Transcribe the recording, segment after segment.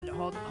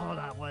hold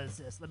on. What is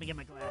this? Let me get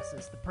my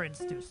glasses. The print's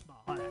too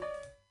small. Hold on.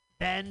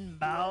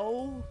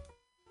 Venmo?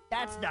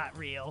 That's not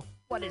real.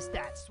 What is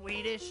that,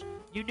 Swedish?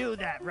 You knew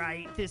that,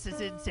 right? This is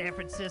in San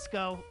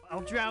Francisco.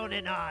 I'll drone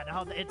it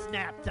on. It's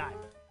nap time.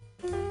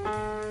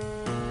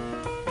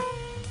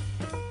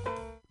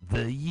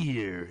 The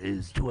year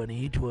is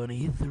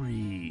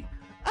 2023.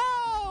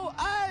 Oh,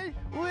 I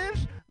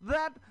wish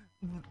that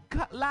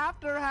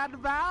laughter had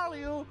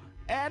value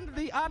and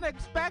the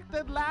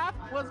unexpected laugh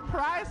was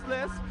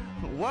priceless.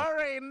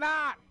 Worry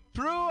not.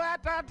 True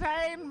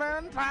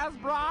entertainment has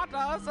brought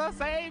us a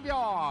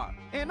savior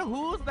in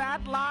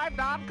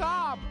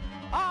who'sthatlive.com.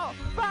 Oh,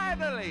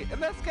 finally,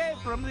 an escape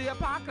from the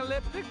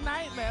apocalyptic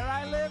nightmare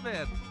I live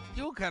in.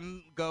 You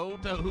can go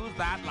to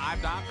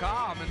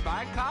who'sthatlive.com and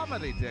buy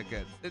comedy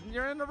tickets. And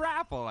you're in the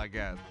raffle, I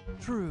guess.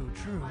 True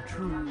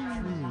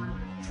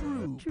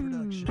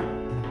production.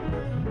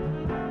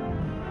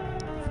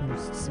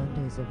 First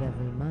Sundays of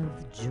every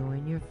month,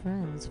 join your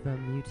friends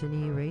from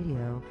Mutiny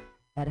Radio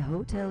at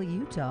Hotel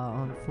Utah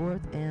on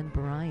 4th and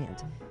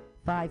Bryant.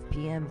 5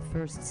 p.m.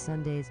 first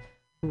Sundays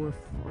for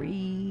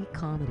free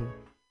comedy.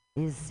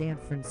 Is San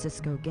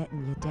Francisco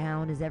getting you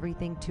down? Is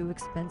everything too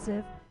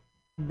expensive?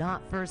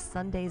 Not first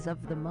Sundays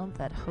of the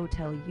month at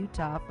Hotel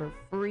Utah for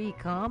free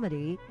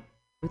comedy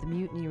with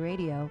Mutiny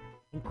Radio.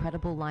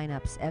 Incredible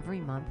lineups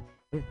every month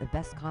with the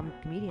best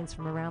comedians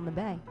from around the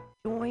Bay.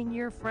 Join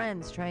your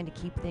friends trying to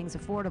keep things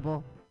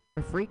affordable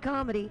for free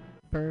comedy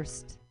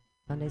first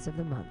Sundays of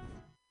the month.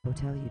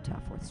 Hotel Utah,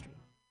 4th Street.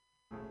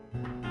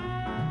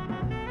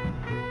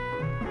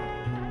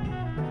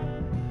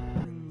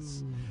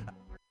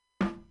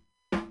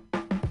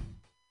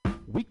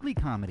 Weekly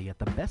comedy at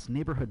the best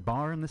neighborhood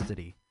bar in the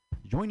city.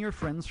 Join your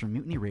friends from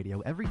Mutiny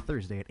Radio every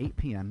Thursday at 8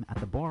 p.m. at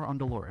the bar on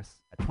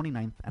Dolores at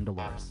 29th and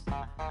Dolores.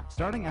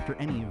 Starting after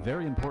any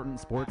very important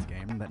sports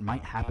game that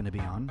might happen to be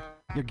on,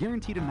 you're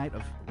guaranteed a night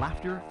of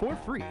laughter for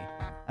free.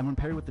 And when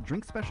paired with the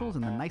drink specials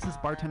and the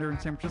nicest bartender in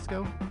San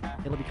Francisco,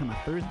 it'll become a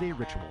Thursday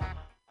ritual.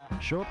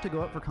 Show up to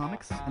go out for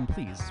comics, and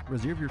please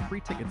reserve your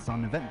free tickets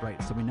on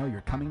Eventbrite so we know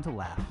you're coming to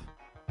laugh.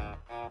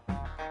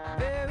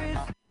 There is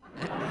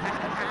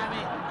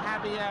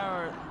happy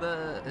hour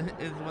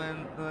is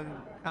when the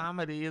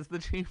comedy is the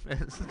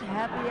cheapest.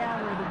 Happy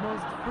hour, the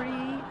most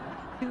free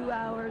 2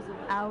 hours of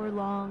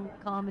hour-long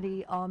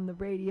comedy on the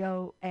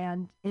radio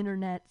and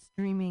internet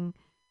streaming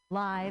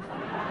live.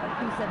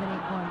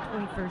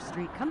 2781 21st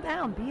Street. Come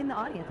down, be in the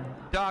audience.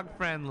 Dog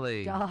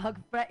friendly.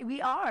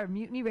 We are.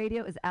 Mutiny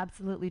Radio is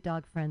absolutely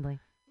dog friendly.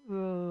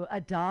 Ooh,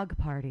 a dog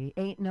party.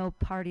 Ain't no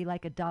party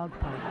like a dog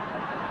party.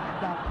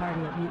 Dog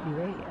party at Mutiny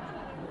Radio.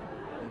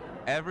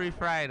 Every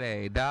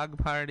Friday, dog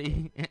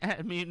party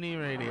at Mutiny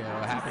Radio.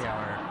 Happy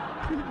hour.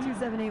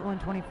 2781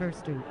 21st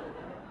Street.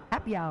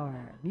 Happy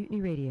hour.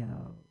 Mutiny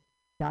Radio.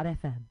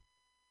 .fm.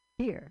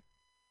 Here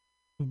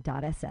in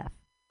 .sf.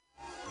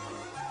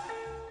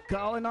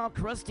 Calling all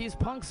crusties,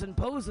 punks, and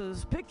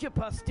posers. Pick your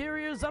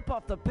posteriors up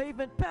off the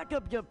pavement, pack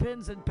up your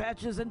pins and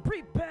patches, and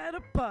prepare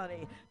to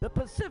party. The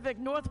Pacific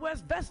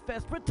Northwest Vest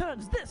Fest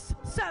returns this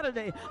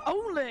Saturday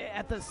only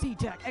at the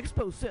SeaTac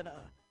Expo Center.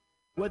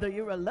 Whether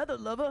you're a leather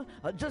lover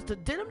or just a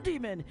denim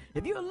demon,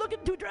 if you're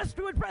looking to dress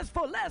to impress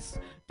for less,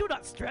 do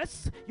not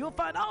stress. You'll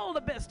find all the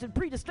best in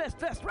pre-distressed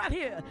vests right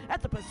here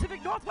at the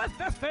Pacific Northwest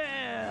Vest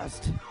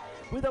Fest.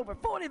 With over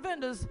 40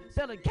 vendors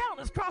selling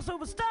countless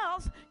crossover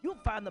styles, you'll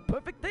find the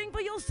perfect thing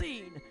for your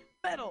scene.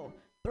 Metal,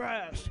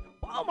 thrash,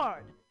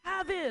 Walmart,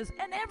 high-vis,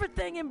 and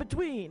everything in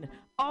between.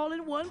 All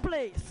in one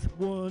place.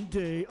 One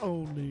day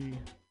only.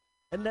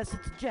 Unless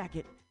it's a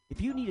jacket.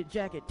 If you need a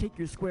jacket, take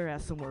your square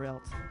ass somewhere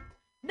else.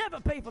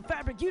 Never pay for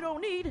fabric you don't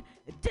need.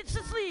 And ditch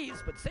the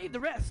sleeves, but save the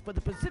rest for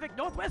the Pacific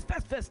Northwest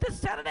Vest Fest this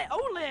Saturday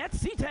only at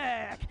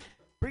SeaTac.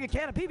 Bring a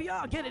can of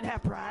PBR, get it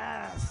half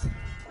price.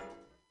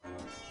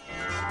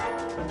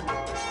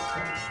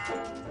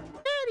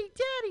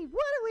 Daddy,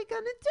 what are we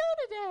gonna do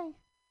today?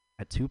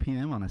 At 2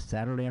 p.m. on a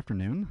Saturday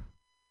afternoon?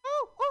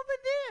 Oh, over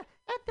there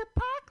at the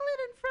parklet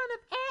in front of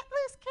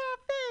Atlas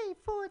Cafe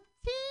for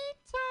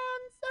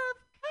Titans of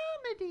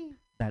Comedy.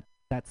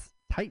 That's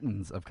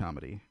Titans of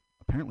Comedy.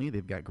 Apparently,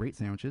 they've got great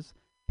sandwiches,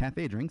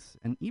 cafe drinks,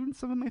 and even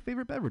some of my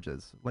favorite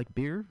beverages, like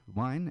beer,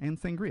 wine, and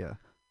sangria.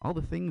 All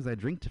the things I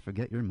drink to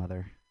forget your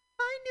mother.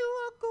 My new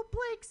Uncle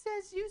Blake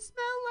says you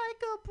smell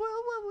like a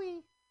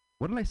brewery.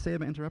 What did I say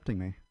about interrupting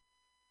me?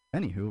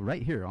 Anywho,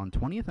 right here on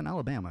 20th and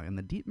Alabama in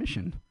the Deep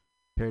Mission,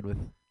 paired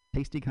with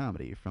tasty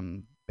comedy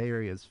from Bay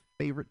Area's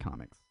favorite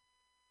comics.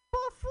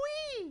 For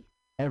free!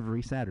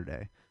 Every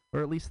Saturday,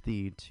 or at least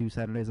the 2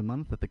 Saturdays a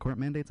month that the court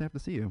mandates I have to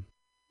see you.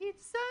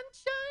 It's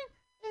sunshine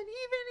and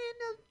even in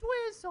a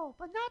drizzle,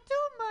 but not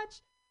too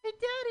much. Hey,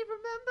 Daddy,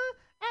 remember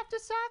after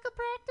soccer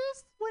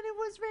practice when it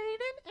was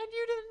raining and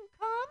you didn't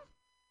come?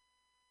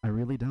 I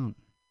really don't.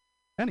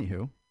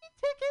 Anywho.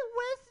 Ticket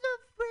with the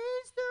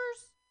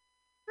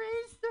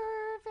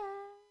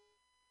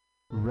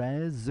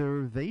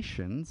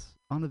reservations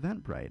on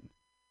Eventbrite.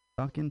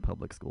 Talk in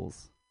public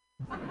schools.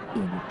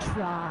 In a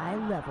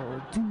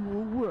tri-level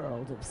dual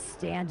world of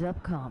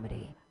stand-up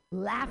comedy,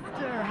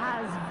 Laughter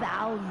has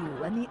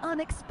value, and the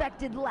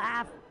unexpected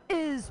laugh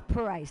is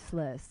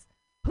priceless.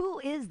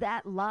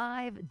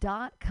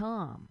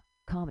 Whoisthatlive.com.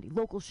 Comedy.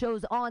 Local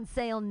shows on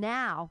sale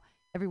now.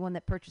 Everyone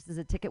that purchases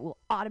a ticket will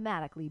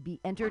automatically be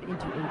entered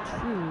into a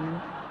true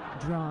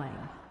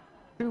drawing.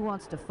 Drew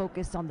wants to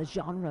focus on the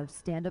genre of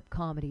stand-up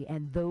comedy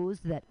and those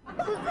that...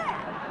 Who's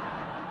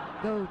that?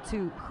 Go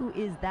to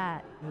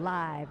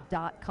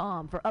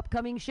whoisthatlive.com for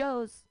upcoming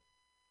shows.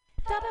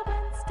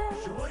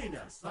 Join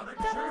us on a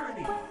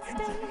journey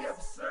into the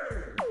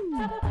absurd.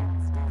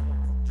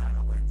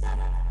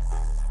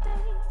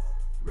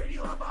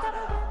 Radio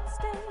Havana,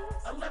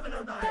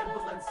 1109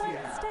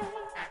 Valencia,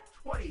 at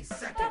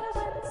 22nd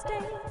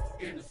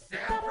in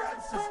San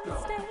Francisco.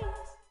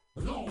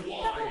 The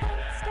Wyatt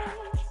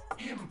Act,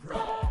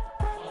 improv,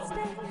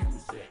 comedy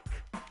music,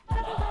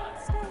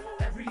 live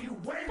every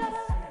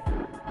Wednesday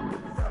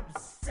from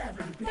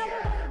 7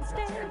 p.m. to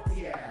 10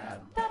 p.m.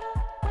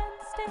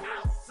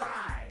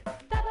 Outside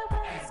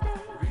and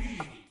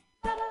free.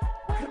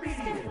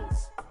 Comedians,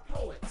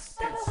 poets,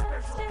 and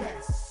special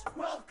guests,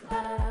 welcome.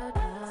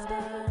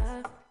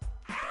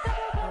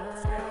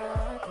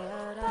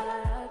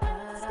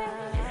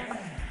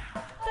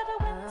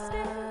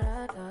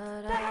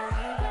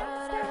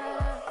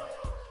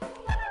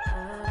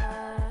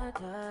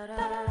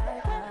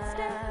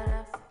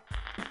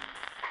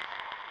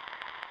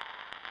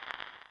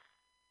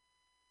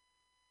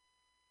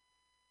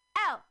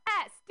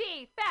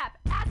 LSD, FAP,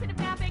 acid and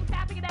fapping,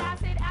 fapping and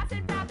acid,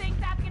 acid, fapping,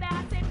 fapping and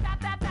acid, fap,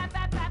 fap, fap,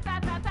 fap, fap,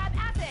 fap, fap, fap,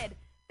 acid.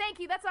 Thank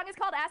you, that song is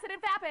called Acid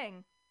and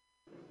Fapping.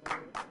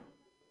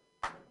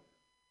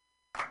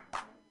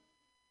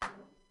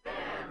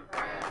 San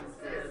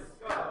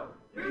Francisco,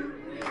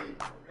 Mutiny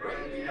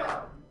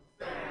Radio.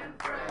 San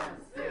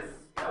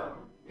Francisco,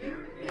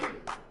 Mutiny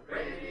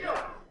Radio.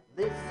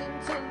 Listen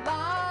to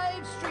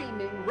live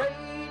streaming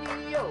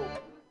radio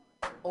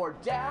or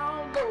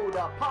download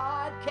a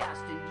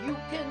podcast and you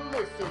can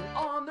listen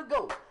on the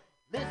go.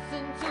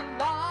 Listen to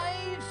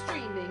live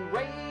streaming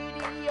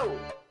radio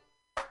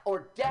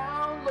or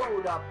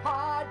download a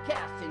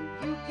podcast and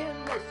you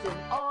can listen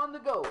on the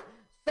go.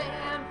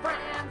 San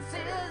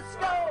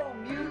Francisco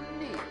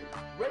Mutiny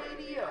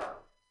Radio.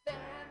 San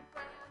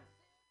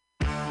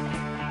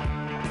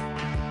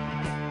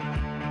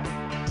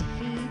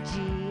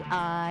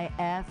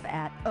TGIF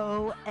at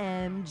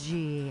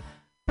OMG.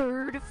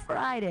 Third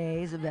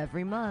Fridays of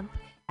every month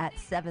at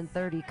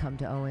 7:30. Come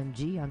to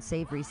OMG on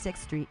Savory 6th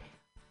Street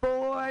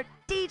for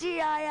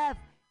TGIF.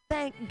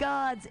 Thank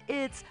gods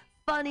it's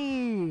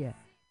funny.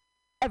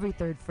 Every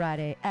third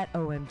Friday at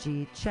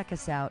OMG. Check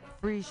us out.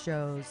 Free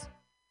shows,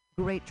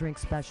 great drink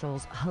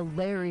specials,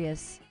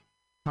 hilarious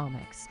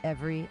comics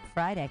every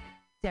Friday.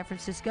 San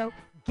Francisco,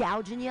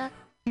 gouging ya?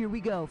 Here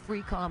we go.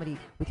 Free comedy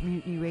with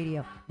Mutiny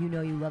Radio. You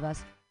know you love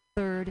us.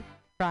 Third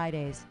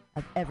Fridays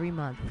of every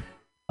month.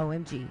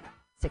 OMG,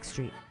 6th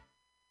Street.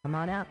 Come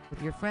on out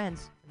with your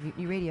friends.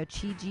 Mutiny Radio,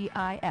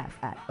 TGIF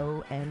at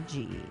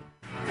OMG.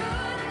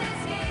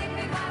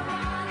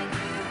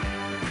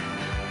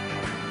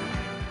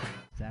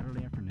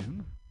 Saturday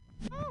afternoon?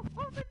 Oh,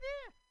 over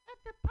there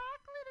at the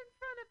parklet in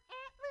front of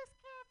Atlas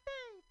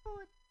Cafe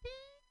for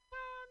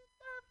Titans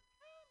of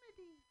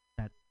Comedy.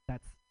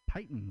 That's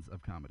Titans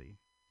of Comedy.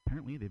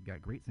 Apparently they've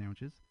got great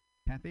sandwiches,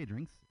 cafe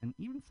drinks, and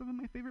even some of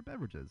my favorite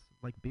beverages,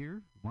 like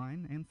beer,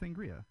 wine, and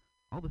sangria.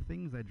 All the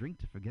things I drink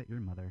to forget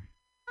your mother.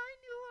 My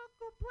new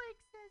Uncle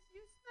Blake says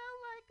you smell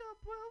like a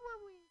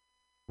brewery.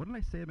 What did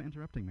I say about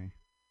interrupting me?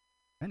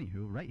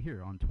 Anywho, right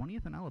here on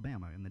 20th and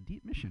Alabama in the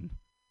Deep Mission,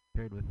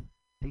 paired with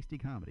tasty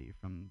comedy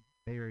from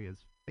Bay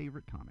Area's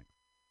favorite comics.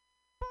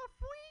 For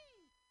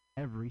free.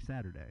 Every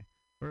Saturday,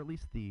 or at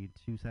least the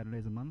 2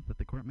 Saturdays a month that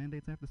the court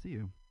mandates I have to see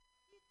you.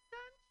 In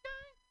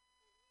sunshine,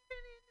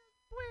 even in a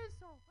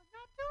drizzle, but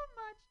not too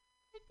much.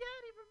 Hey,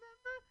 Daddy,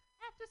 remember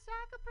after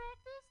soccer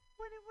practice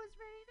when it was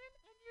raining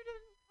and you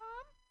didn't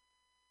come?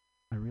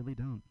 I really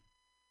don't.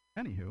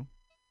 Anywho,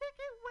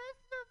 Ticket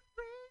west of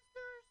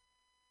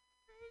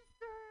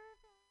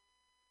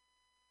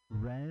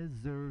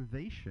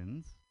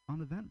reservations on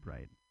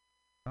Eventbrite.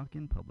 Talk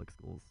in public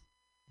schools.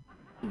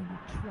 In a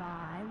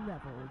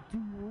tri-level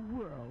dual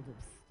world of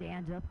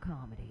stand-up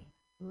comedy,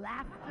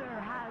 laughter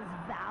has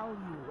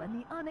value, and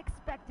the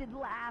unexpected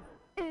laugh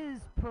is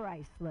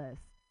priceless.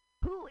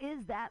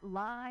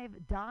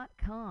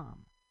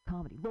 Whoisthatlive.com.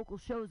 Comedy. Local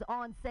shows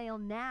on sale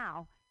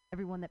now.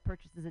 Everyone that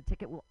purchases a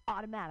ticket will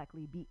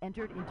automatically be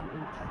entered into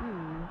a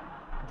true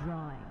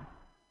drawing.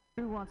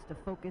 Drew wants to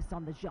focus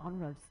on the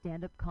genre of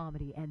stand-up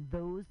comedy and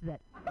those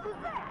that... Who's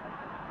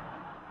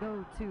that?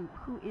 Go to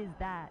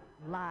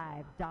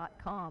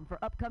whoisthatlive.com for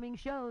upcoming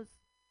shows.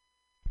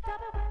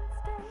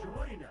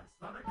 Join us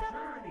on a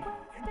journey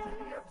into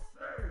the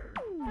absurd.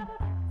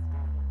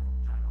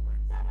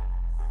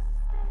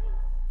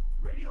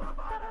 Radio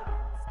Havana,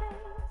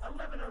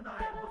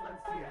 1109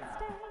 Valencia,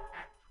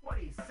 at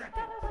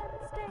 22nd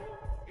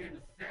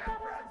in San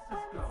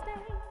Francisco.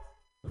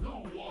 The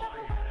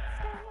Wyatt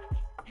Act,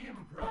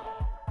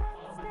 improv,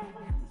 comedy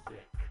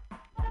music,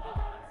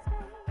 live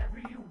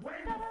every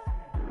Wednesday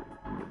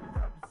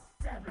from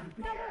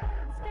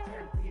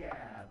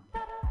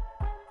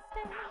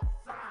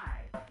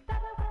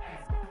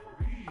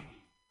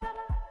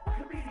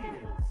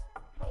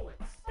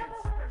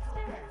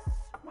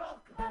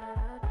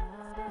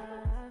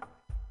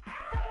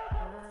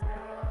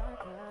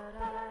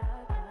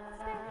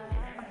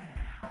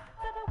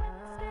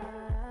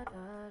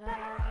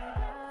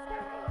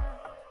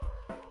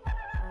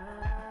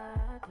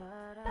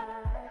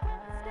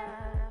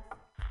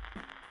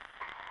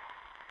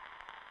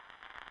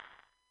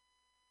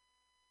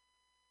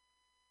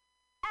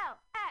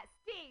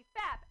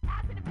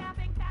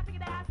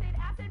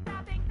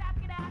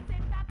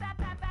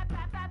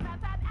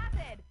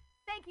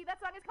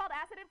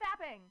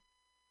fapping.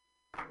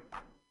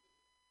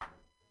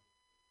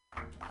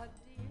 A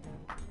dear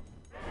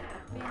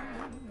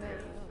female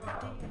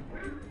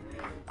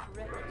deer,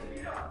 red,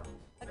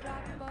 a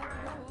drop of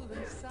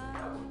golden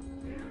sun.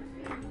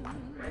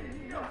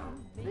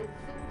 Listen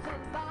to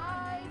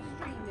live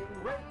streaming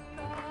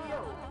radio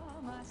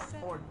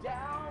or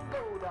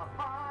download a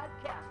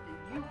podcast and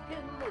you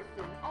can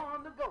listen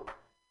on the go.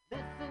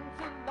 Listen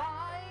to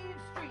live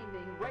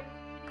streaming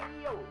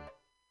radio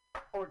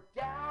or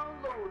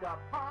download a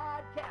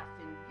podcast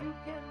and you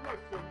can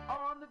listen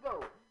on the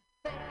go.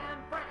 San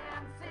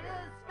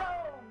Francisco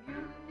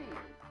Mutiny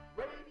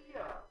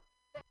Radio.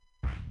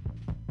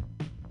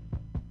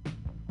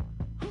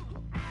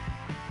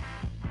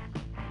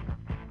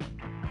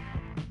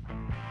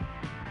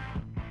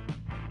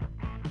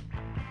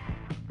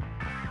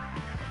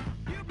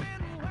 You've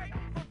been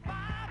waiting for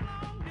 5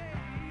 long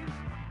days,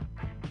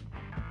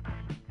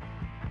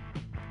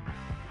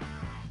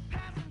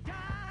 passing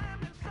time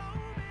in so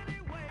many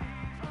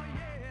ways. Oh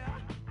yeah,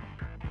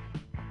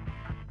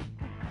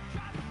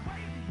 just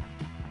waiting.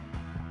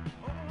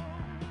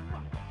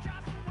 Oh,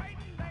 just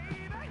waiting,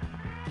 baby.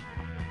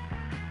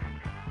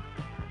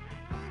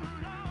 Ooh,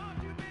 Lord,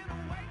 you've been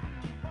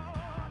waiting for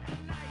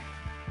tonight.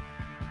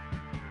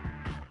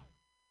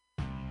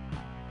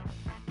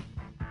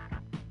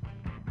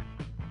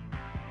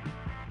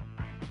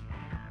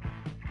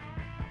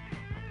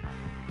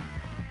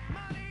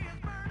 Money is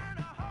burning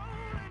a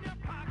hole in your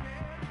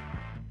pocket.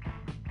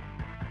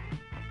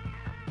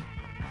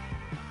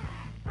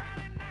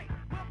 Friday night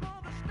will blow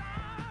the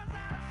stars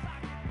out of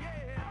socket,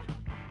 yeah.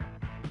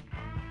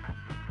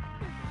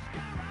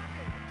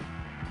 Skyrocket,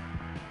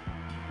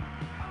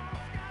 oh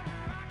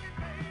skyrocket,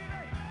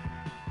 baby.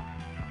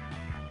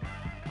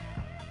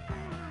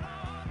 Ooh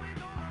Lord, we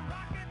gonna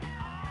rock it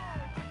all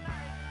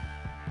tonight.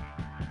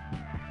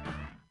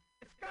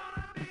 It's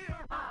gonna be a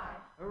High,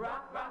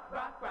 rock, rock,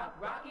 rock, rock,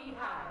 rocky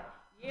high.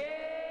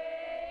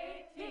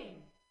 Yay, team.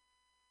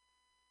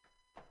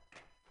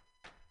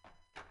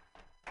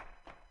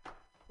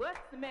 What's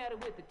the matter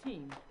with the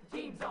team? The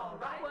team's all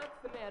right. What's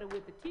the matter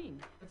with the team?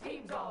 The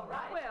team's all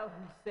right. Well,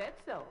 who said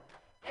so?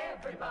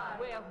 Everybody.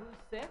 Well, who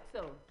said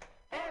so?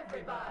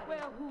 Everybody.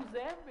 Well, who's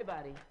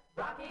everybody?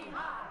 Rocky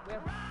High.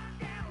 Well,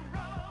 rock and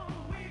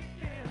roll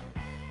weekend.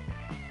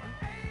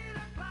 8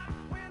 o'clock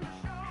when the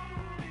show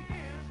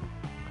begins.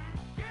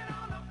 Get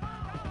on the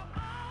phone, call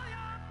all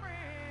your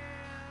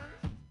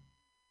friends.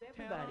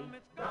 everybody.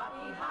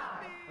 Rocky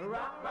High.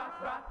 Rock,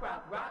 rock, rock,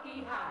 rock,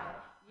 Rocky High.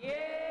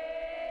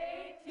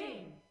 Yay,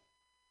 team.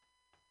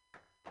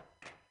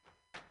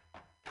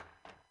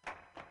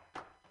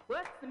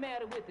 What's the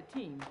matter with the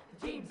team?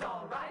 The team's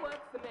all right.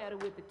 What's the matter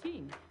with the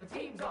team? The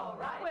team's all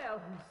right. Well,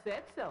 who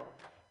said so?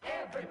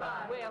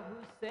 Everybody. Well, who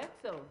said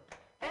so?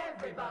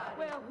 Everybody.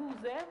 Well,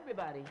 who's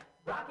everybody?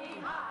 Rocky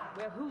High.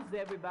 Well, who's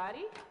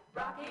everybody?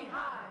 Rocky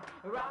High.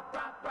 Rock,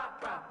 rock,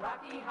 rock, rock,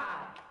 Rocky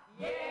High.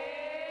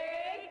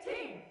 Yay,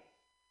 team.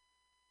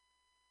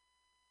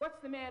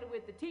 What's the matter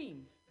with the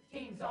team? The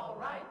team's all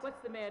right.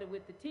 What's the matter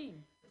with the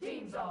team? The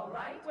team's all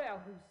right. Well,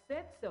 who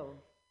said so?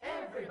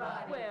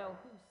 Everybody. Well,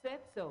 who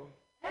said so?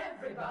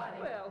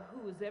 Everybody. Well,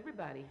 who's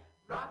everybody?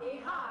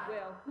 Rocky High.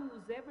 Well,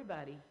 who's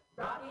everybody?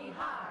 Rocky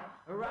High.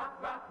 Rock,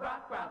 rock,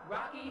 rock, rock,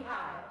 Rocky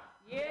High.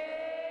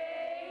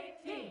 Yay,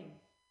 team.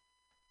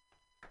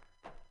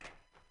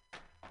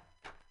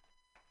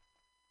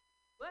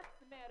 What's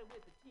the matter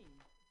with the team?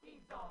 The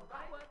team's all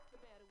right. What's the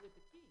matter with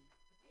the team?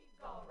 The team's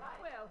all right.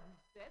 Well, who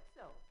said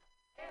so?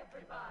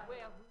 Everybody.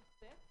 Well, who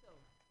said so?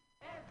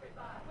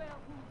 Everybody.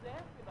 Well, who's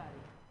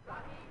everybody?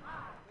 Rocky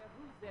High. Well,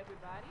 who's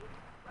everybody?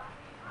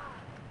 Rocky High.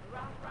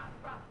 Rock, rock,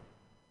 rock.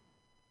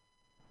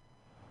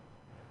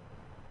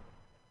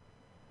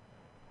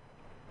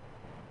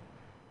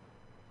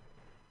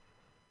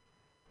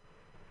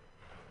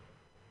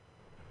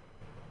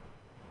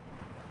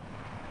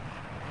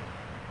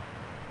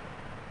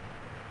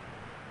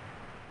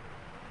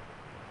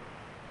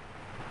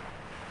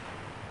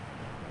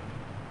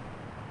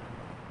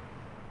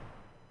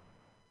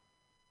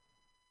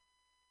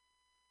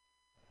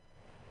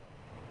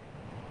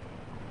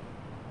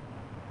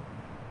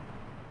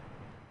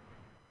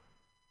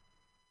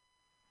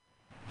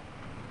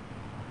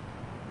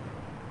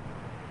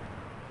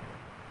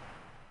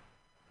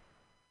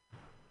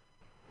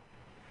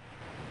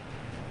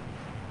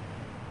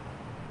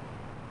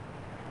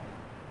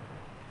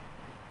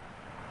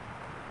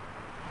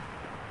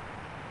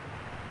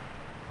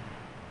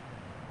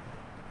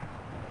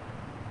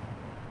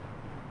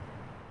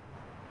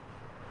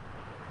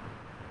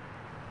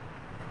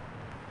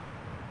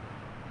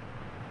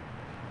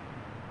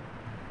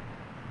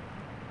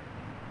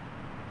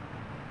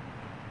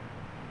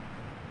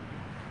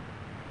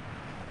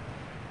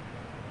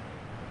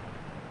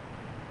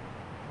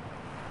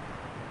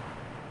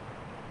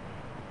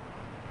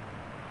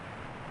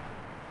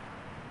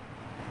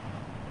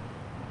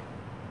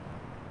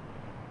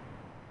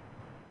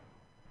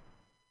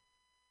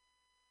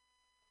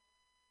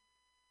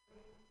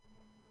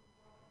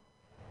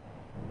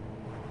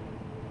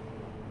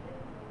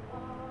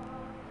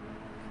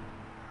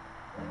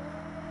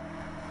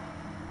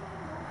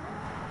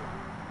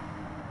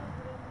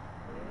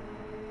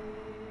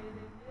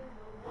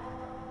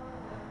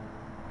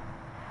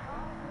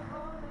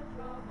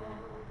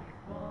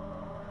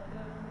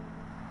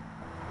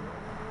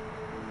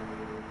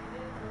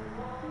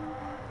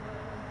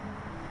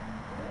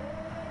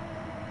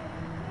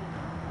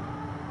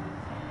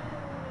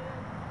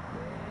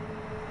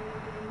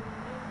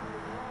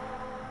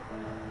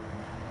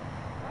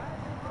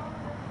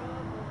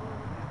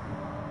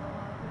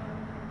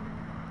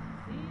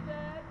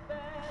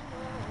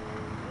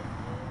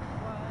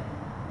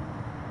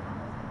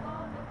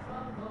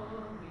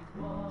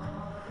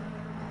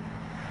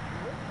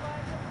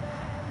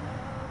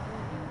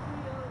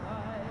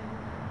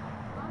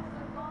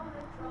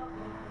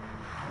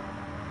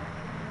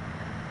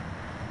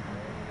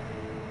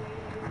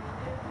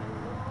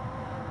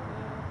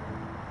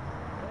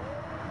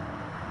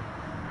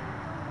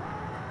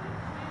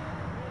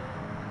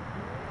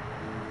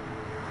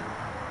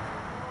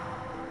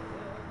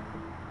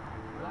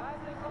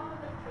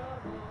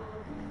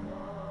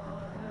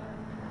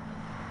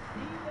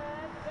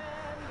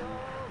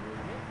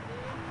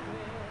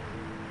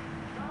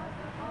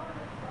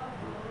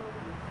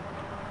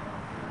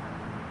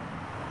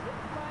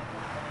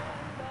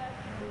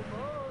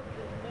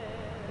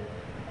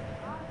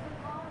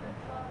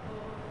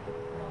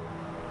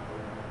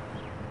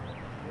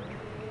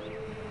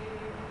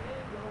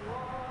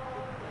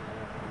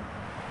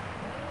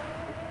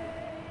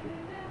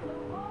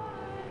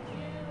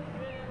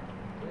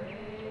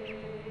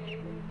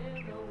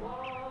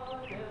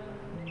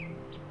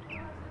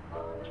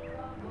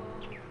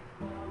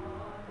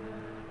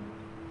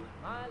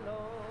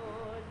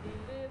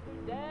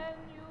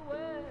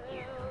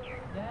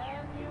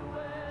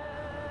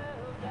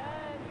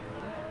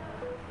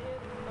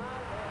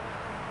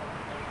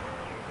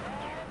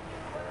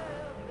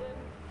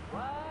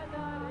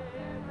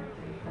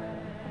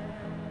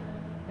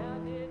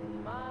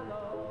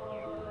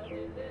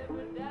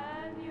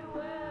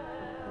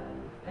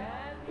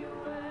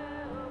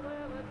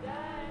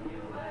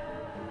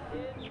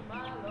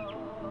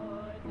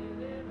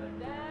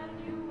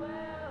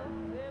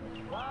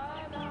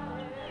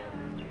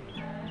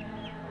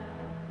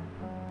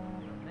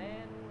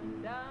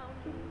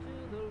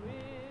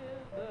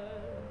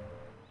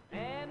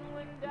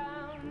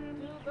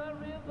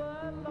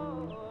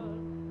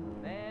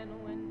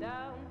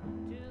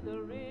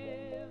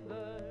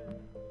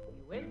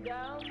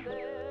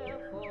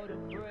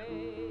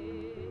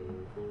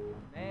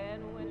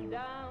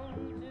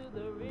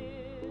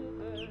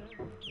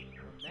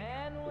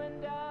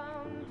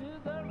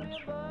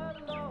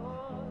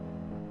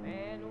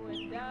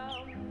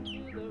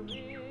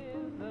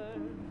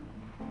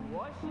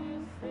 washed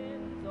his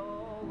sins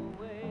all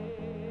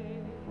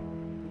away.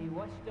 He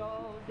washed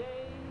all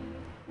day,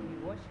 he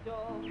washed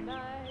all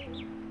night,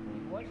 he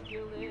washed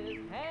till his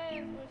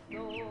hands were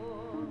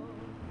sore.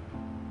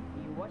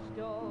 He washed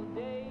all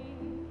day,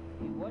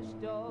 he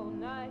washed all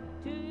night,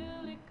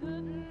 till he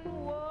couldn't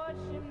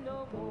wash him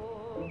no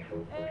more.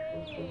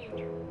 Hey,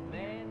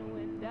 man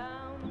went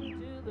down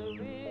to the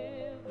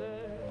river,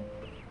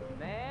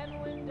 man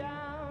went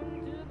down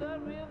to the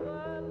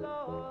river,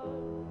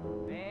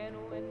 Lord. Man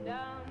went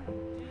down to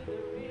the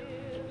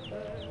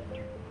river,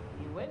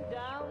 he went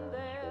down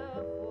there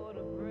for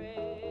to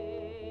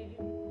pray.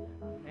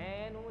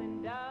 Man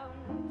went down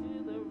to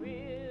the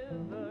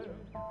river,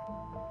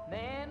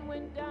 man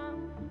went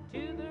down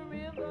to the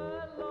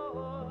river,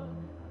 Lord.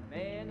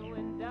 Man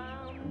went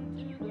down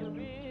to the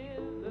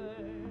river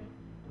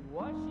to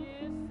wash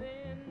his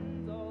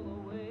sins all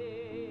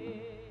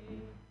away.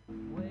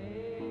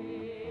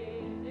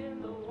 Wade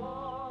in the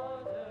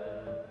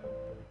water,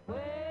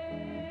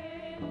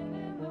 wade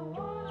in the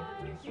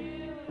water,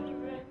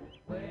 children,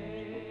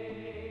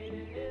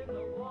 wade in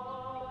the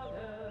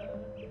water.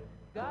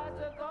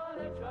 God's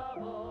gonna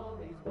trouble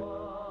these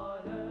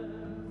waters.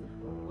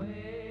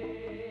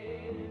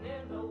 Wading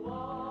in the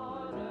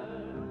water,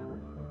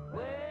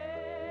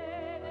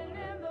 wading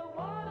in the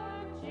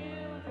water,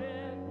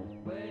 children,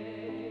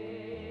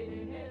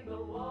 wading in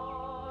the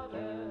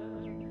water.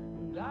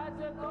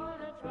 God's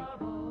gonna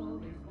trouble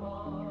these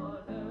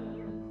waters.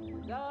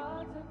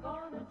 God's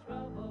gonna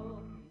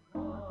trouble these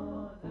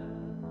waters.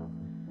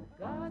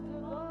 God's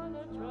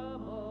gonna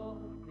trouble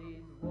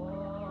these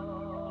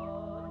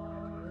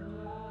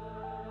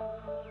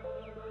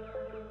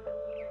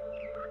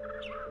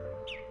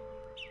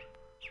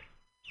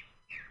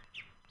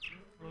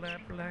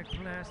Flat Black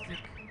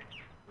Plastic,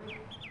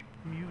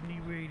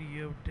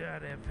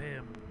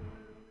 MutinyRadio.fm.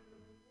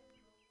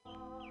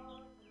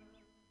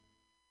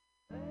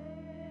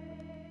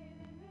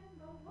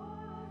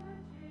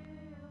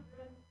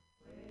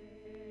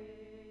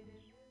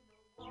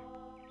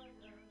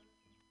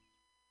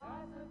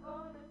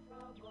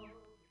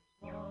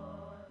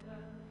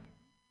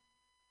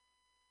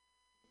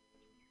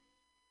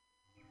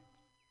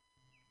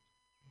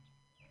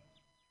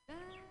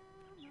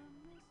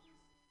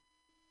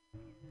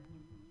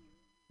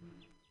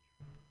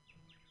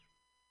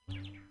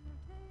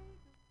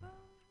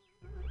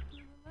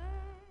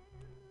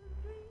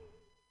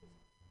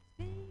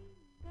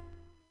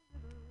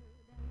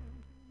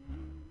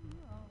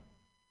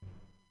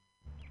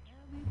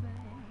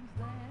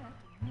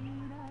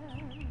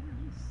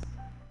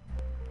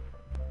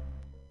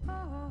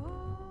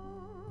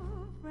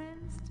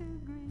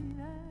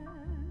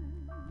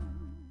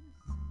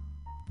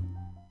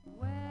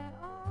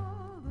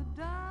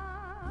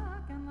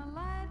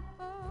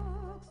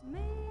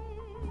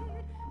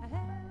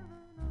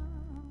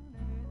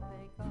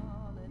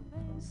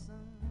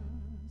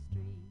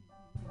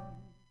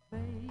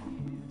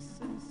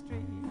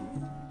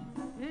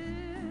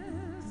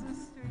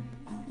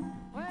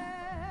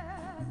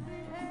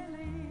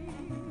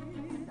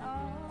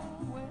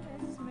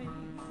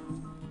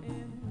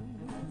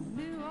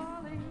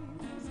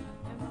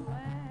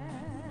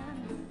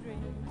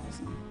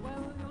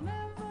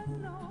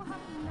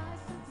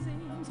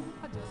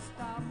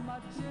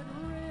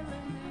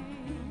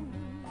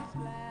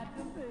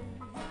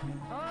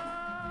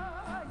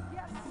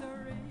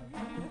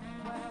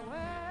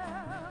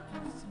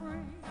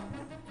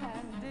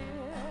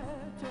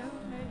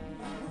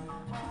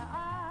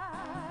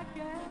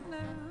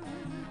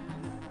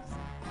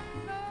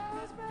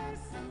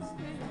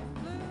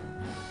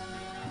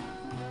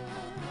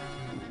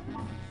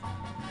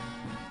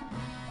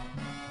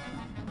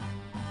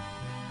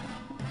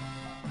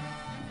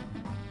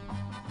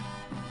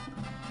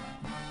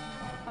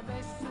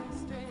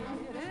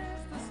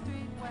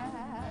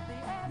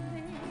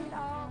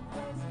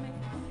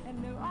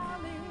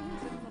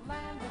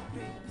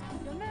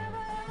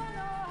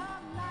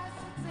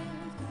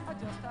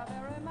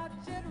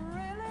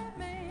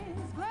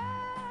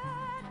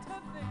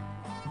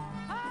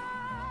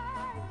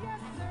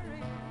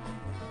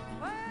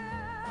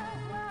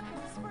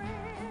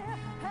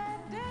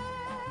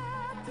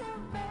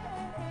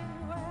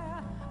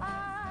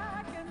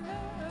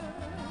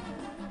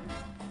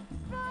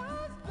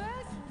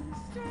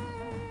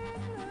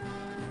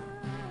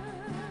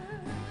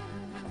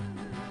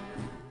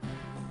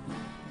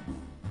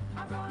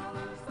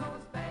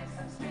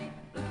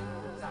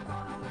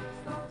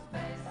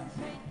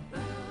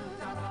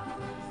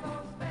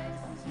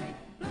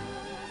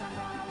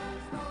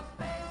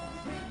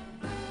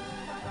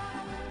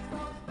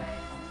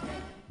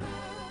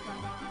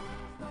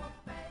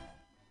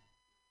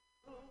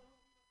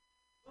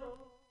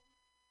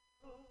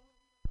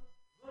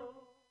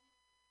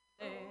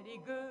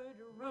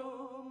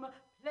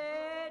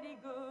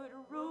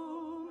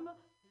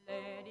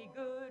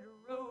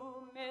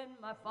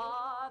 my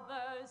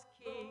Father's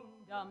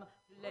kingdom.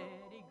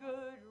 Plenty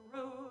good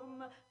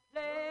room,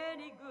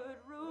 plenty good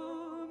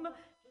room.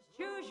 Just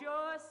choose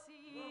your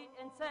seat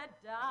and sit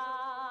down.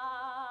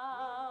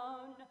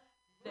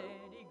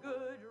 Plenty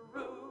good room.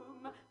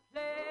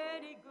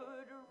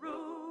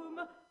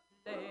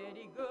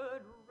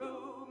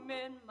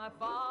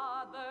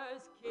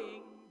 Father's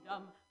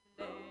kingdom.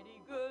 Plenty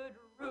good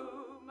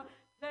room,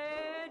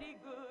 plenty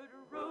good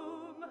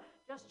room.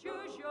 Just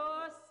choose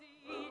your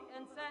seat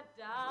and sit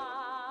down.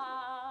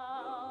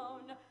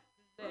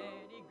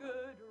 Plenty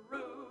good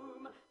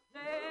room,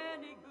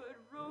 plenty good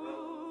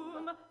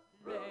room,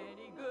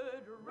 plenty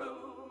good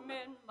room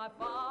in my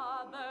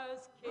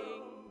Father's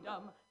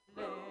kingdom.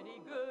 Plenty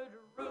good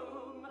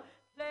room,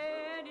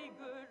 plenty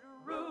good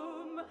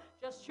room.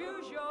 Just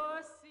choose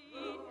your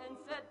seat and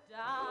sit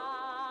down.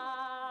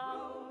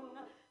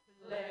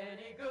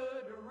 Plenty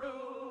good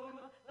room,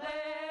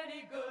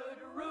 plenty good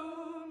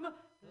room,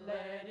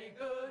 plenty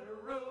good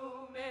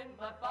room in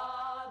my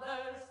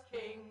Father's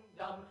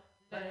kingdom.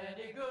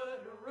 Plenty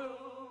good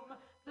room,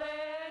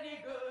 plenty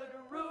good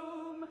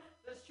room.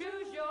 Just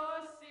choose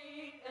your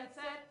seat and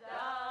sit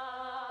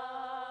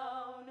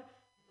down.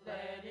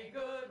 Plenty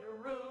good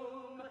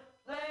room,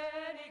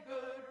 plenty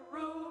good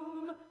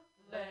room,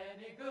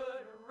 plenty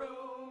good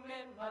room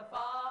in my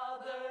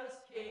Father's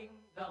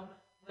kingdom.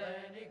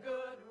 Plenty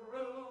good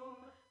room,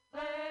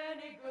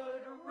 plenty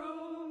good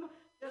room.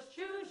 Just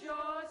choose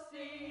your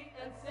seat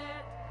and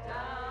sit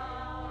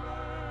down.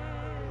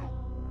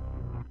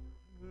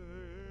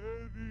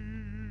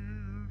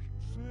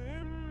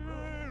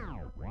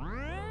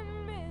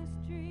 When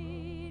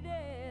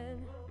mistreated,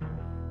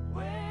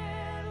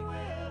 when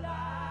will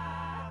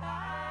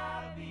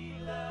I be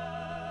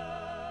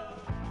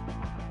loved?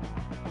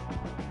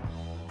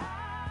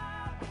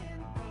 I've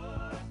been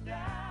pushed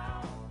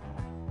down,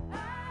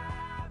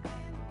 I've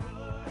been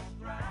pushed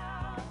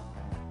round.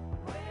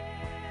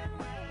 When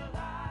will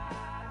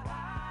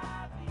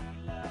I be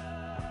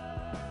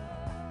loved?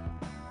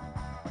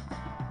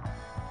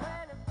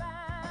 When I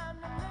find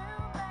a new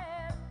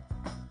man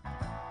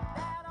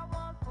that I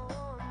want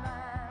for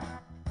mine,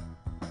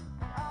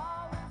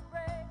 always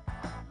breaks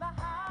my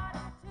heart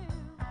in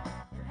two.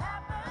 It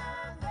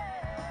happens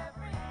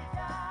every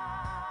time.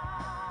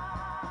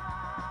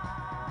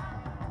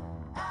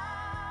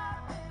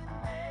 I've been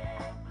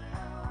made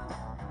blue,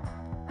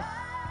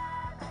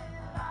 I've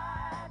been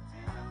lied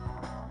to.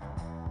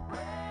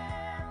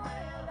 When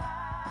will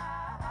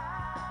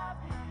I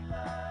be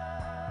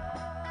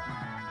loved?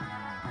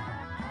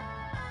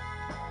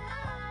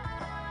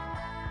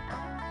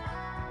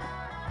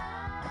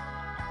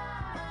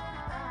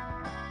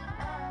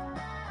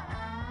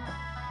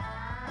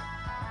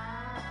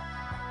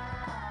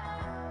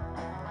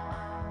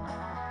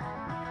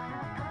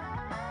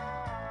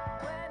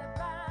 When I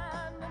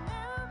find a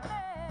new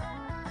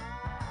man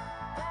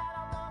that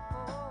I want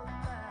for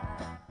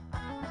mine,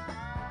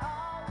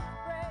 always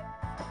breaks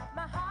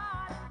my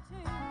heart in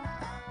two.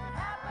 It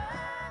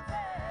happens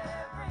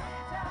every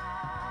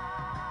time.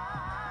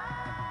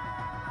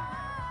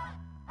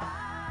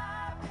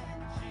 I've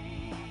been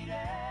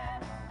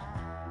cheated,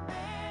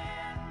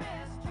 been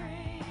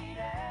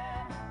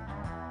mistreated.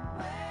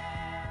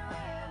 When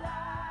will I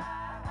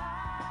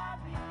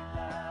be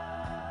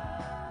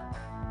loved?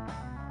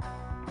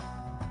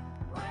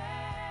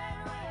 When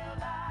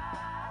will I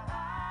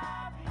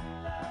be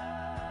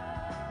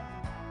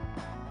loved?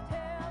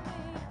 Tell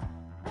me,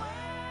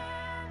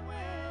 when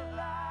will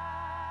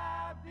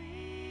I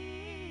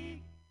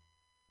be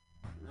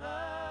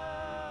loved?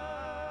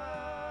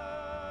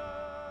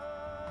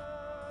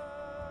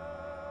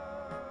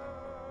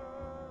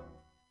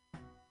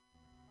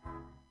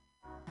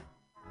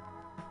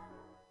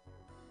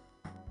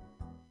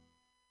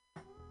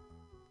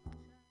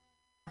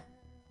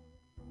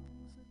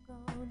 Things are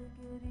gonna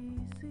get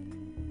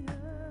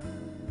easier.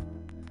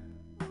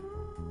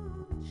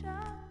 Ooh,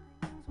 child,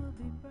 things will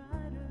be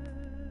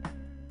brighter.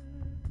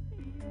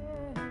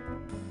 Yeah.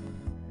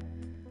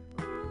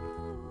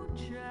 Ooh,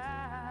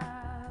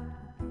 child,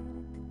 we'll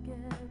get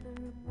it together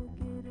and we'll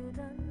get it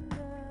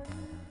undone.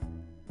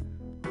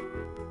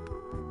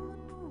 Ooh,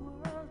 the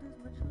world is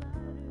much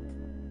lighter.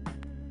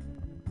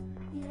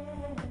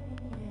 Yeah.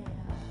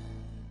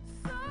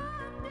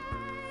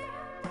 Someday,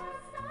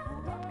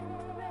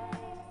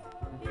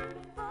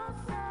 beautiful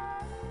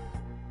sun.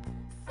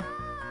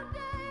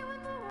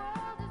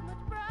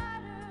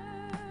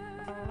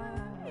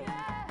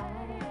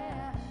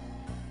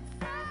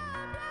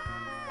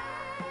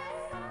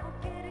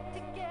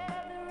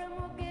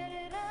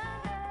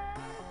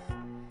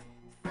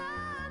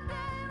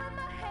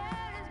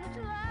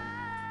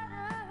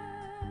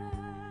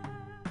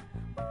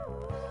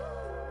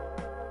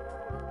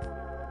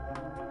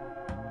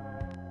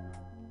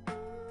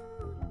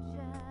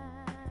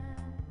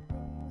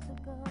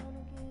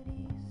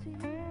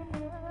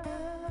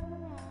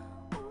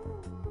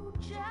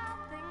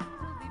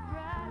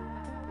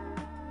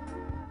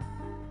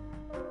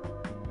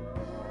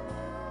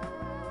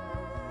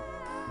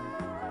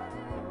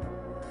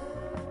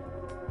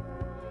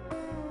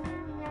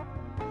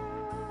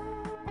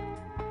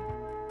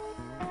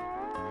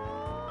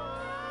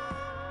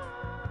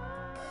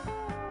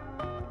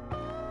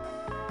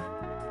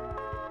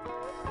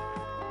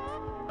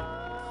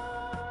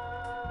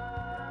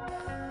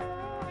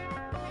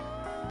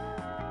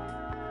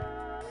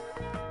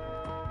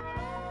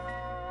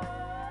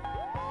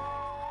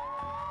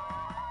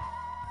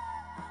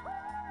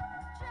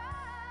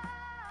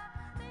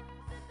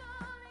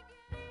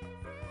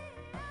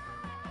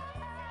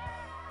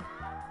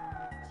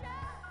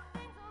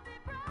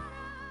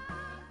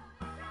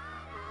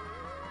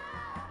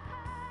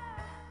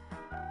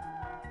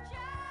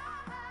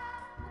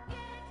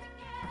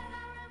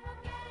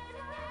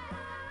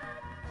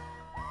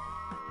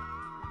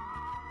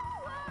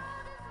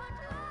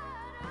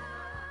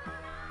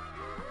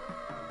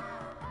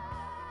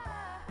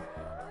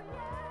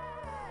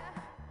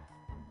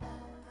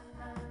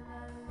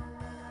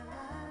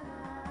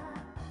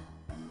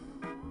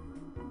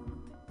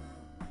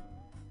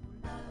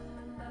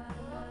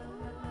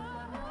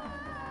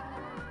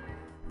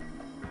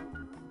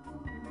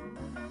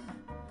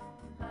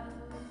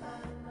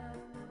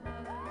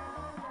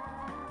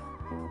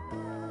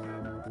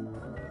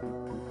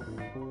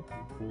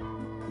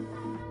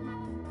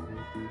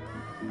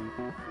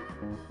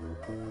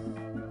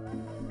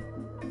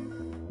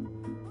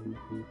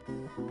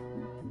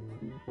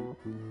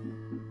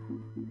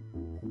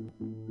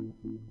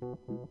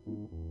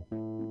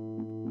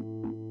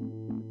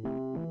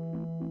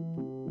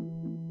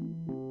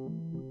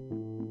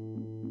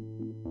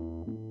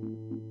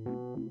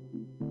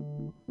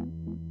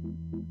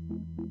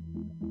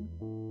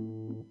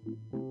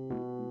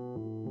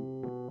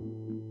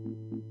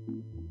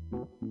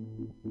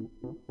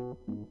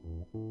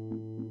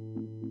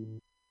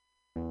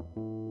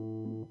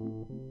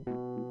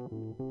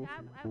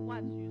 I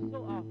watch you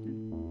so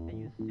often, and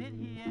you sit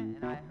here,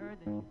 and I heard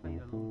that you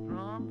played a little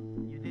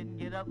drum. You didn't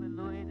get up and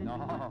Louis to do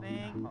a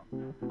thing.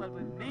 But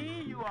with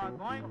me, you are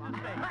going to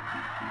sing.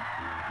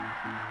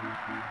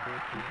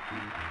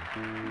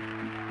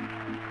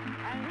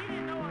 And he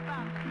didn't know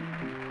about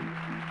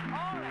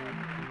all that.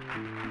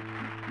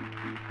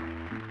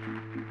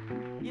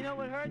 You know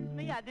what hurts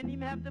me? I didn't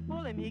even have to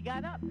pull him. He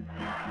got up.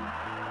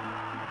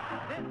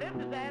 This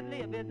is ad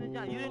lib, isn't it,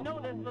 John? You didn't know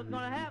this was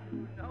going to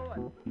happen.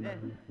 No.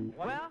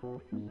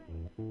 Well,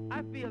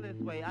 I feel this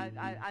way.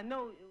 I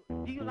know.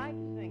 Do you like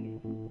singing?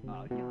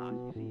 Yeah,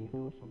 you see, you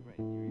do it so great.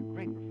 You're a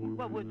great performer.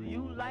 Well, would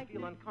you like I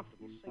feel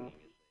uncomfortable singing,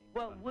 you see.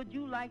 Well, would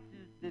you like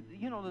to,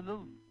 you know, the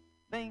little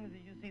things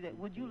that you see that,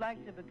 would you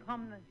like to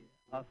become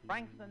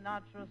Frank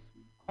Sinatra's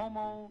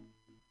Como?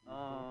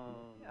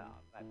 Yeah,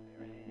 that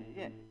area.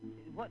 Yeah.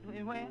 What,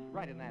 where?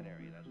 Right in that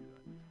area, that's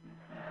good.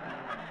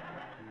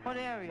 What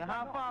area?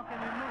 How far can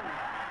we move?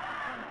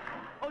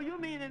 Oh, you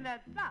mean in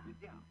that stop?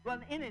 Yeah. Well,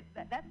 in it,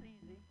 that's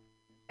easy.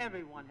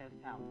 Everyone has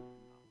talent.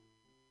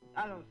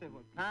 I don't say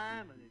what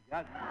time, but it's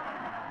got.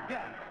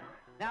 Yeah.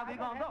 Now we're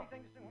gonna go.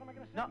 What am I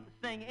gonna sing? No,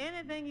 sing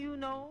anything you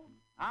know.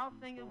 I'll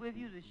sing it with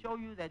you to show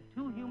you that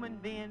two human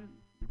beings.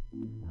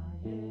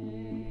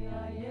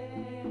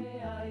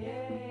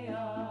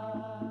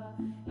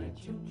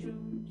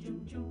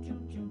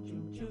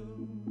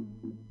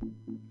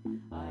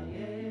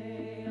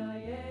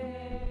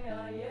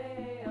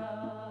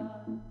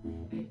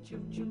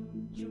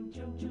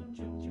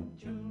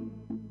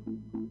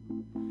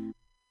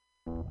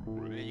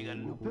 Man, you got a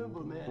new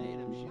pimple, man. Hey,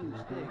 them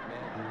shoes stink,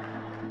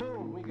 man.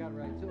 Boom, we got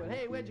right to it.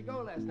 Hey, where'd you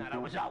go last night? I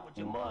was out with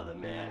your mother,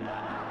 man.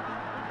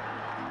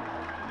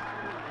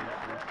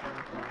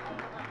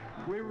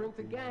 We were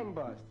into gang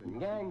busting,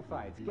 gang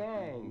fights,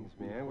 gangs,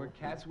 man, where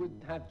cats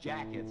would have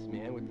jackets,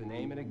 man, with the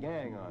name of the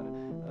gang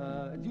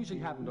on it. It usually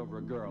happened over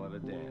a girl at a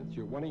dance.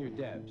 You're one of your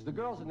Debs. The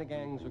girls in the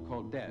gangs are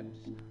called Debs.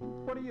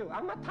 What are you?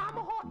 I'm a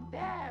Tomahawk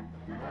Deb.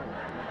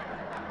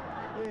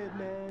 Yeah,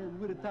 man,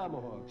 with the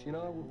tomahawks, you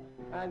know?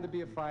 And there'd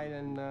be a fight,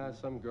 and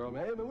some girl,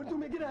 man, hey, man, what do you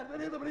make it out? Oh,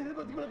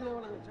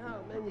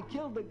 man, you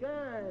killed the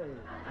guy.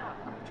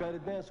 Try to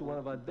dance with one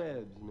of our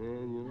Debs,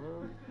 man, you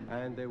know?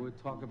 And they would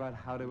talk about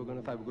how they were going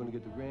to fight. We're going to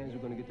get the Grands,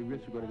 we're going to get the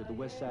Rips, we're going to get the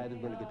West Siders,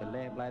 we're going to get the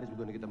Lamplighters, we're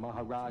going to get the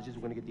Maharajas,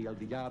 we're going to get the El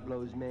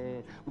Diablos,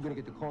 man. We're going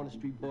to get the Corner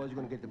Street Boys, we're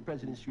going to get the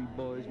President Street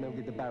Boys, man.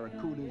 We'll get the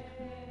Barracudas.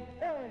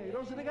 Hey,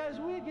 those are the guys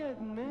we're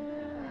getting,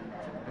 man.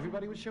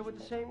 Everybody would show with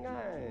the same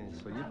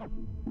guys. So you...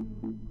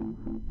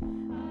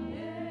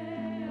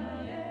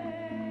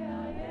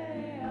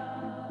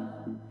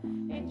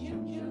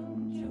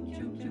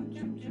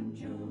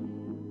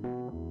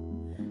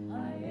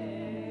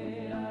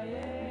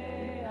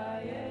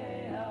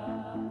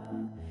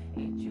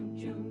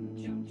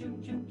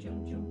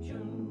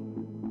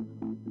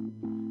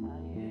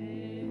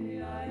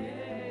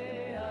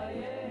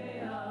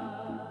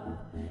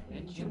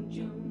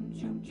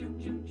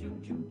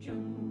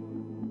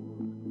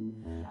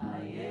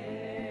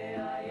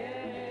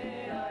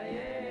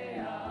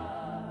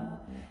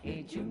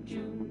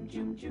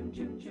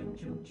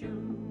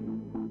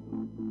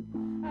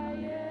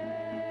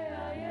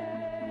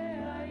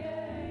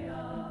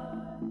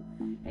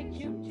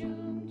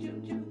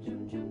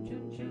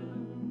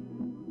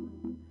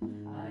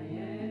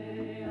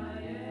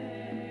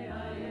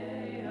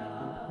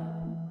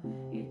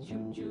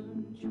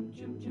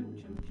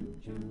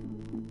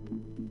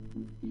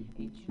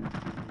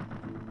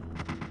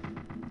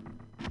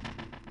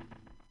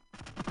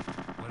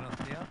 Buenos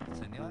días,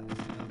 señores y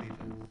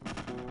señoritas.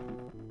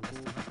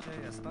 Esta noche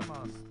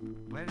estamos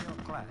Radio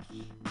Clash y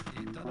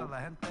toda la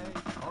gente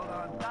hold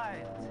on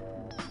tight.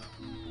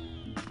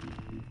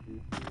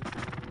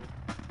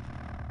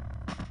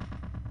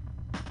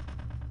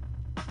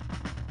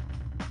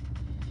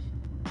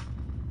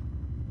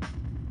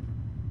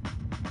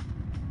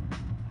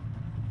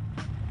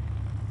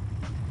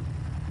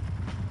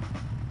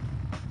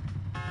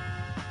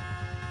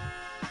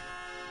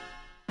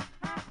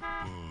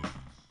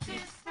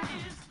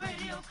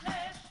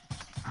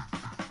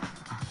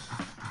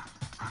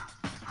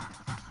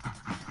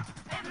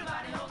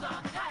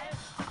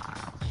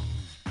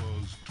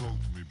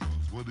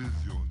 What is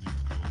your new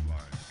girl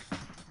like?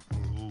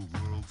 Her whole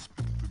world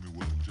spin to me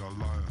when your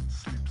lion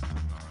sleeps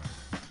tonight.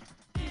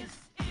 This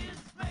is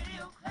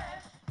Radio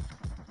Clash.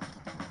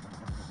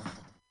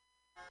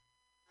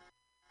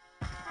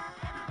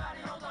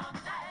 Everybody hold on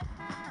tight.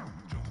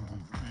 Jungle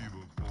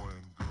fever, boy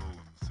and girl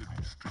on the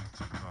city streets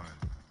at night.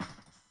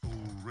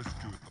 Soul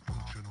rescue at the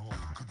function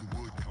hall. Could the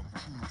word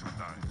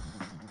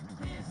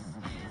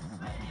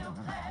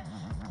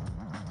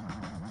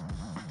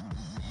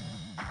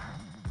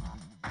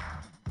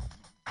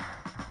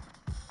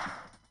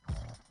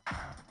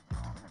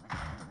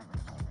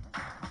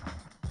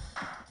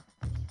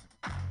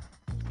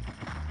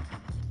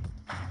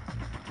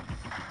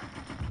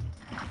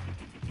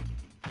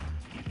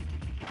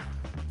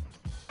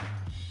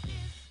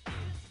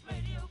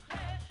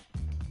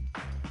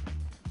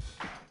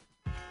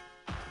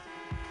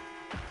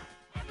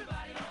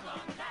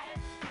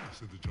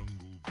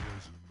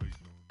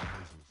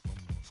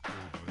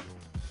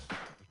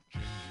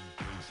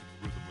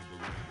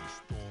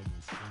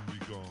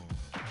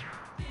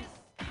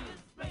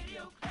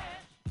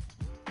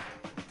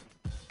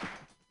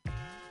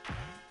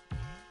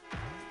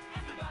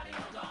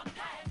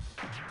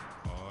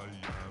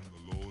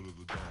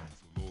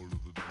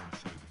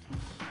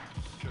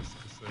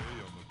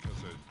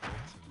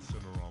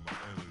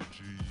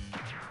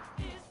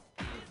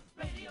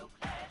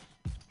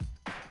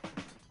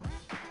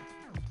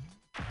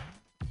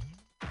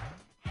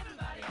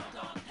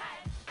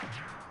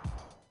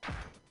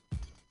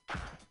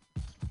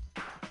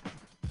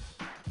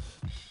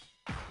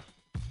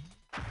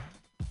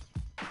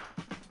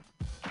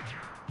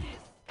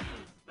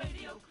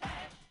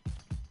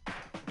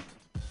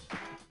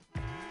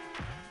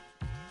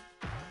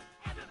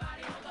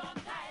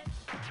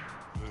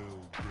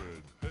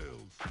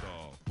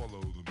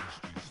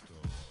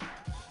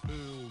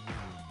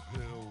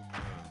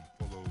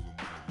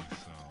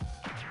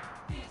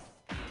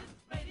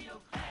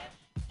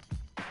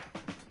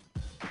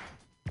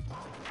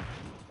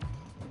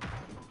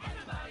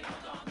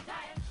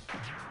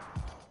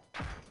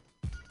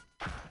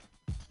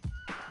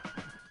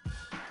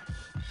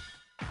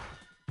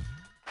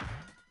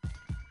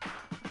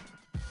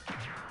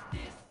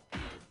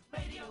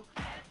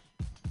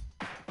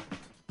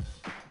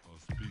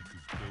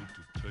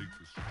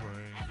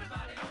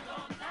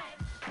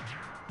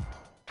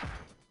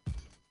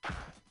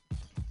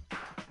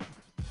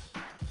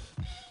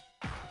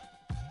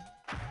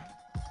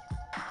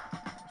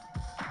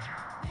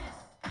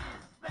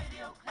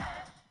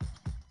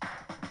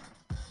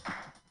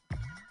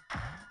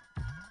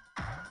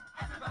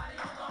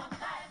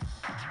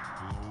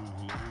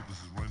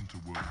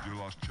your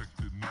last check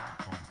did not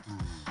come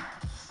through.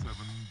 7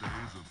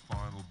 days of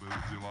final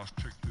bills, your last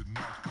check did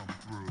not come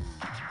through.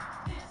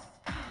 This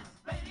is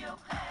Radio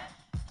Clash.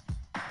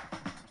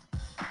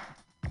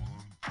 1,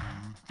 2,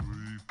 3,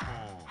 4.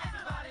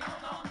 Everybody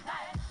hold on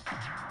tight.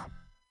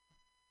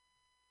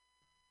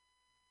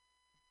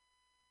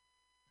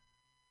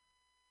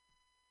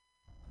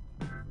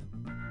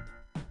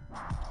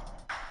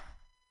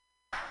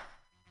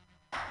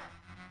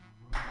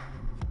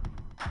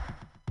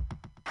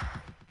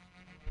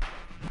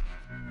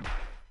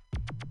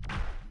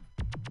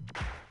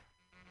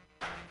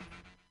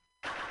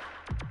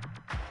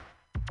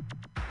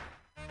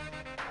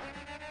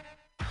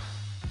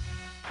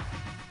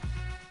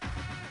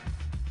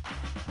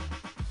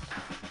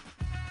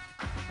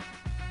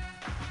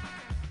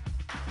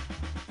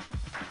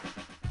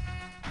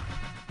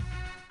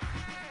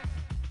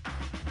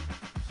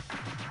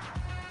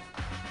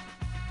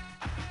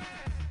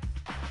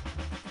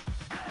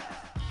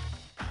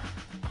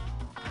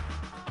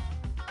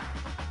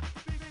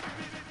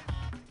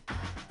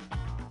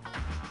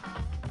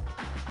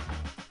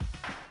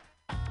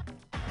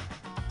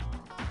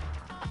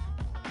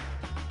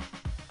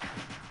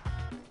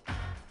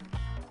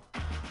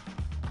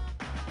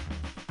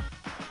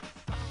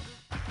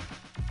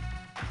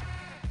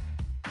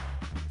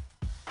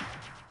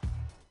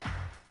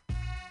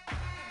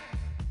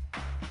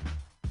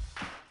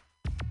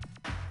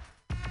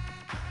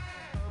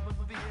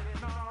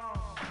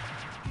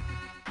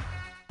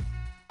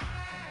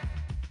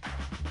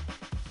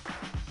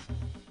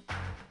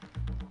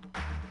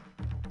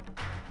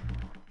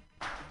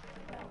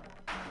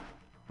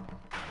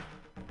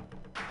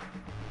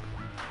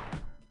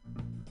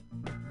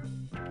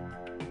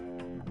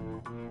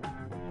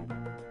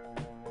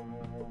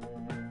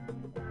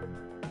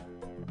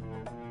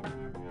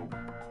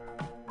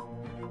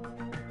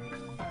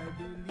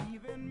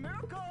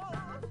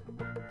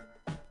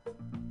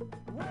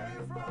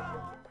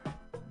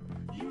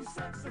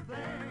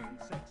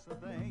 Sexy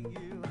thing,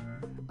 you.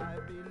 I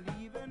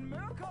believe in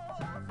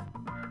miracles.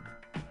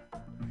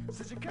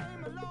 Since you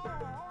came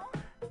along,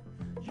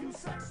 you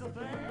sexy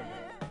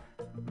thing.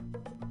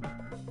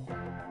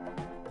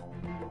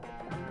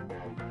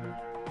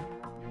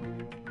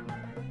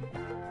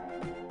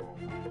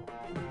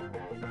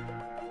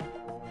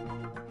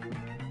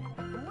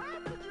 Where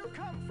did you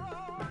come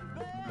from,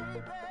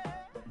 baby?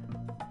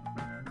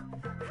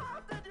 How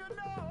did you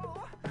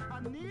know I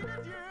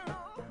needed you?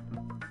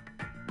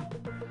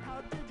 How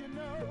did you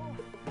know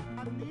I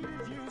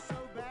needed you so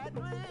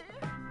badly?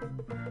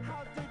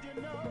 How did you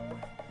know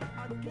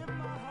I'd give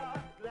my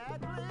heart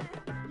gladly?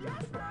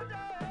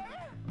 Yesterday,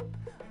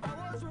 I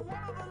was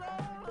one of the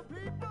lonely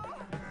people.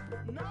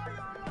 Now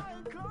you're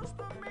lying close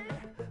to me,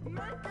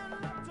 making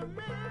love to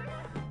me.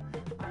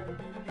 I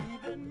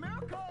believe in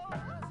miracles.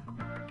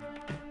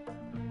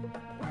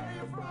 Where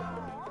you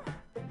from?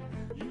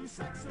 You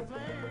sexy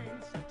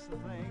thing,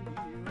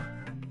 you.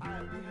 I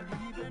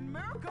believe in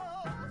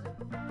miracles.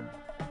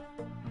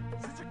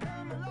 Since you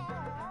came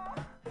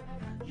along,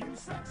 you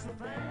sexy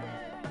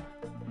thing.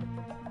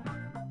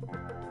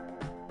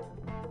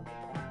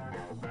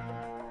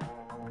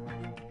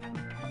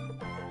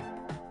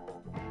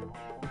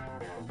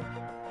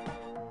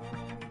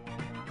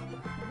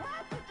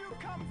 Where did you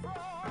come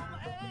from,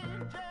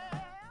 angel?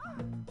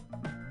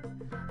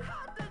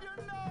 How did you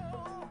know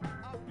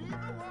I'd be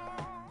the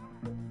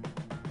one?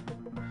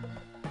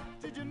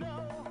 Did you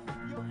know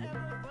you're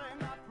everything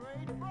I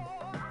prayed for?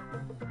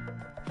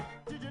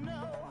 Did you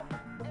know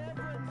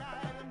every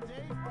night and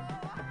day for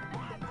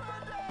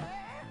every day,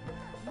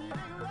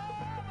 needing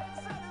love and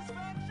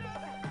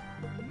satisfaction?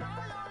 Now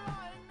you're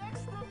lying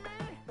next to me,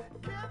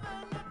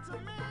 giving it to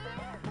me.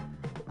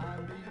 I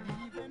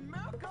believe in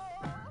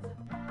miracles.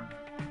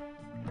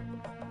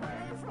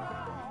 Where you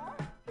from?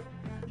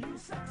 You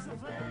sexy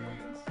thing,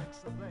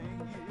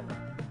 you.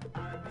 I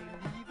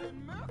believe in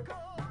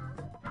miracles.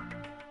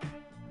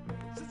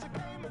 Since you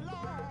came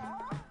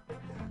along,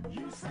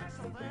 you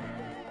sexy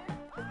thing.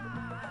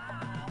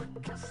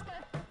 Kiss me,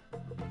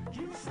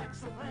 you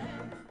sexy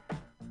thing.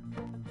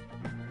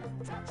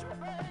 Touch me,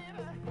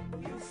 baby,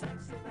 you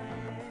sexy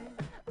thing.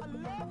 I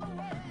love the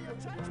way you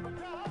touch me,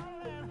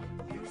 darling,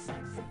 you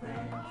sexy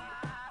thing.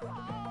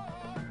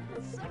 Oh,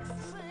 it's sexy to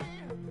see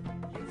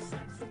you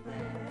sexy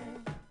thing.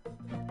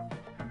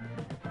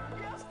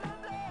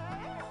 Yesterday,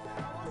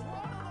 I was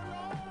one of the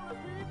lonely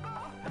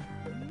people.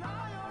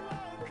 Now you're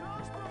lying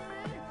close to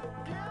me,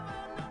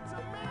 giving it to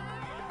me.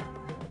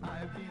 I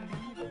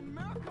believe in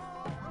miracles.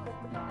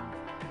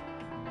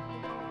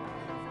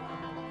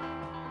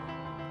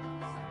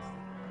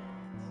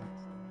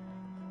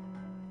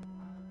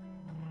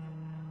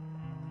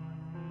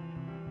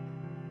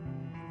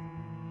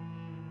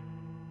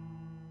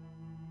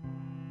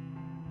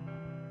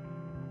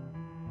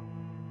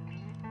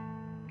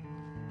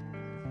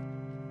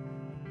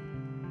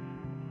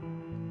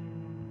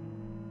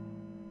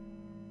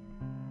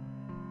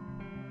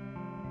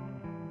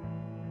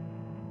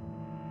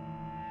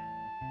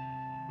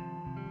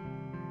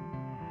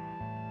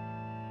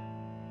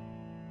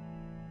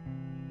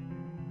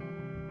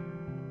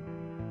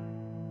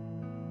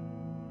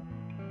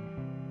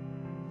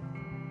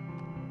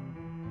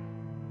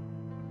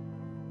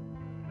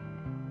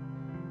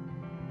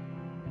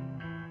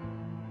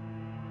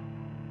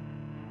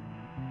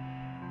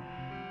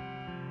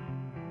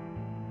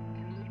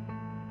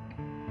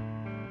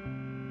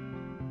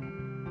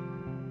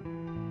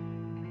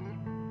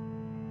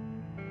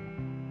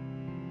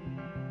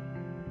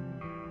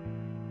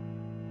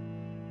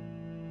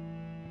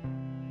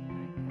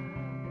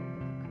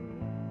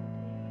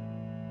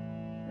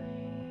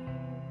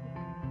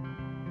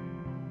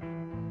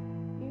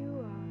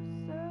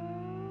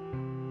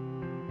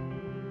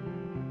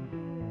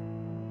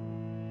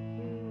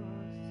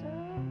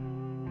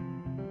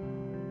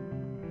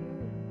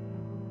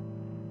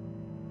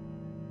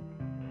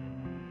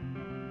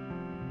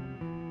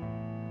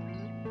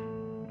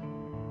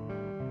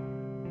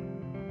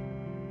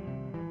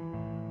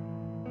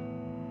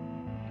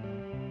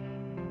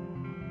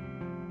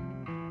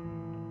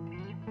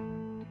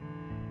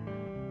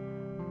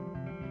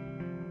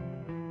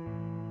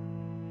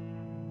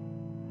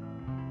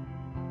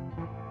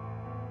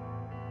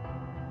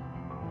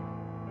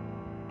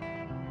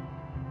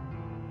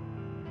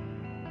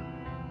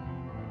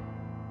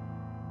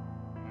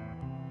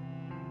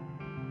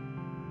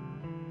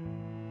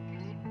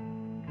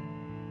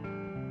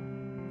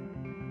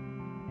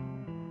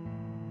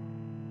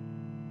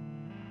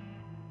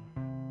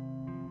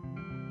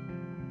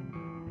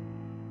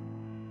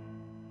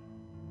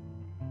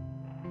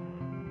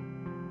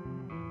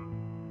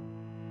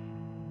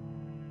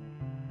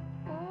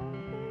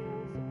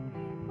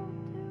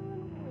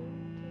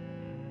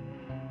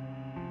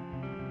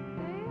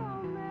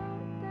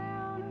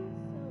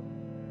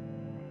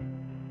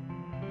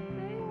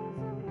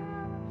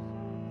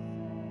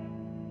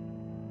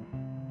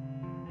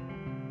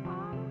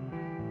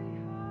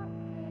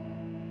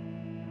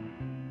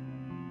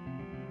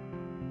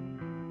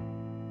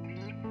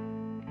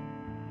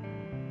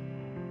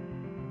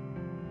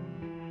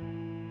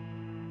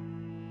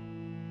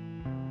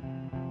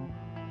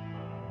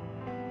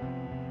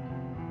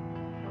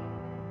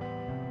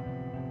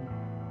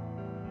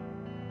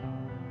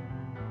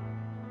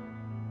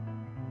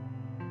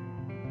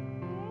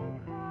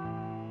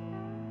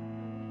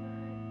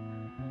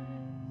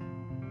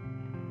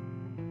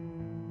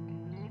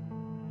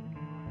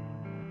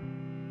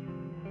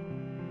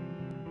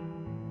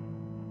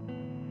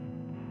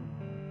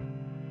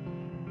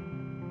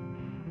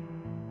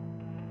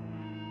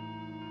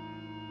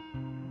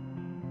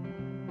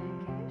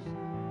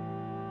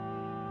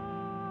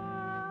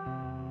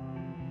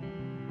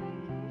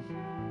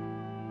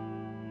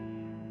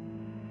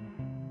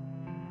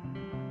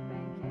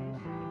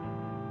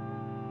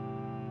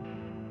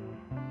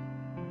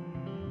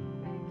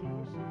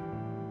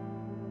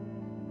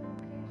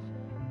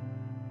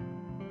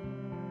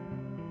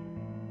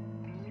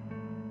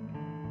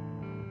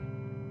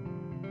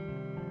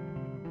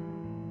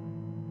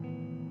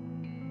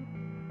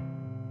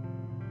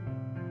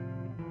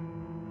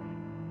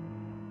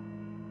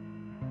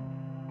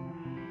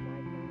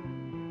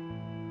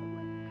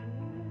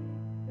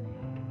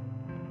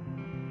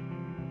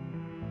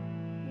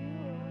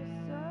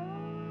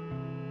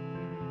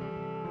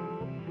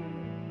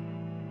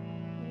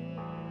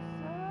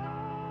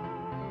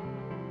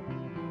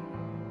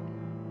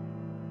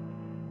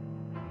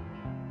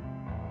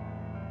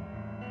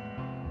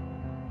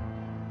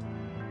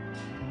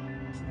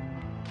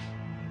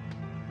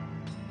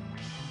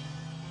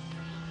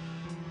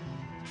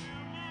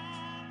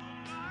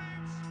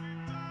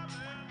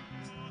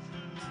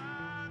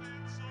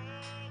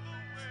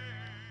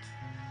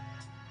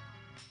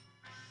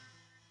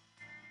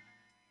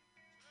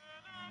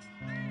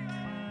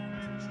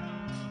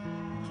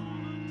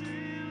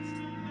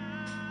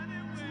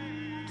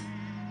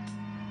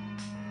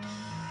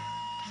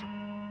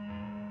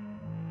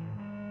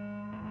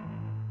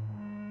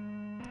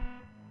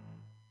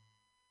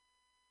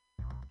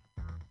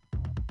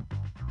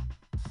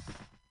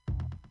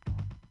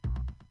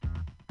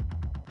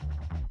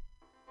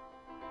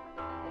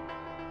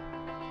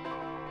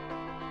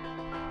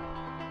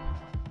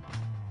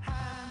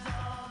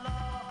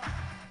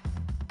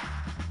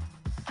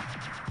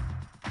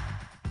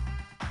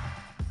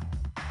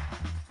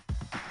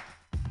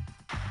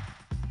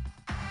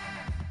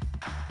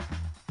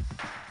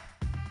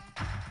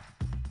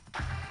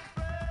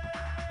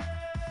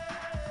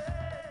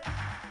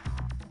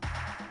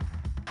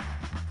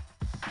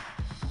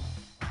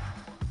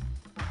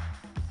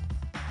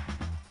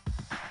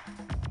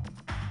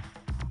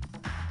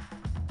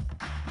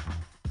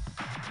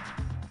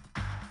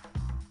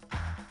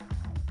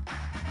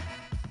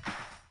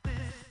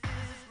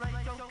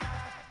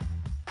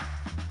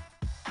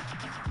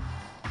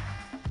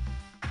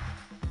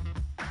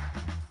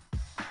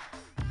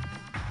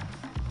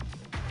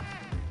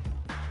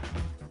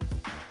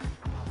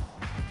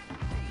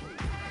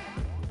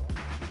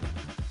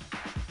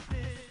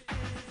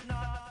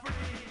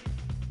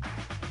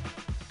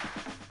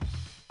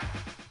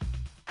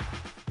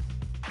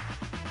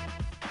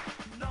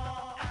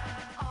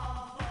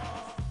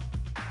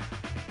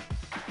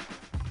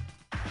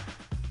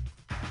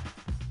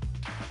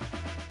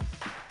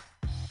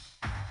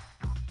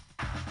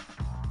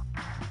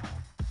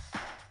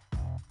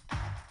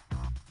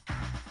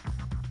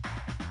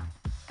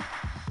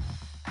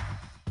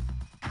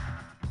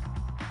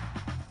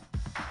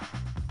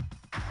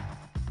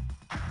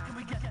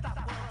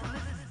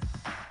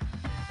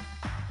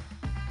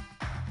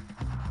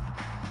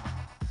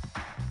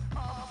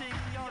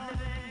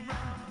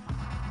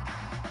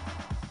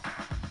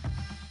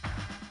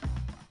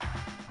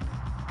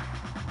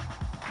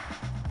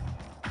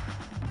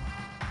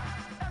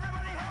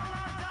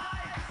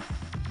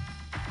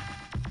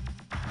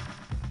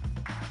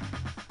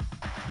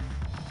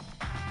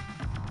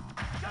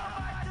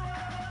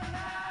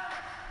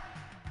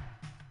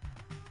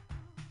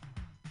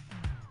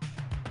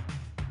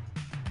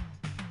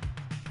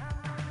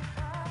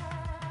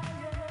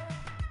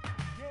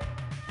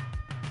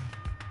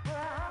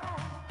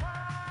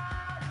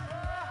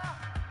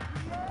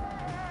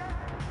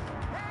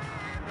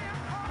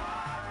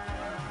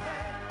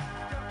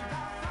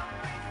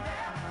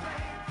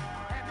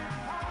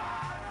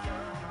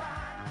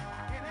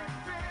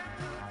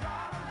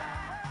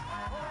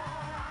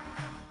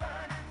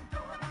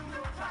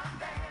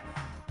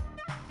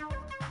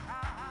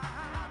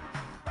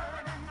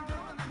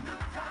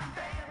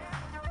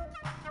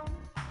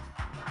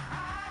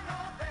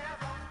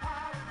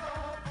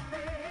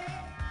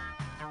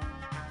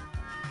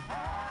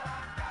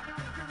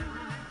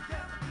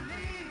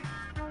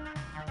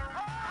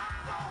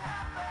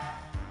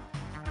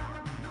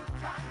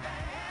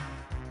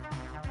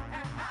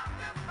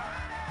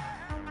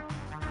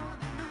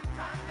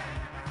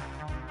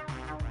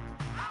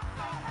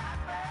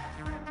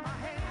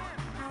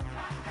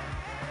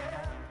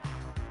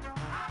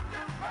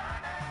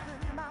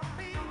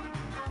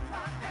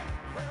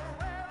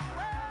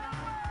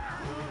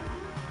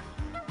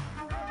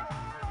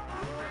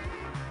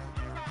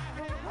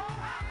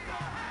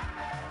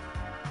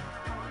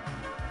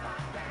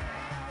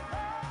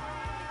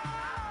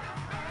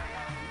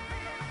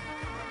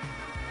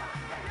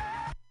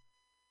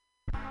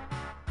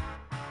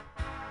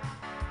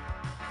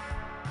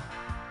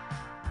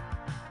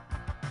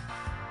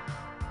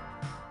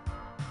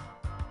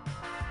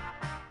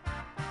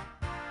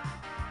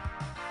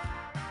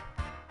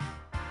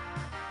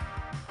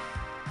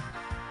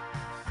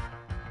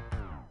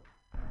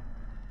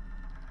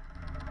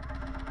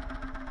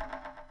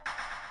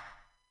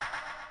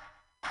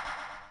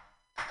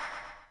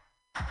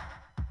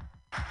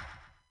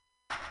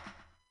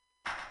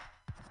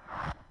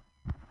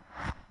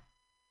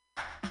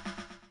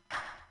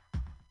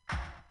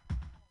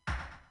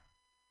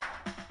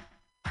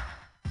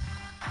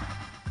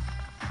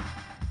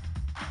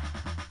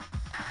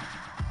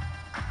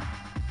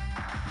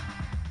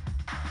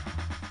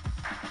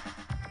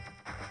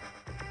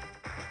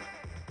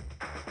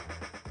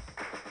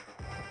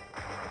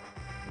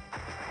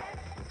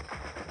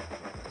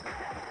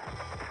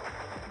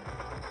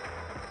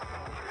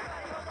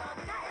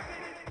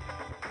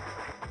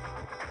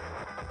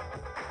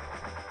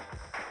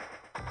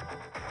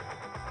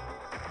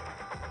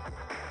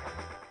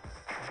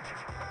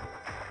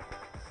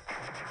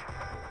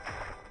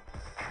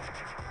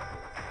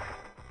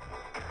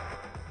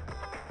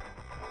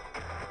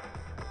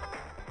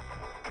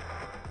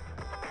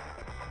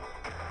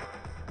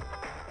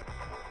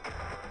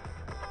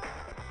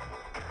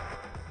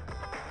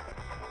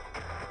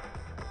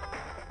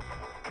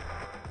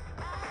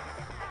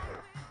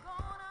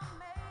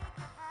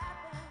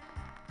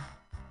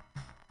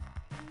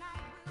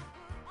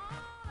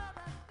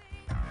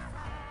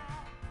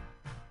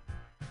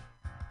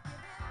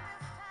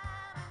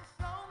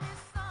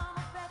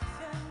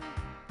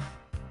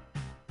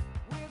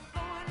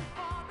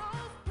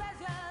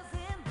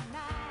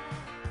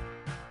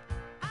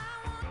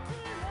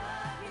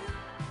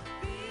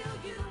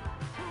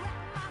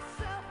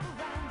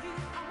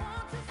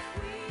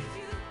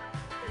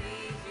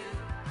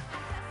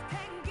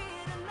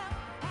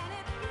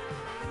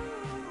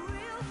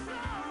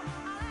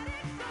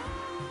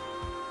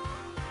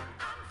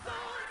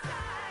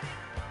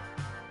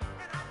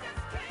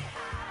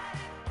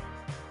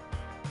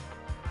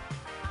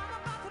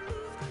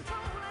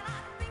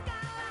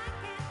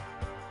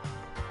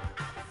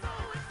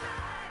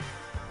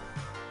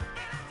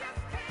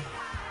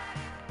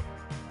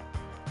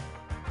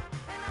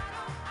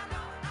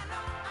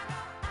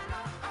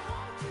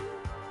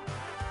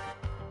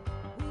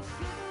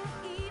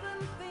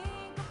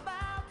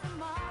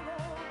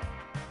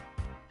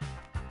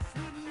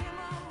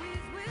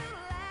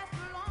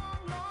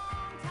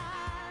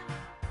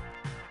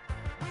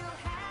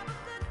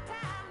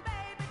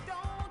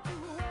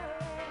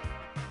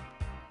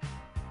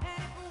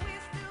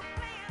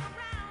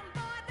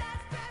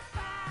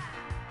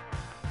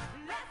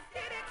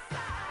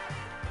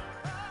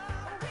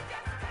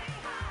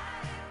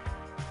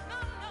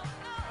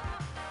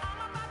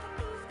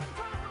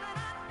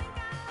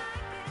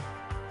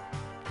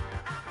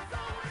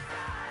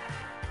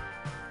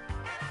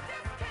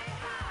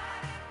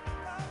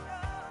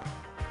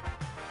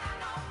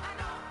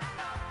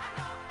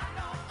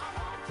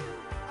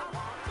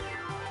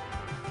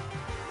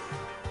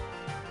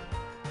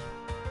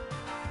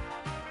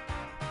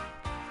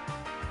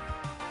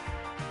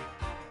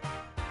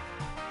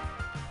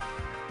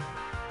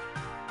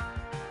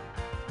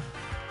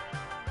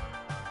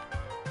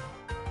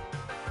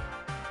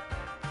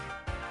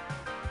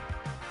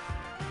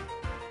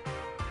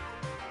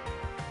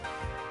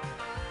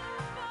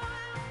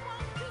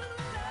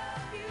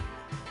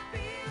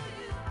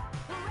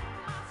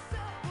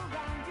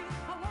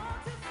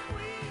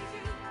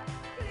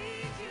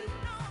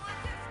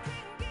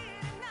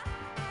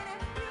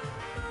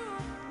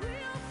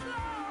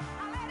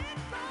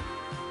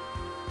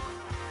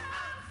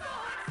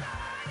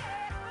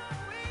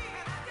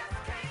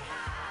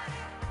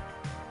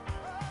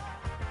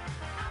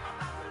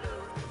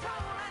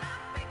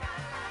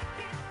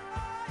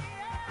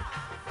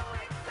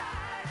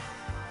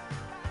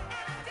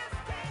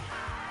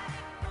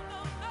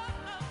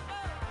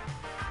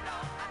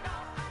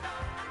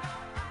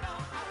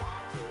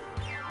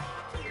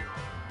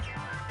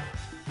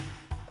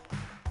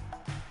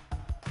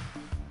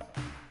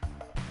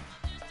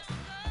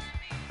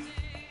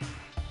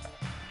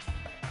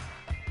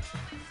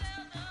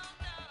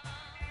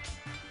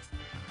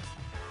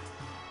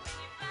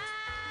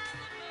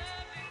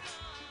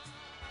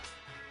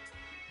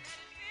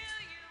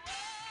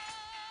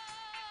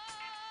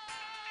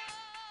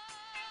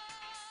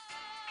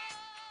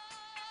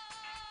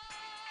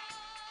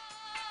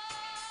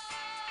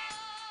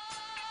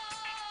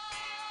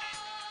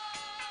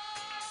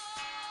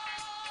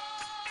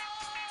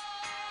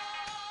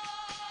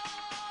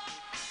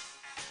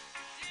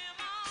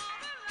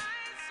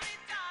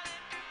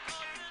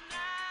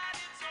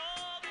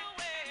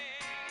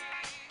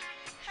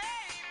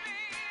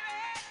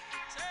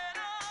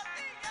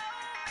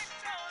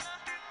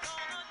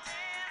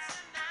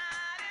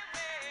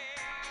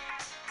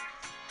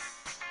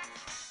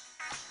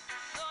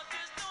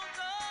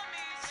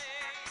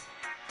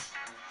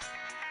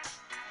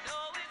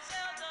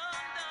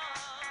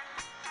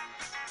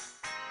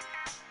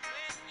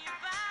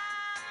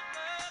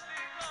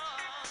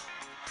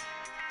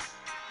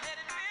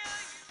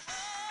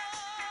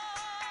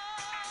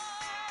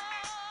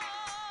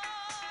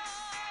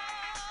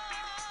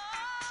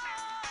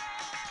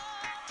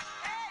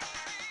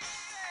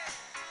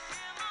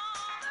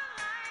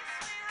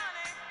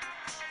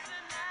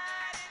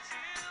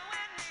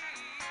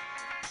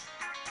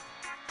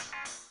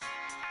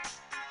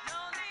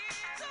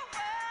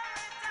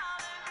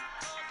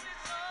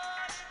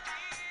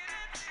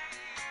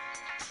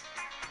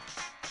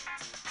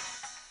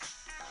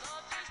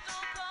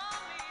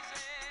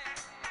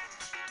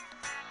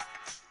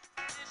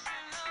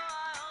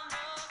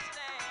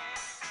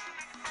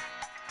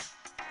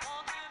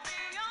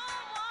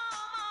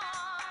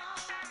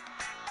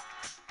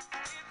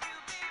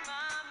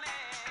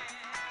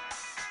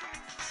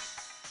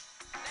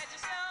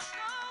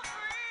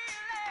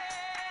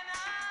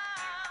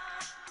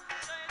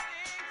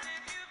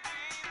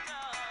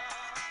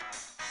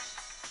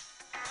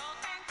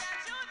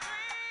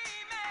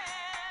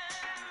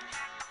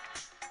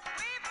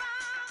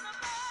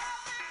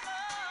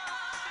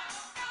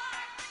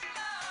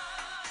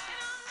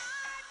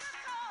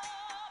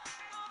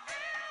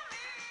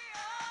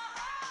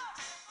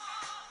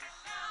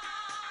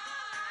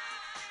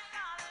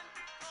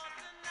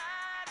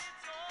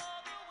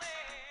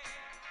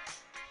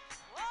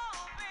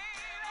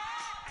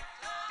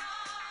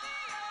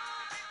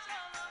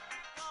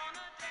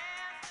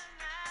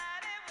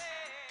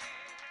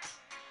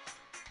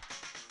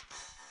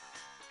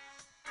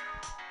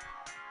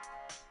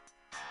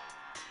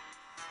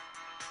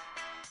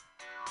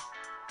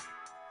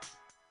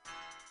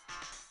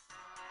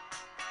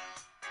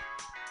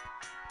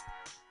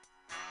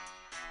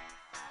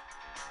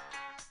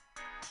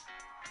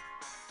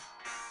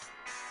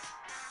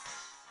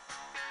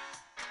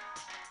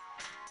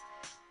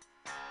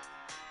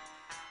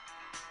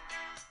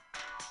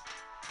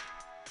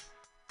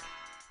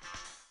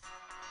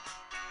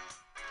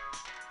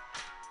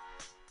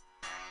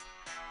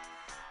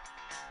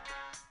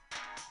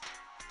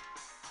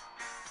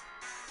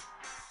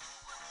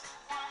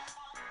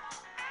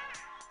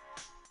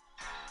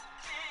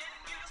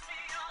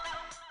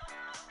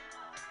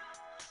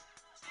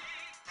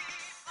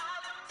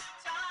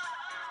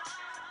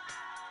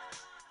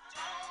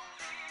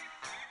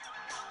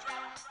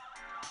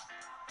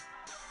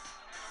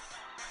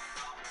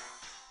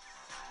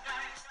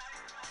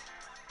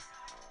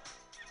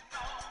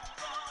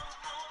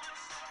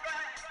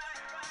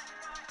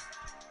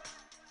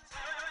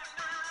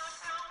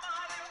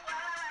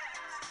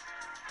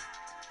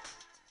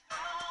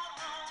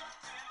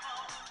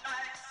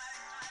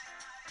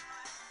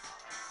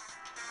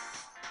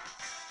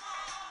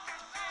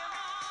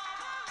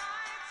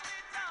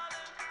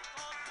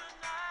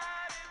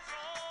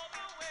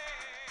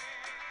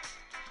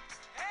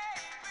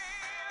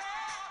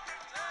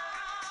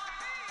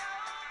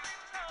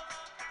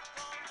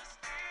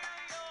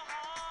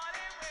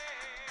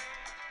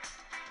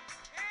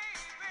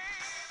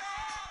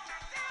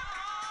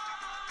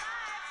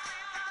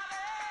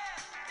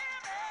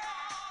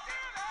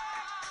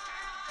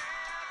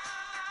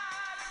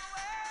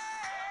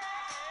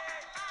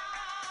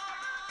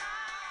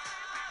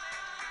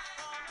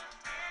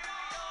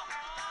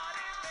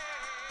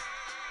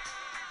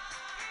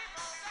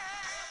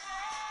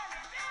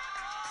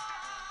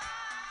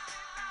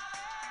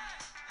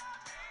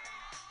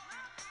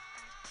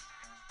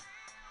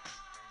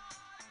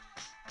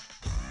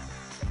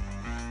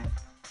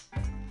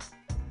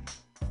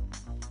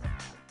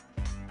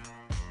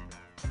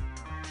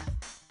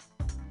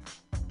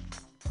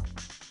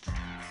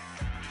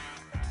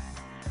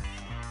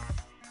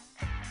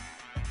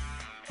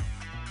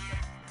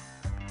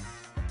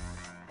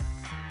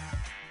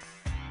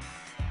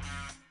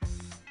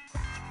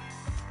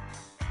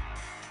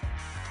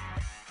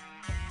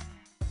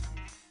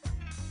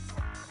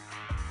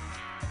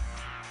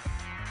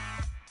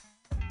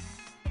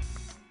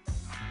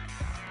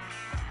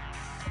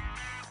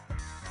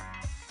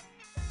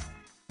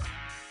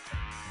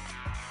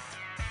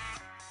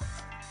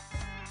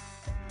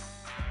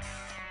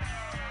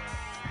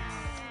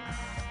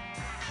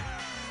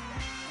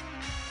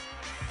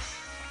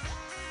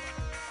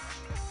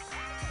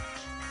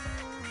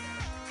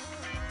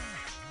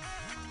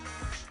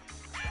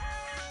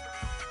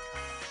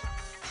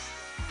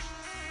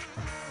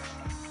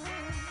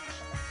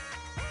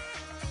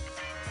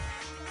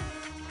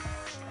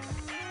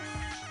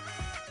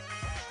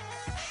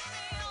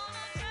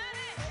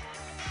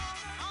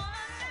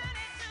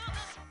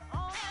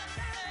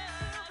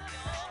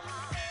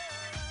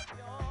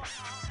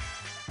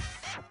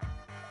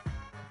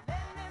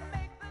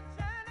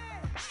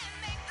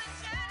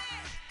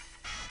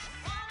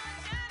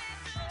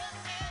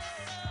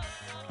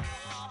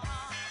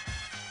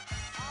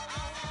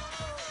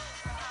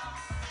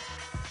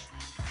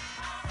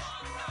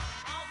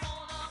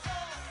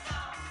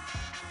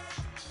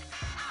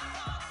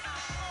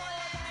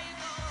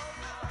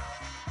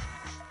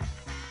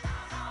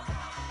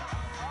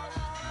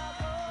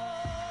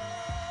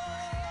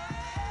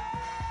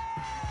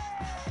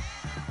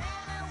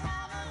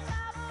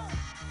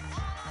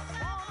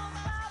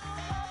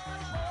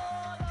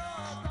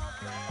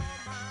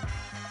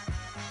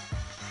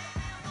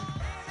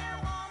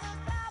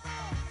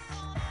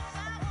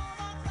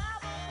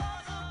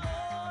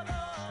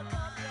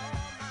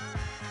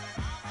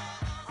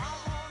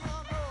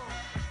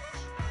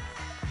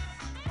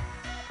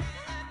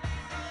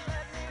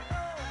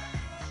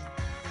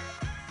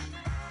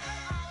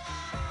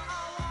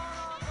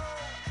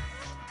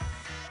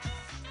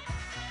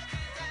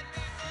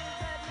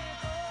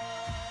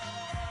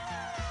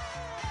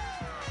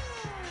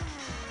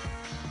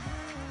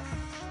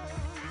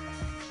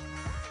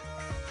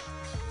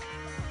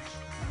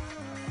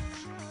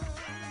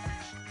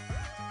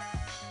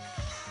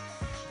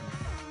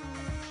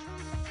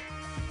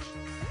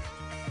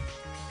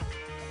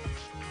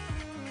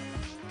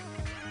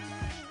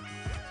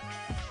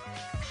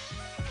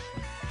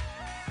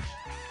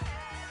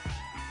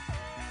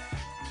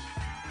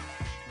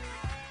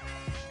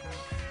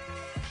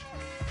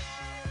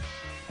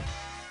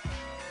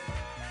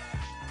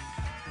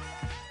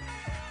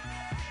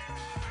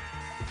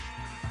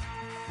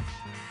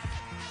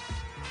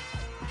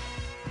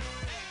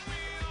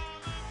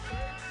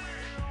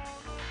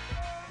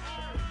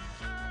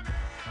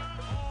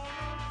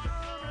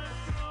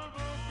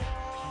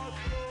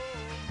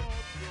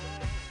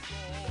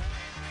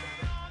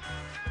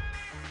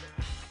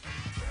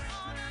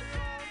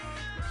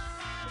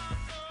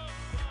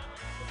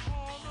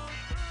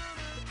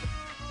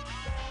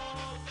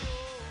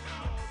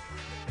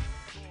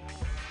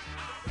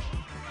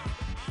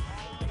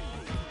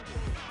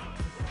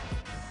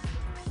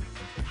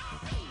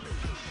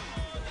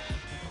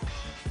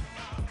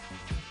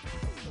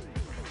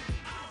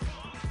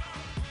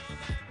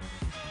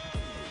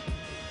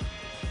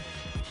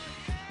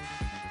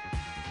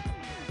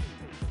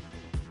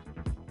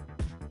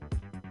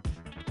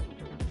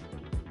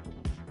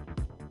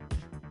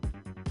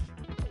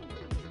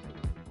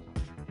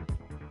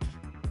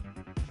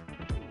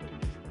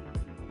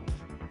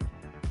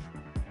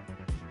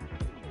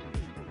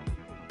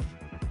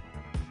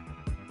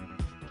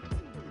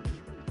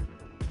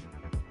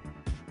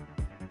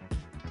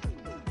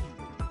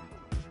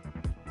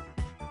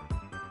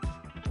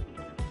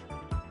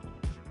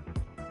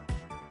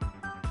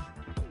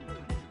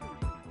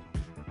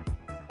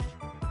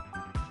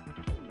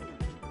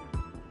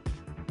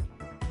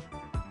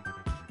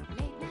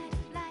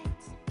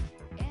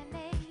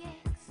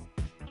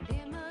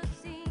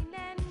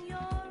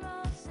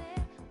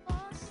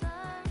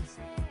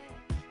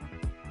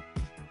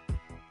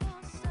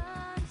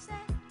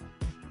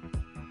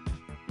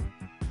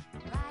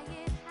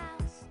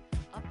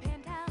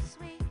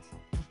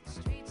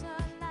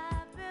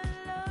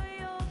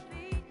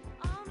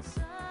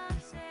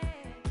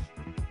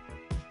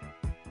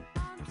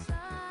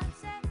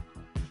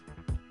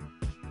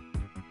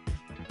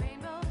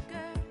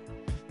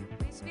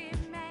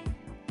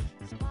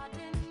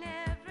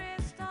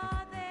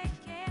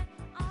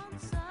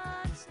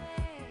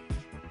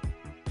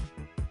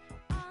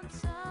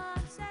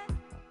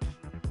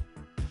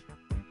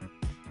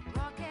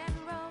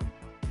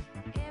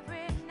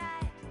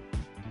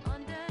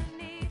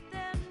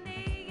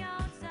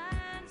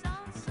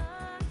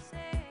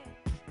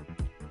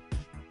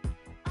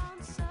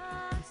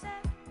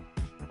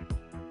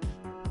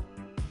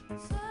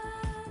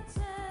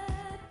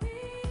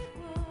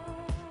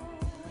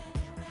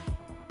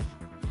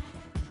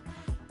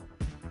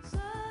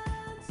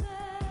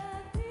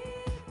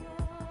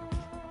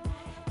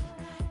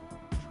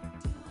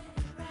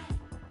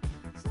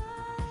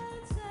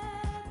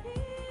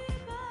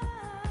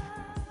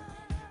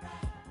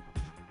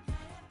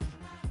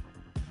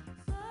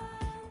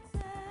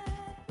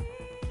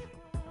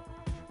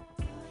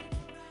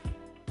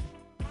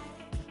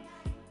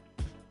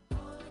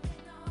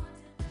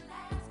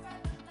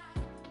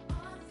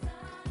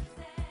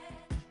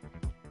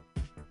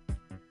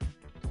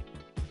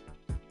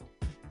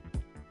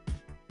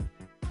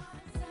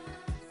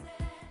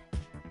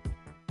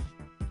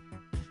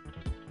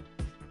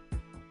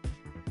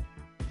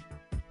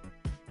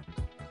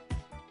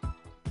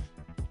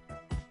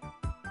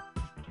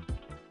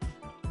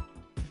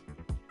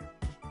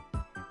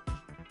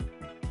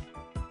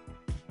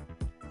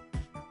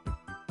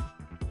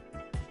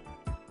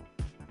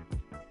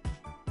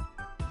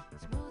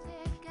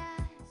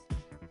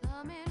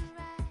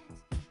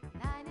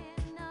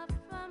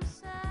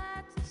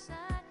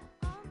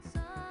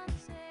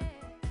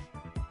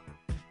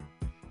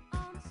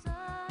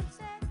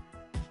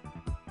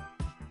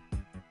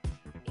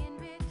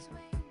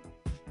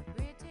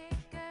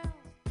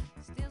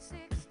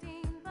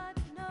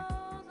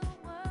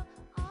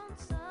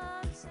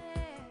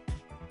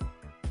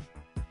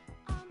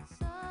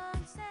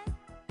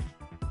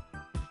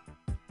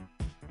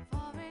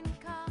 Foreign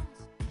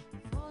cars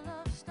full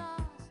of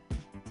stars,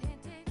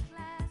 tinted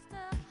glass,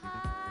 the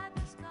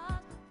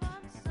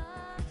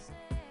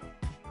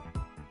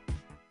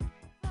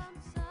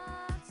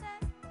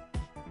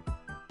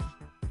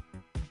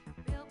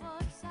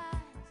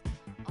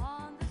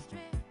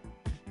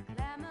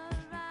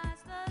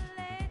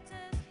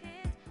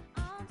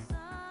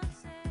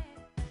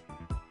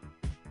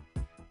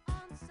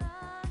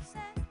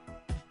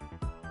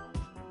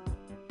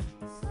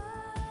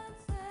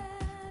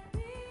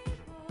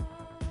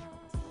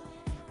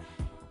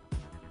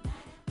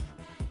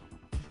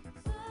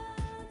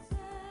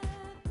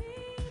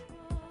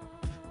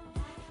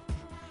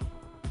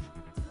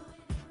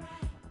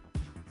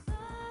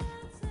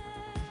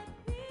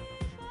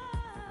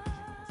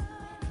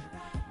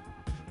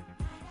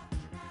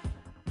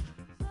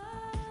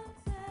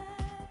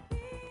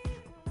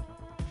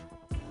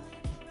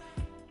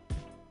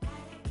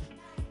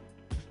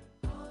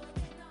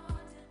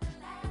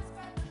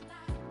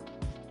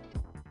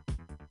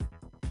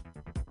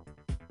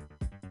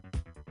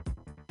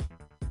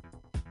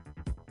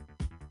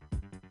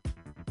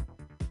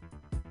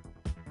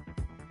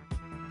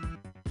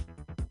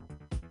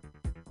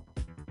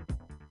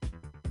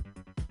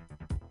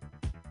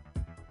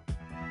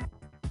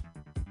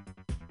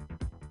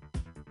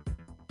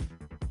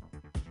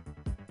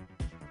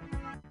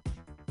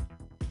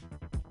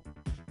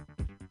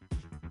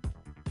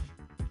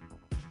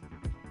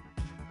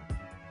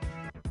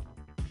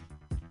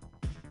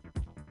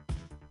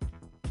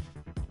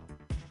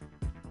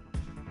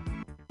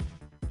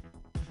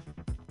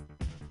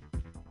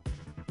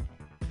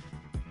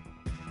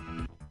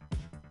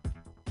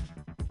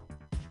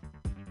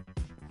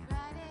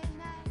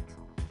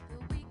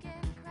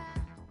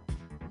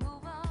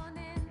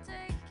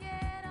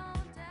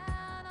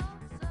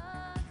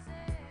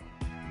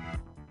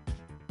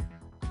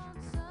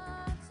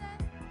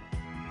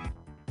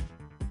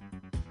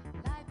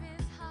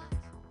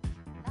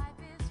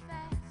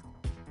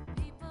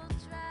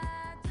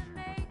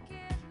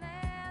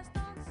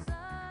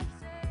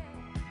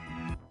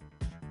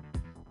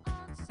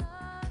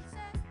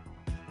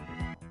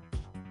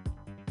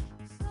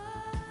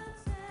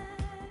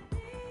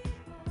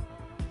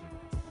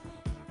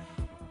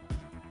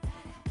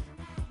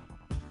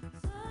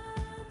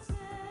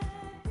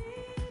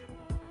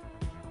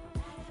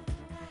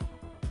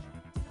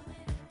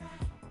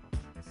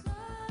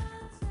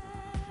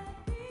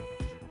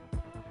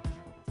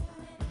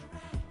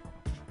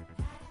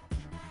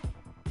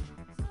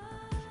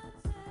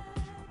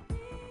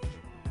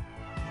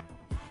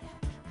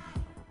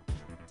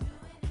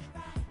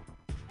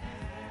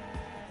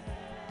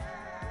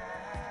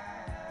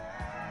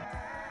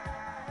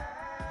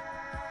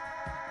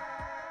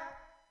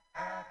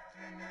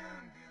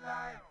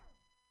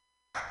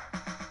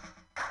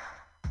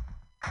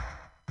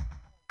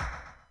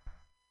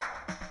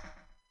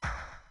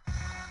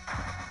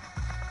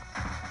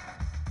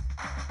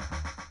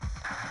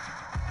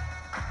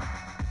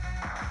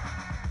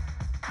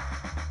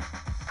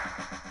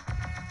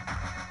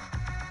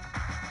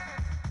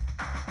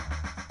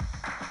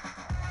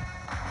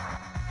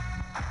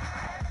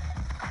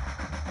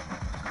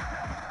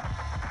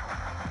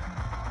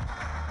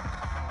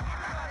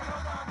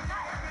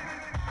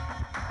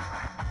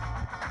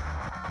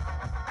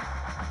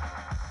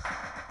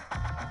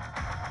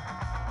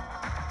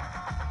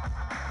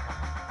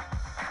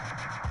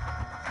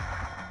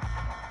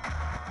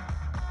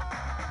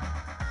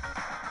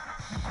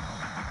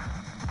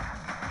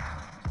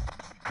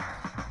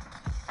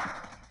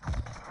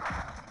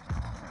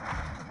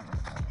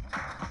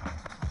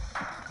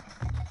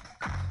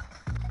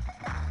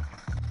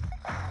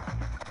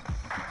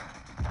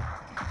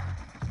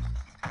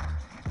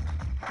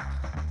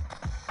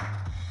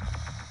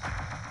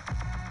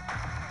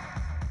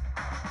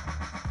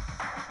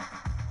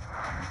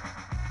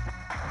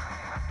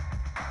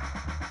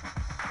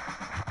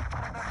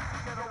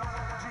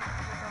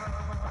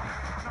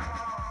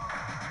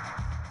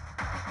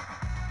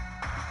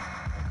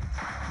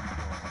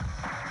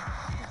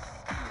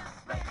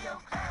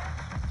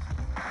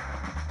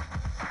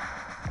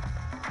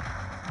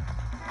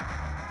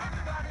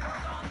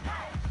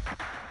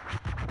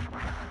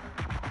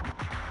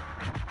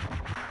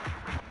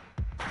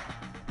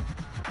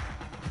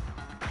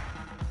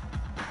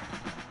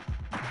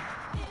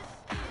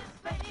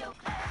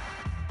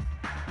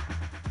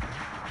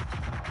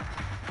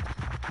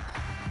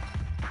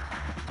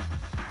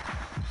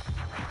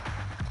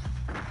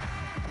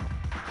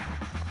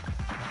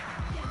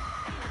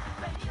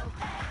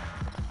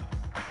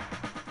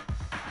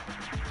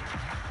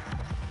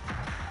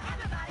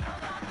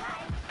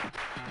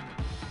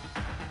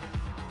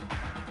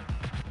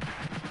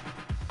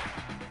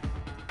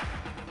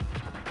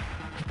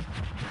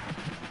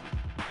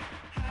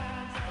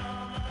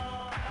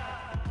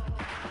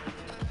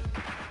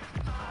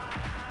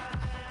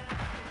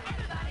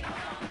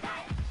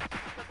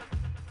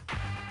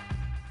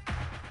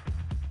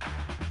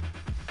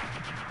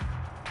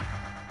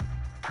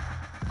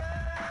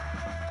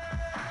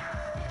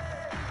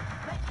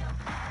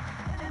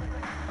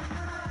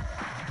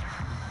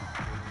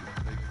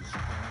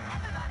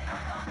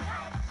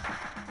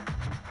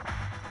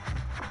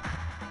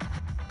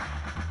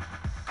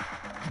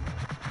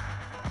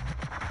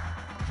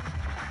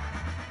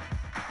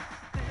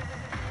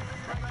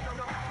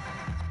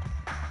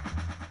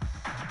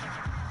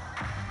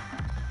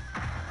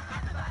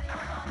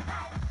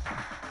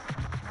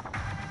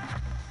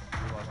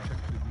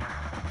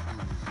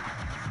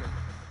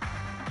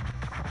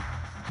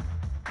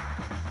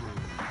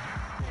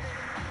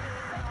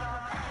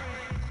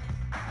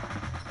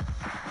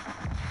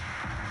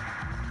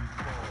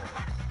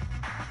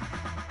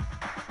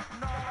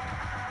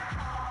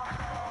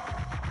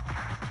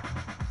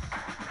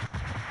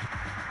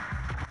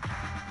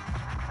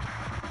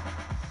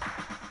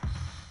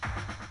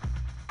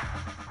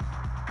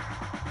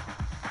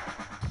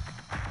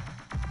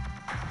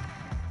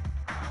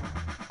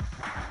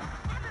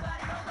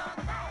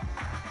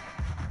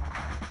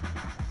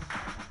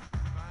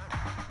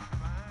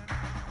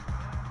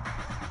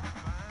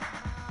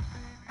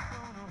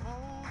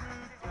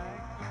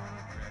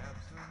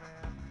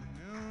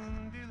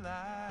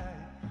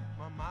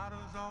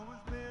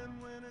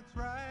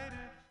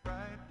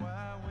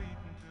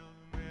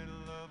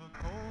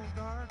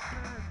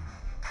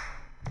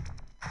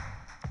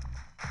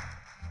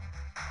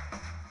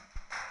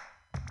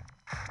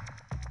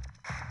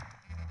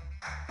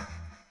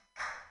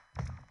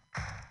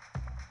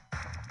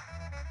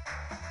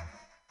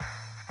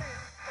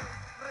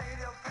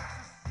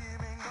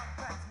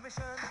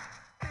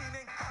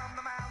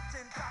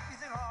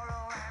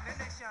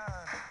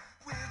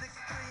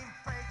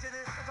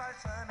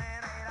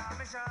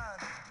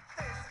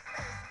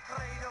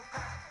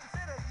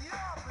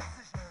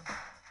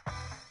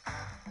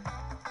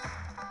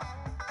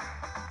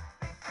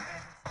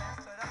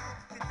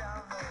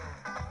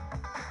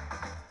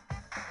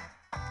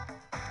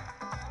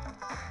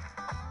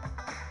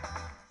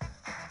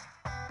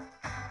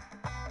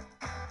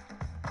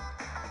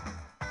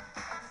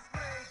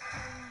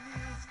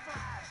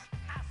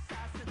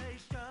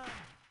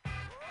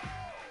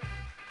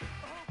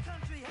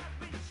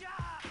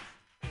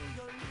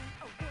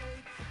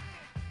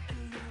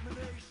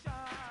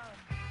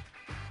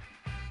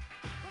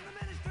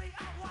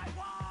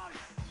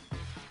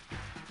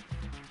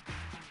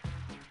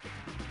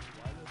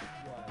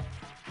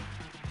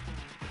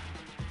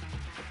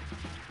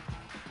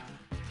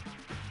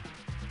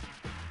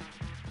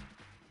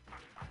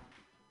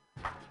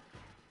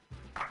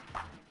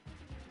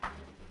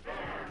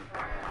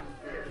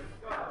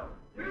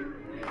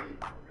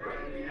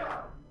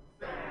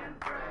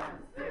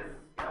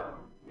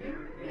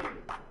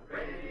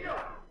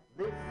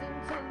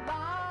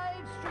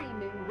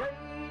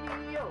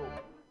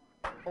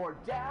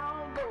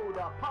download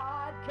a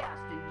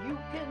podcast and you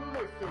can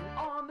listen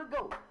on the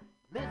go.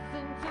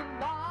 Listen to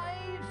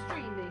live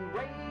streaming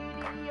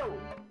radio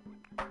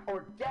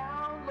or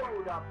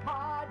download a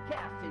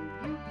podcast and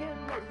you can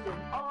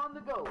listen on the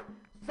go.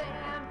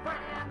 San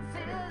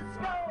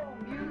Francisco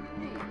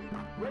Mutiny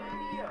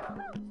Radio.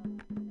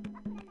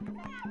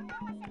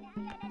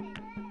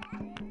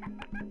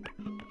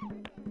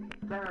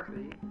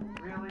 Therapy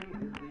really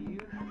is the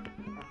use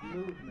of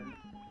movement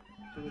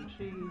to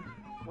achieve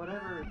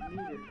whatever is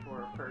needed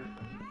for a person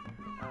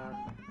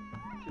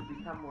to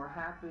become more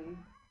happy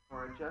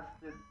or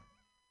adjusted,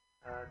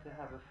 to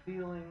have a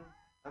feeling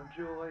of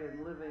joy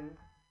in living,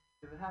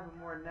 to have a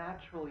more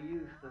natural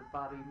use of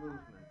body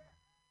movement.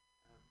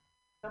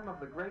 Some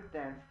of the great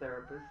dance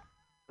therapists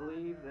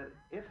believe that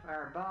if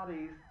our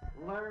bodies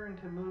learn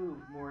to move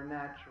more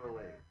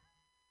naturally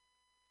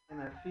in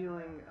a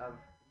feeling of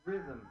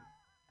rhythm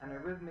and a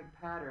rhythmic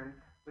pattern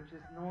which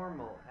is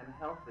normal and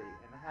healthy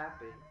and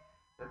happy,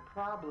 the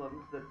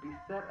problems that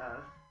beset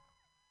us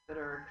that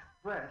are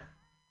expressed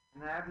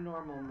in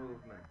abnormal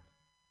movement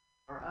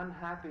or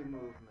unhappy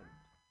movement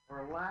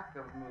or lack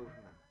of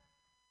movement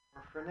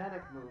or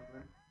frenetic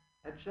movement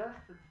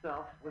adjusts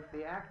itself with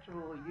the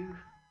actual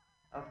use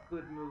of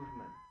good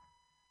movement.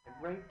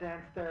 A great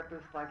dance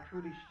therapist like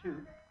Trudy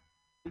Shoup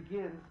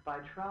begins by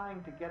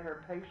trying to get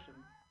her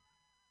patients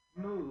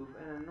move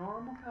in a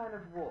normal kind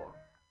of walk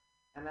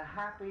and a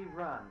happy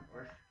run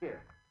or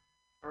skip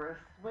or a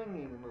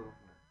swinging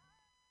movement.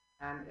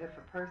 And if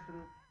a person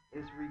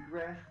is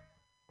regressed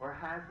or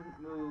hasn't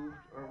moved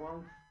or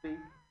won't speak,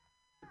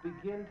 to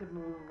begin to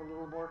move a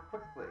little more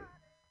quickly.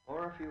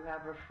 Or if you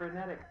have a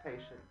frenetic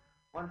patient,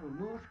 one who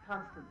moves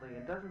constantly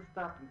and doesn't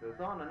stop and goes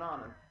on and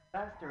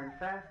faster and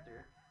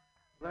faster,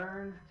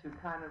 learns to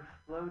kind of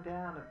slow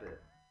down a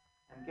bit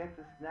and get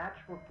this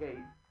natural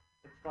gait.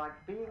 It's like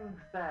being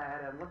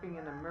sad and looking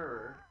in a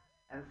mirror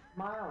and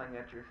smiling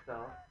at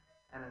yourself,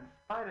 and in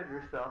spite of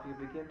yourself, you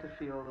begin to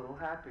feel a little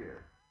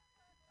happier.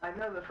 I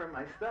know that for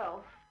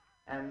myself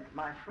and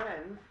my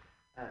friends,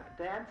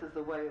 dance is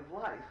a way of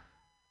life,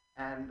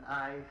 and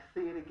I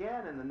see it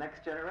again in the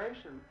next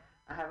generation.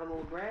 I have a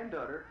little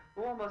granddaughter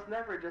who almost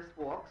never just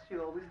walks, she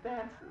always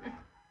dances.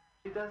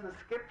 She doesn't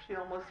skip, she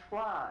almost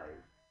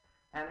flies,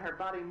 and her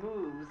body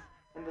moves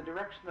in the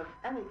direction of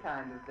any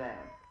kind of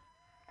dance.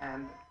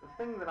 And the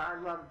thing that I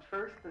loved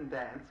first in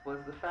dance was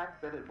the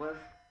fact that it was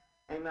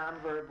a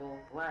nonverbal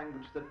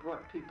language that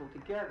brought people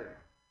together.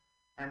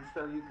 And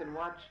so you can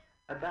watch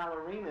a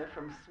ballerina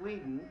from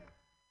Sweden,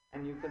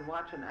 and you can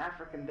watch an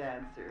African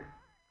dancer,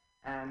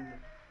 and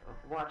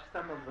watch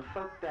some of the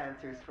folk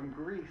dancers from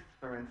Greece,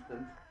 for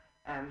instance,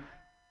 and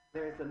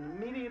there's an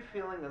immediate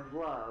feeling of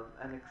love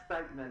and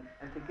excitement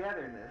and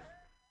togetherness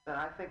that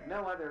I think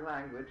no other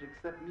language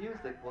except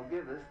music will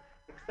give us,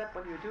 except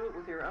when you do it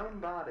with your own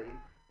body,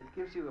 it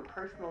gives you a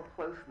personal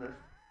closeness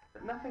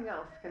that nothing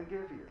else can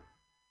give you.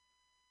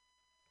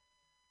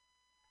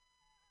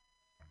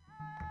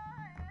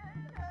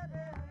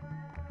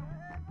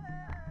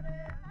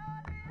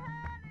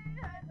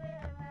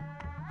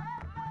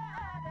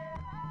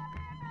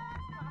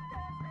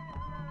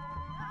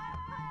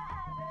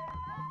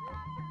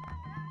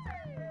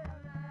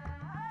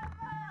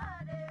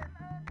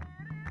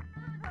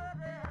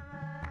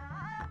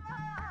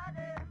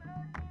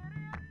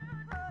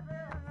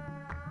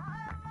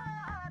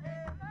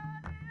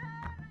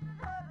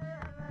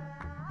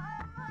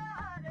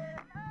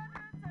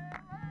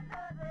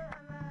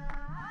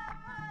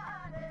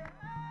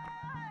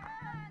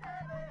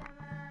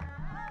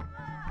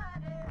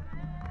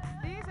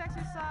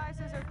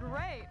 Exercises are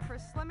great for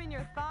slimming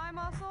your thigh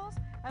muscles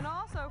and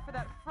also for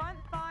that front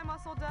thigh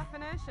muscle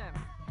definition.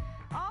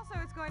 Also,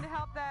 it's going to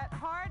help that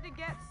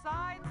hard-to-get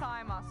side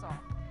thigh muscle.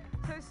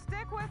 So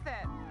stick with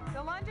it.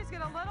 The lunges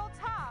get a little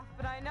tough,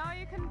 but I know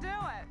you can do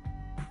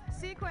it.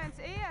 Sequence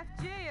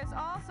EFG is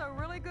also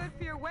really good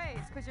for your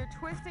waist because you're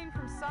twisting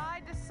from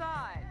side to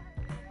side.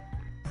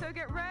 So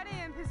get ready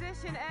in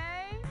position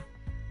A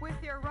with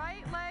your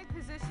right leg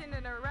positioned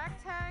in a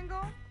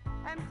rectangle.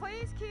 And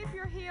please keep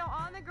your heel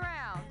on the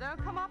ground.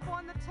 Don't come up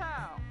on the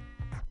toe.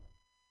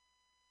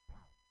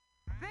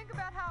 Think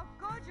about how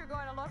good you're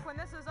going to look when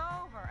this is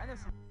over. And this.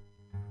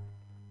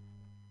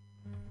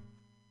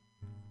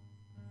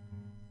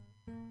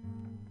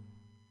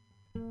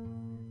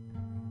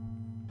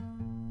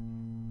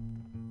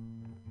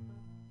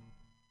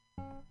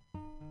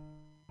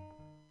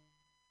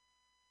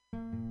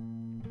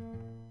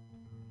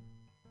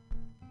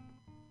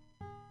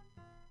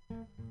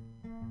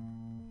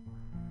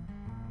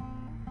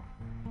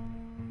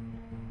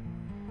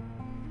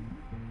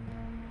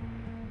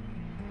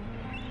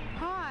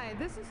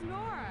 This is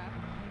Nora,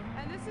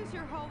 and this is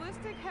your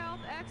Holistic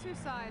Health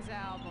Exercise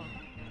album.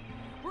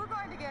 We're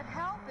going to get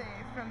healthy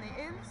from the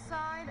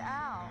inside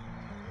out.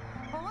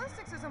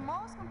 Holistics is a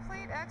most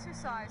complete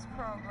exercise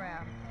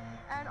program,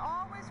 and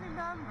always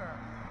remember,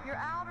 your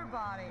outer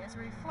body is a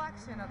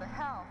reflection of the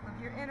health of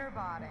your inner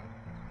body.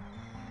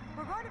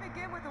 We're going to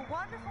begin with a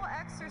wonderful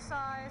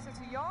exercise. It's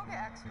a yoga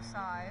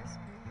exercise,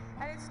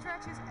 and it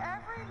stretches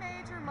every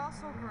major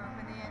muscle group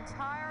in the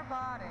entire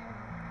body.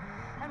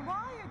 And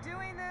while you're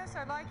doing this,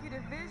 I'd like you to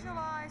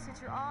visualize that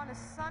you're on a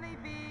sunny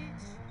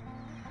beach,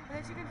 and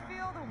that you can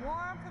feel the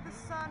warmth of the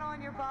sun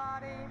on your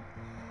body.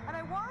 And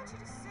I want you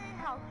to see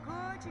how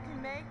good you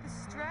can make the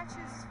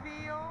stretches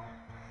feel.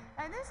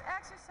 And this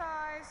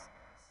exercise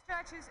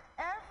stretches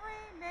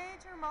every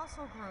major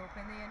muscle group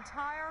in the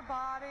entire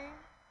body.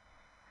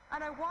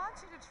 And I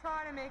want you to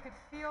try to make it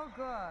feel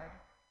good.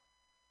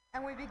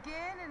 And we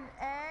begin in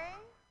A,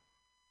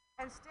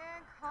 and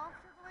stand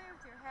comfortably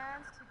with your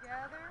hands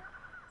together.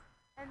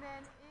 And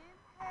then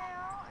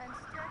inhale and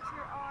stretch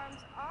your arms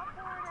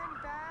upward and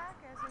back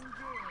as in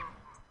D.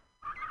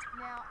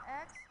 Now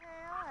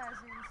exhale as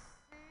in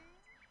C,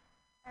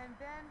 and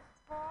bend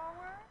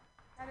forward.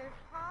 And if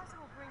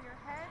possible, bring your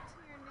head to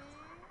your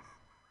knees,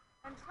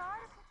 and try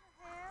to put your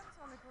hands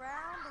on the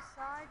ground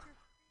beside your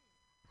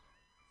feet.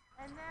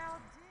 And now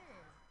D.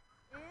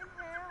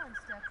 Inhale and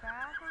step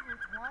backward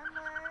with one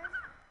leg,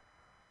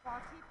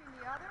 while keeping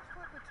the other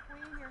foot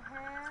between your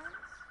hands.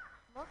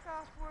 Look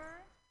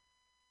upward.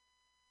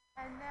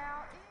 And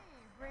now E,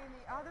 bring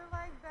the other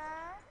leg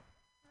back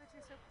so that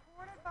you're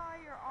supported by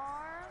your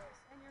arms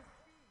and your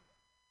feet.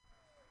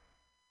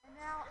 And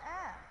now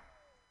F.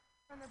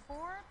 From the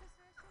board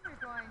position,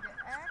 you're going to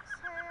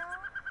exhale,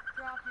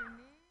 drop your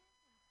knees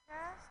and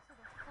chest to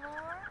the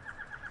floor,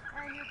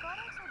 and your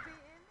buttocks will be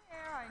in the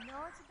air. I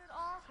know it's a bit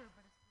awkward,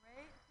 but it's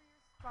great for your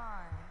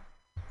spine.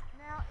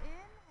 Now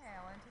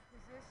inhale into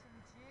position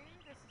G.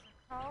 This is a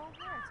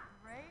cobra. It's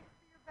great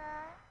for your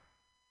back.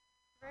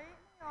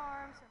 Straighten the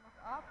arms and look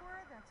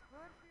upward. That's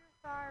good for your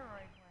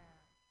thyroid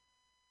gland.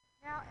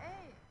 Now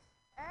H.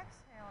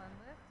 Exhale and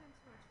lift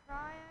into a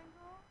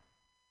triangle.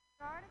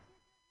 Try to keep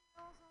your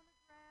heels on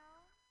the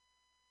ground.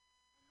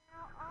 And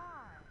now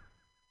I.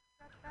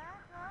 Step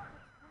back up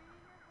between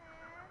your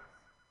hands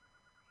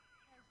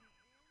as you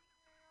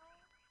inhale.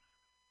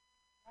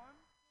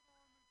 One foot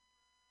on the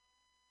ground.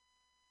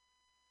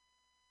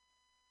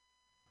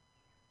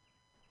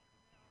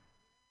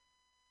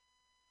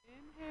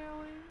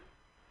 Inhaling.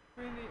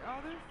 Bring the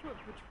other foot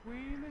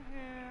between the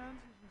hands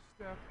as you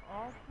step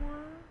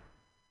upward,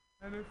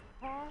 and if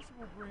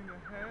possible, bring the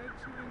head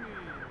to the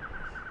knees.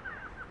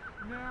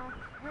 Now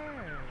K.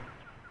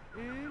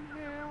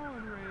 Inhale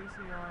and raise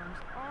the arms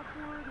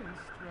upward and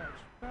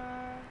stretch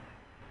back.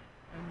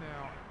 And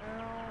now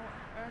L.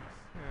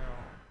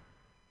 Exhale.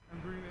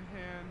 And bring the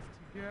hands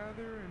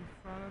together in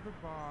front of the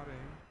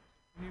body.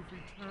 And you've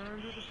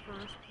returned to the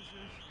first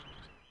position.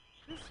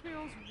 This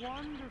feels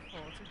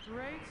wonderful. It's a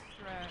great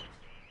stretch.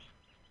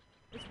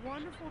 It's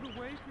wonderful to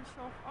wake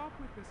yourself up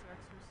with this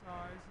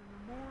exercise in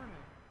the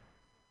morning.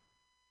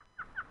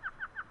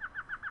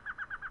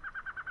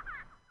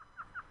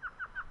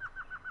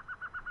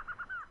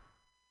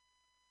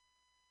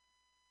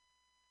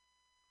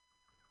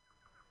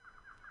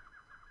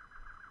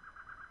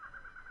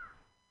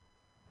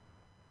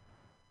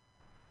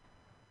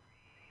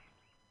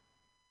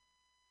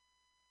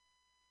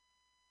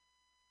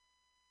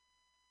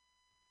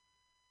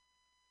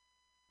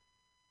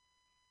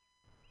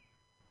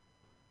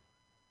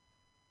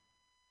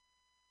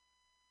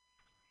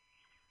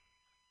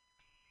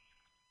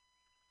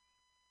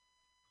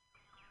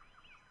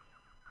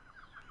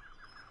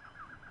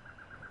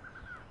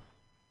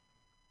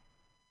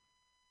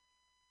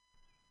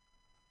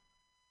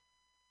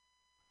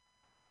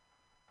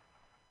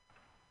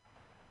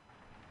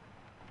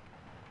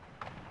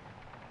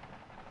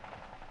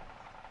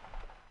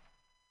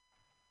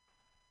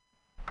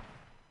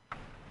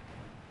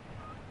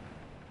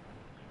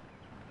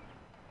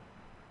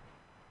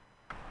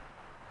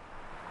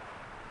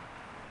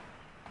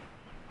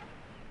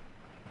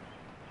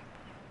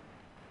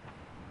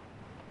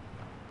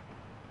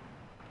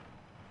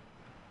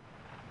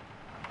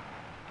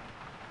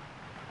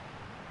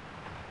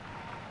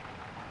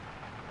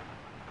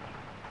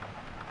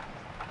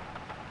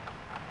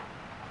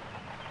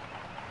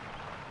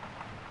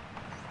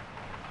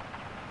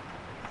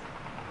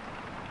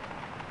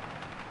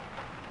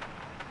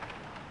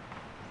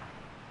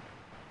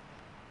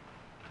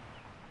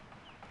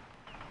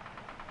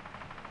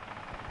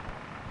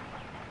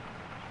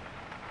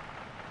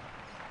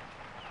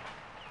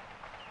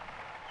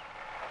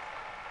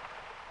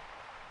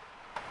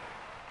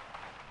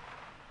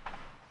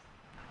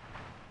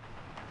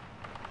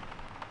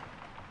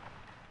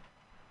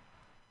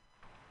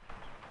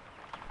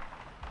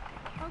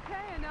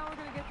 Okay, and now we're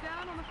going to get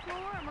down on the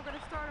floor and we're going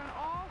to start on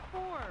all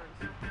fours.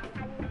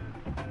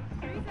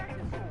 3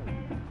 sections.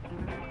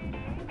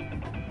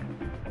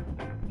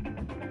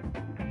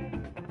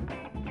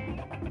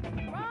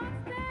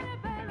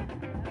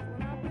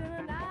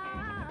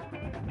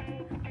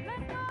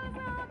 Let's go,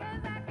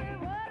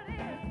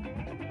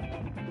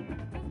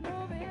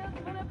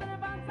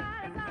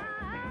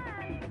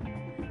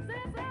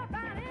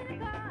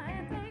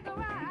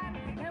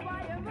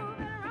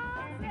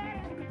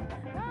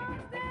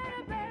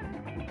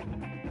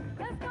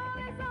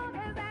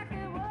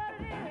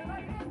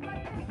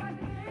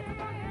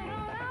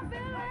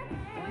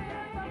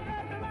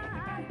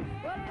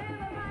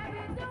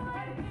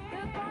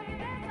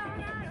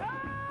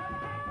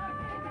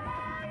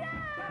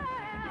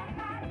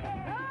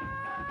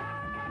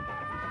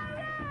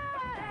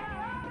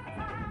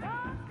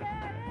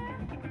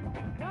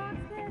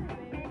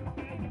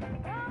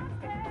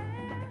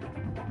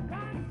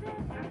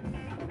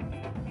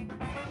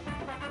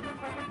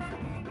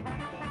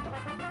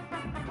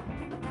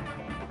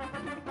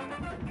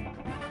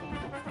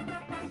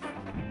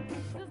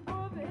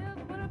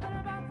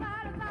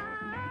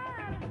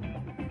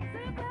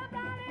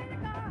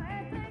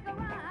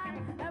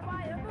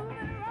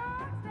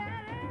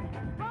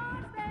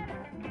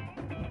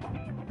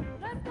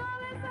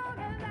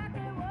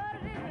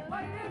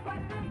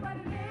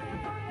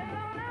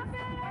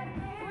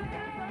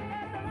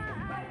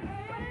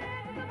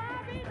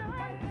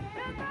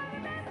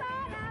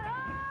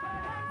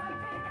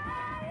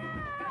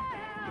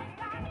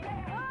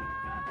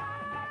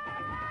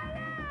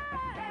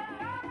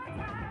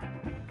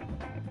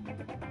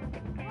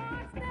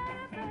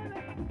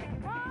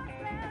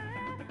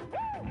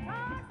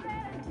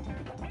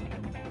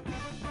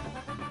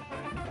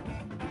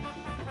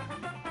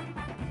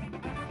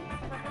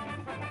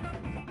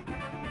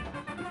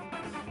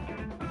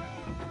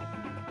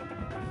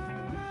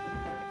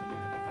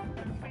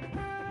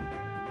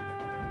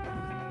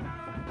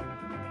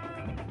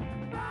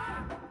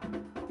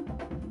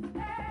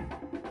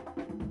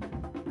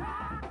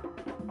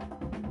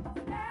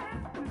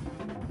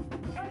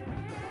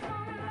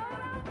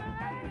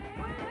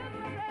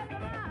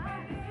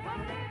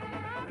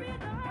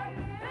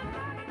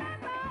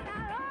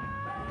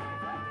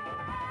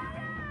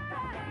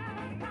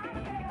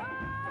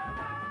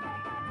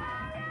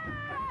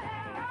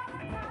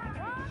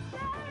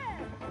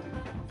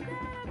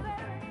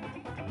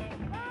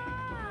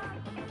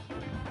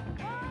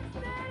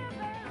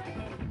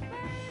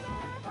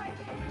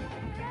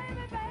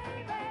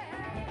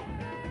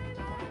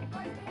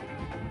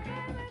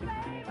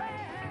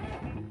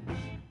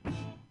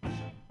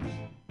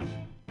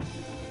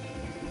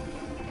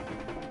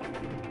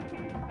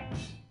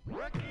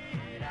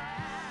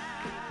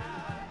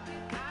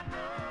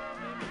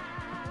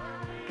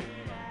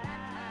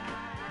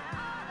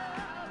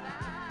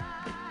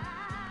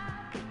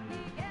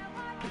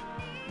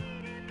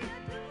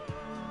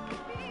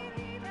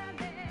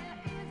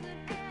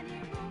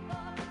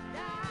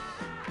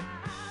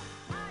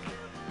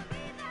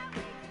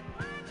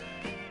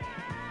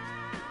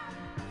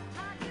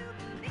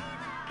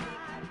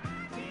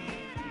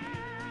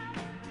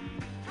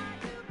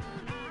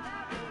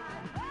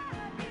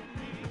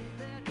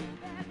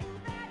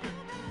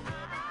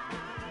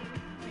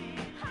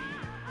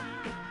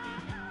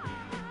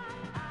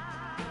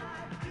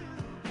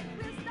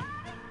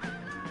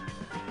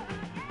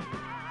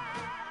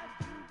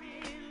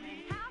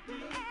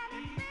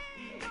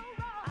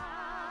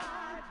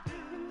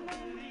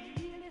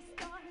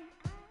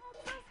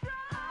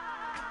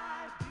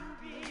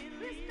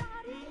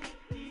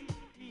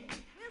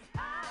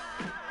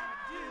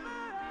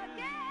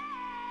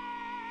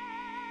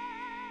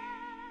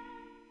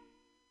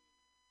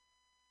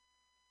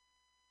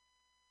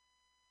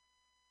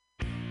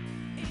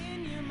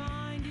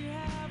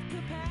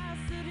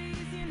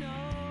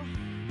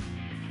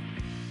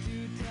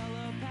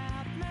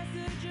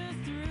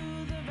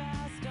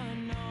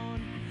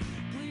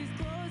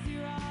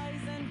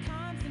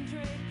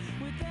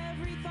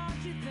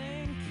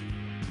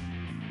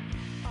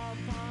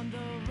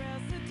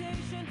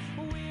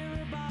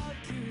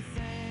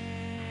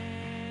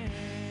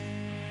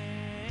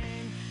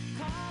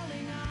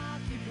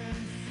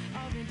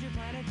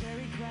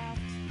 interplanetary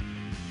craft.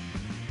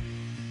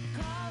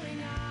 Calling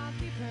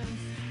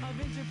occupants of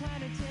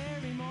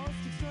interplanetary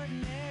most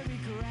extraordinary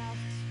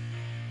craft.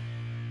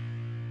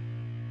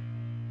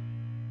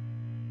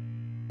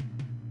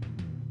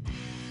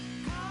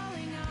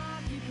 Calling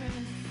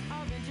occupants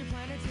of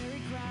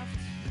interplanetary craft.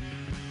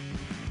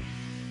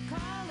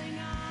 Calling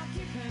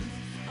occupants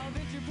of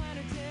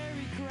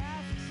interplanetary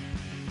craft.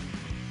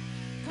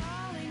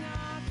 Calling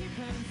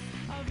occupants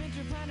of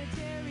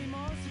interplanetary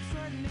most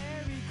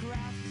extraordinary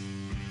craft.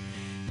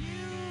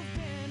 You've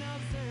been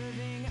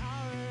observing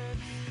our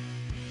Earth,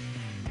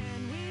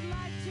 and we'd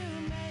like to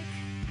make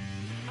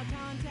a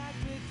contact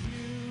with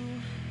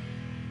you.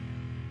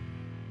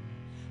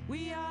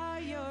 We are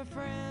your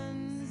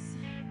friends.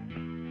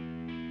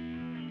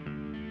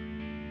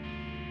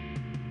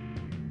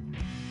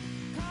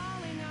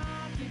 Calling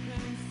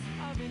occupants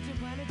of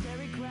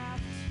interplanetary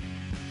craft.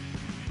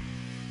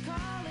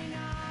 Calling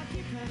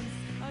occupants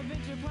of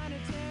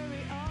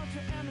interplanetary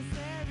ultra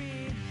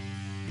emissary.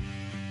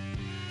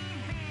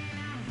 You've been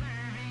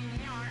observing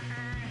your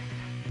Earth,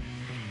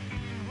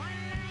 and one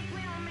night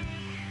we'll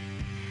make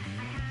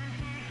a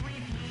contact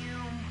with you.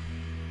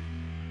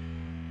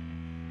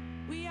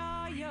 We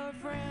are your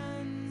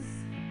friends.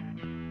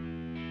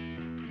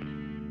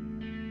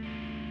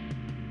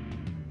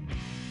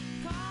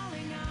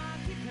 Calling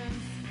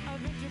occupants of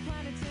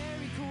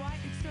interplanetary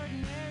quite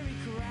extraordinary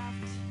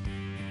craft.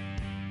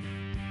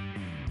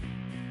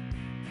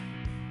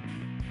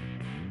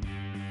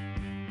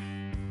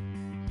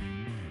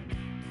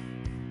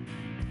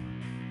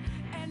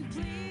 And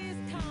please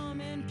come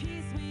in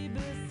peace, we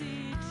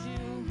beseech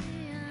you.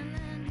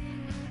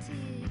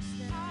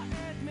 Our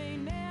Earth may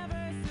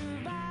never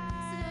survive.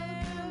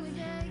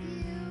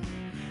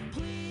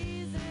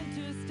 Please,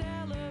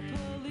 interstellar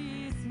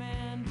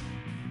policeman.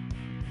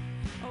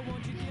 Oh,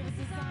 won't you give us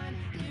a sign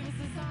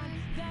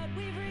that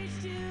we've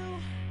reached you?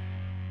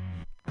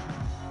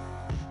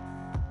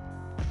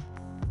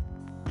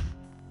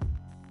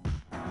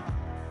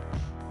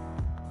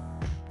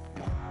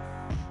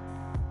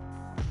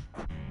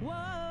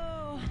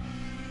 Whoa.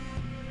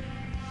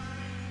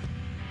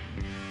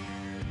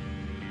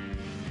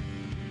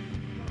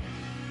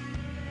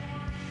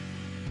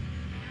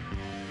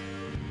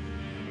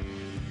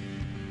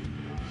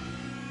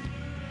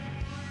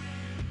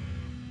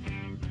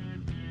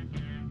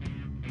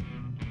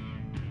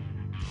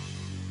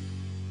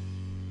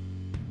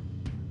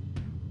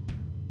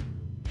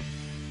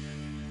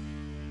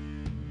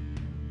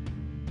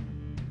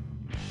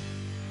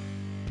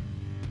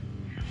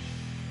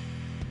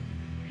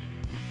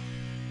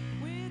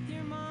 With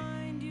your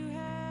mind you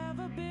have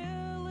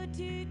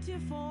ability to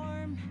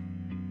form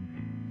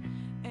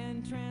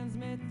and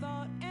transmit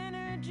thought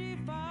energy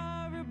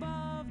far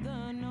above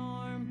the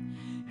norm.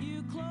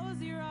 You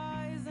close your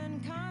eyes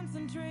and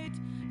concentrate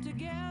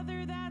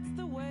together, that's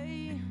the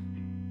way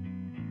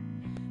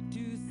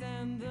to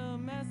send the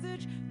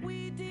message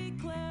we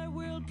declare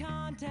World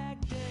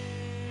Contact Day.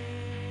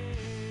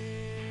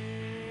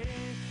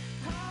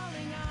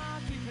 Calling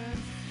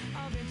occupants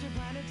of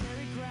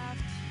interplanetary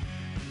craft.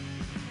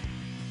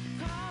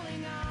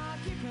 Calling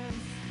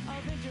occupants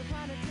of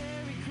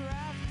interplanetary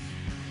craft.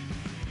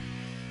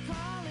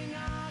 Calling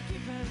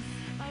occupants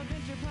of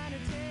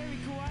interplanetary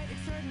quite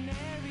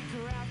extraordinary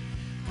craft.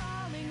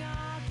 Calling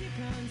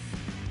occupants.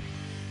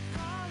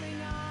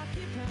 Calling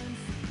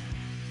occupants.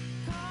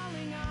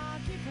 Calling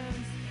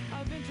occupants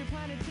of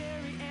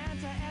interplanetary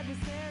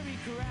anti-adversary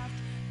craft.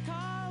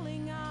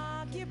 Calling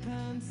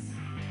occupants.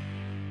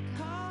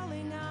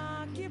 Calling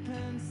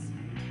occupants.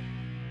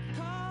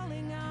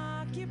 Calling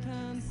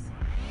occupants.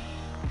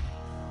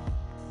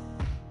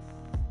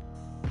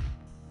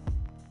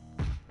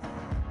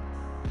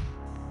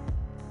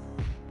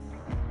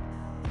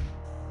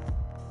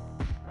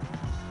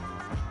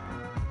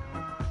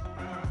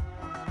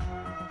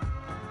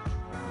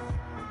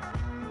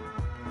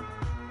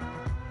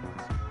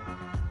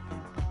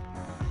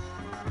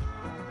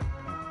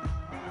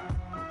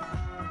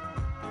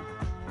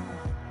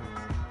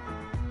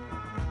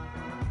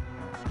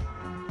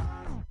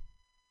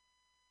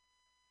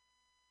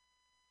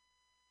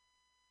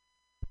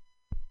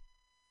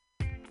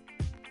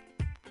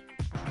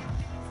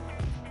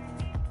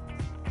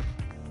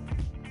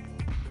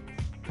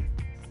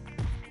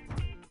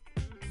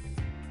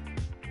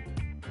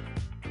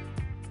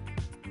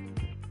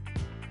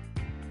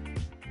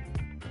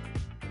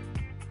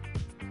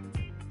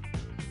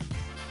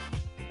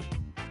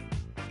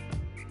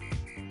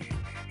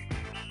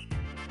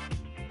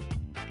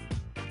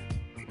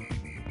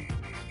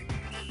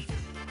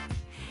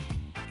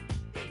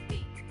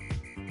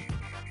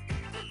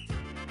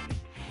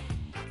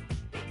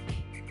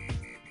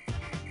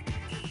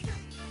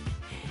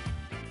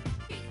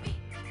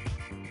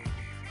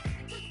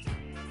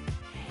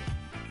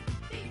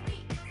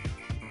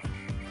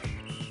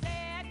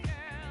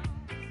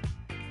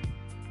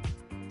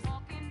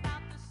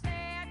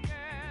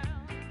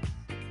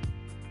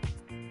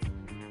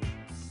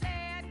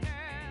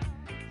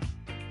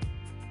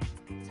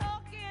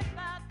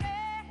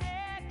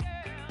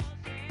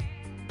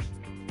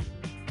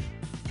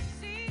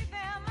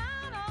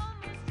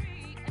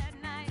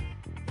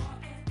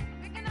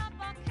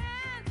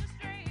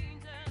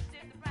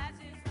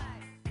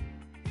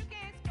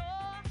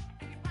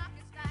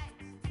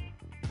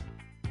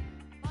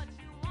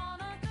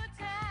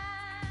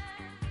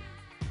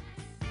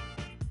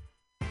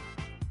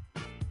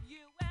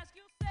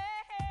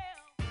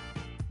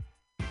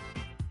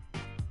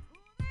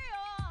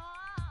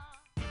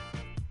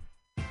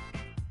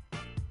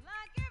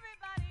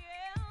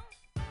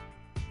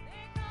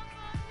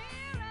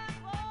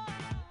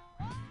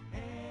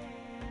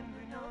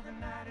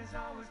 was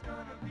always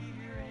gonna be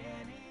here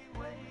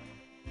anyway.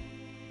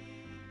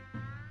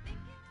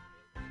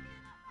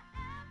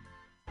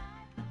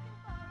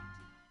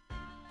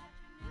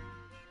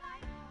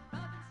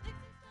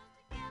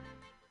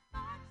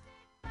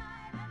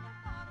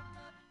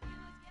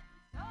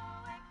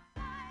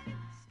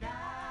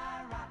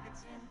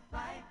 Skyrockets in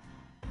flight,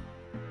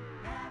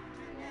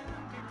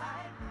 afternoon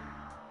delight.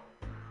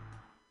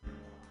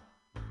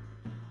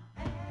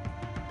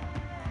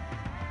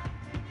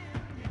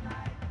 Afternoon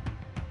delight.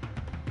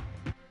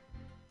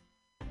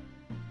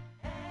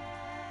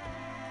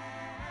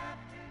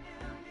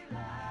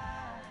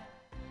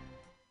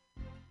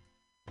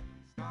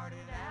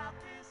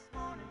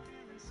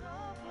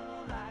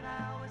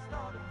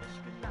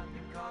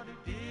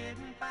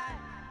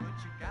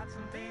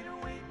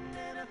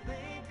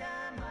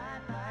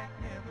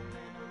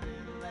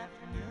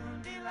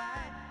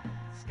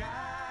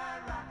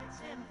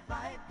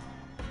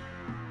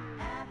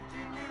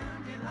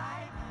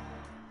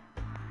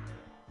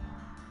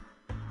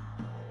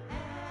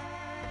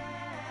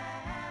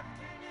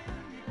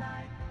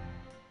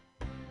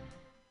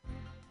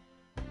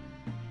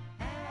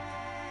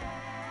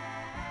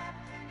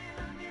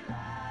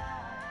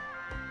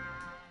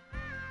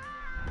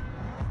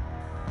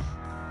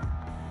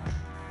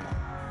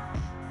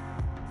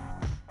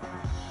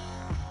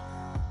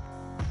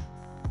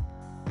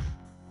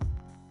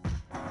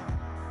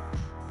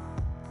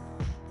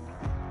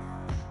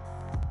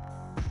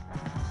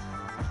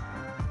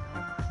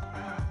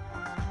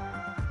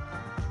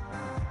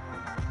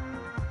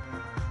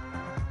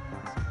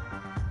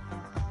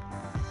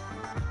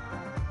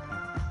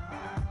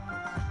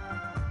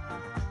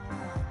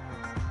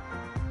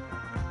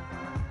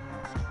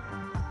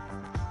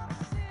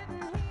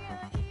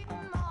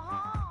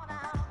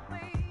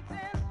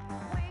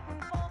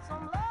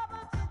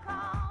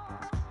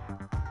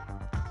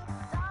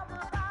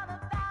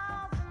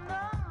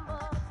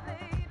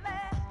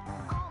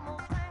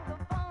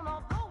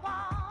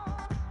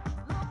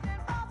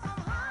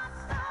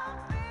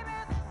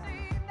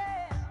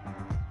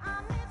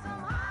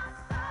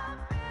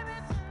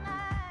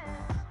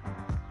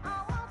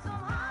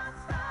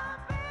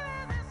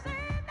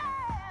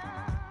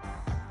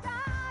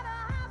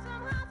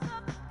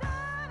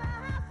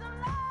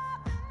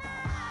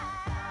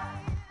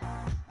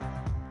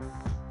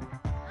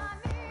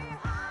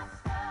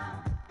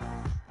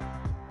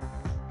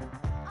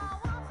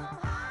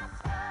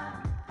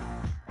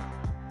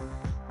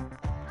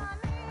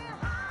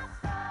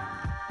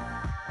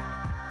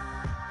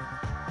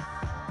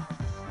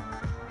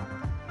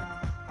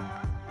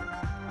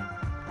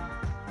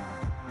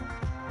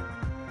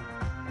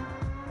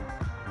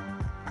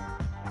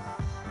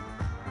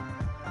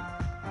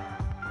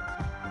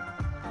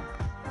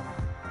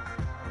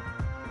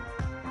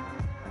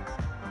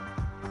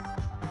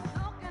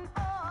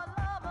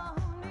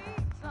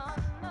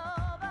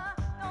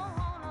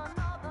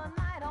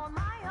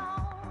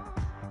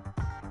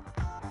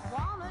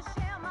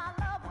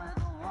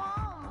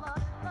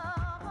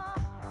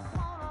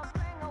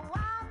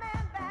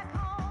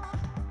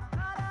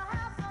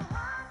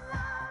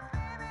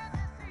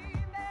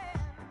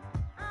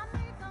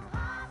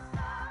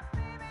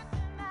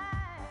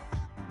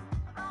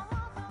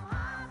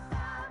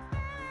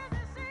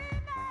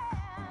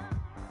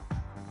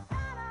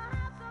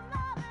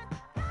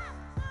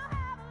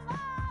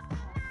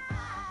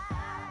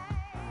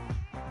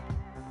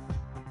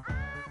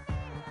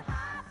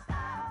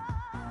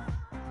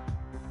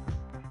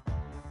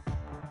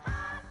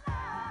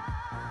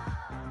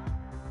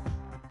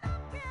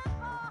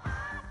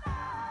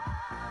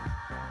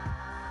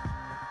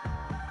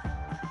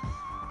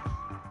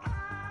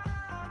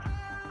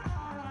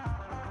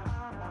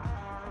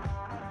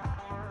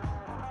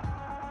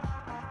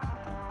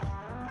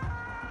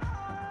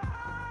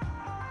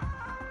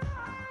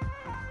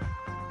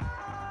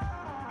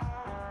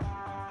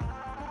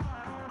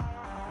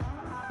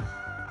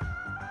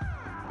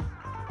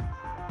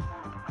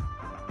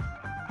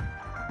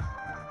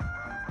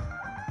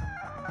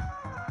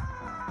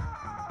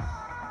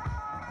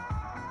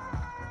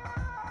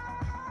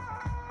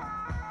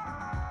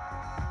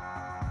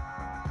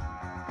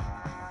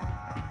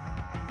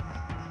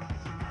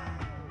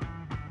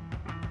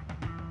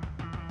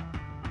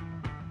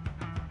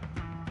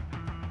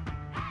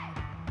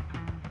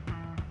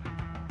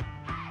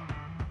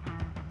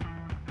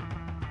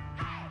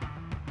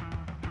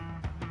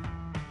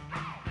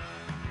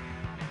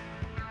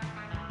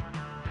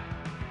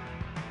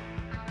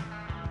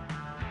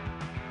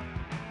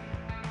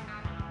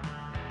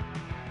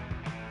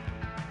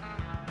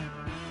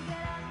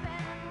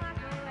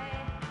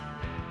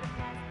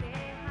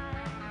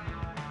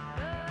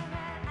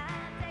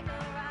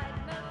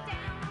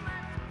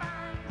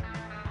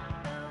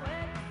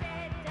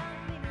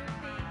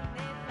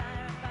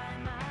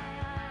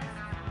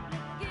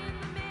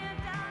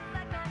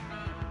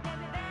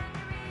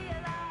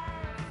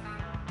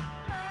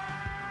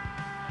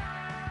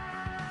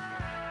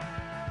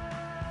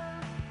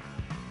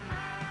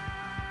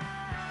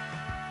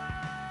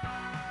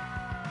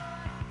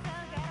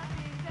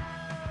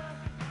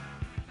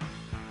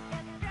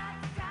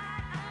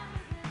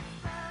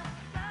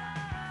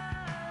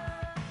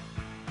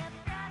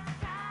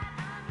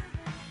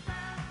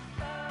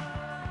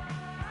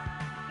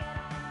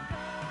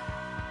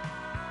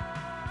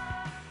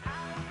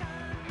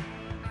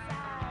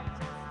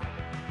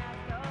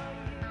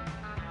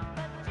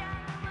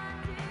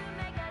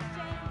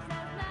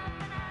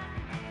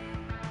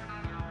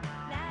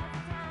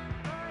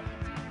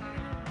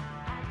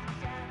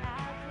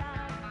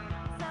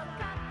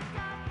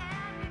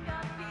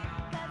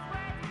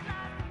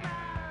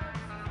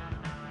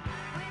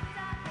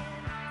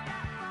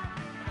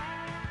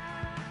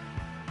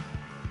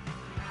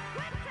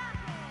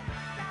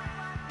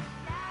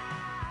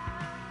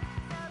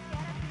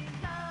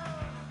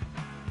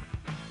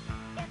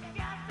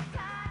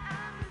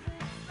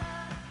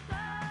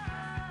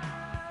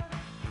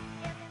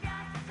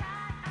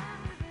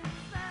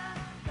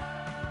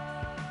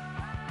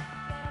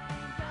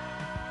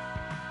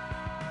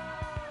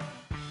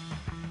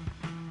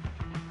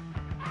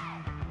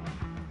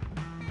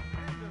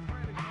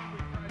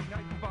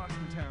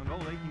 Town,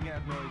 Old Aching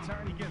Adenoids,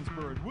 Harney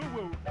Ginsburg,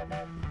 woo-woo.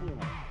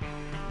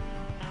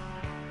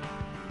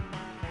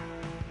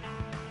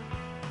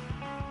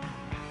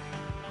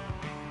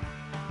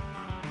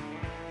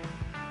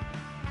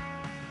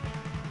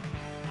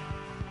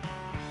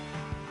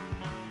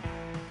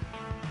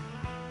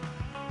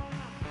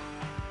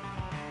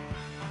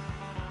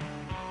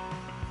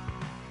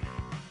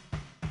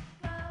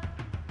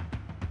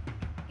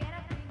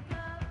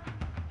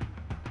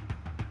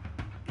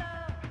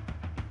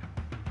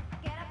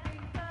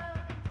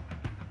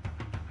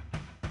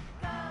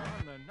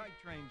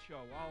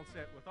 Show, all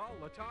set with all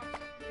the tops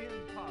in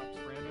pops.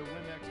 Brand new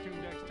Windex,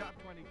 Tunedex, top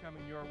 20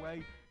 coming your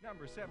way.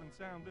 Number 7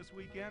 sound this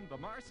weekend, the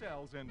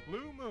Marcells and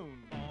Blue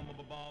Moon. Dang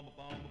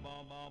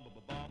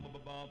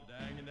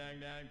dang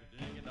dang,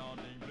 ding and all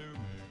ding, Blue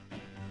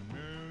Moon,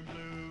 moon,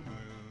 Blue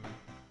Moon,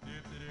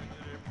 dip dip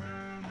dip,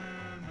 moon,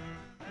 moon,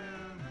 moon,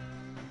 Blue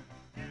Moon,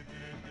 dip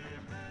dip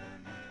dip, moon,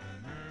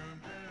 moon,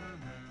 Blue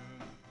Moon,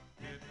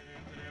 dip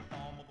dip dip,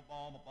 bomb,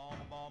 bomb, bomb,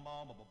 bomb,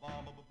 bomb,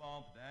 bomb, bomb,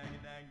 bomb, dang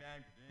dang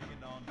dang, ding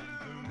and all ding,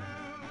 Blue Moon.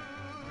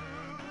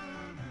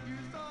 You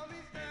saw me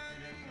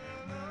standing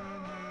alone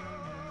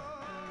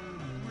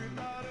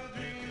without a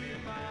dream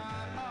in my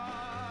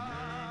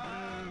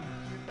heart,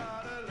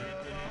 without a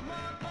love on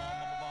my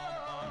heart.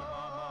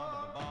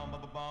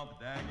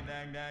 Dang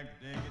dang dang,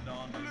 ding it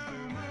on the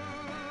blue moon.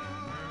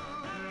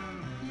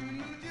 You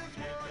knew just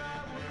what I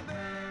was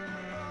there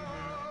for.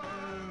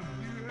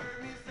 You heard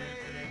me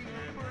saying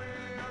a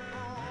prayer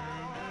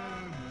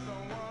for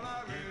someone I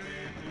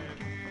really did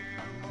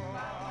care for.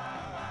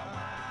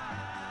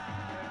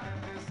 And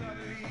then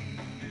suddenly,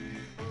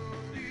 oh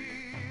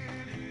dear,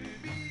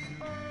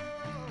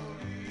 behold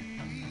me,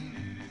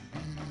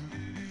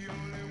 the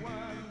only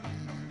one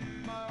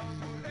my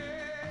uncle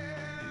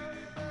ever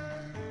owned.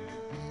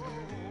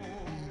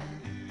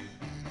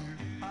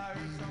 I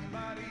heard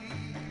somebody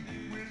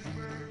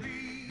whisper,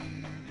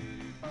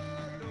 please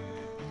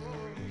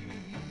adore me.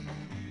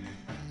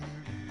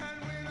 And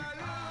when I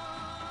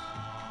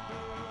looked,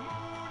 the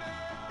moon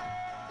and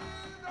stars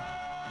is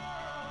gone.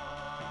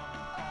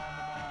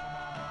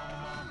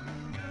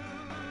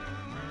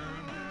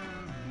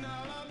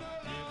 Now I'm no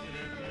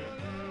longer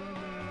alone,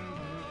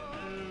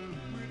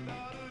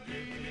 without a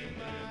dream in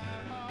my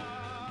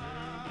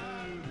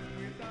heart,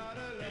 without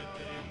a love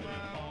of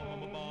my own.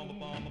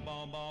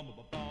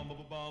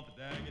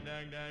 Dang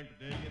dang dang,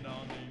 ding it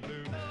on the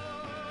blue.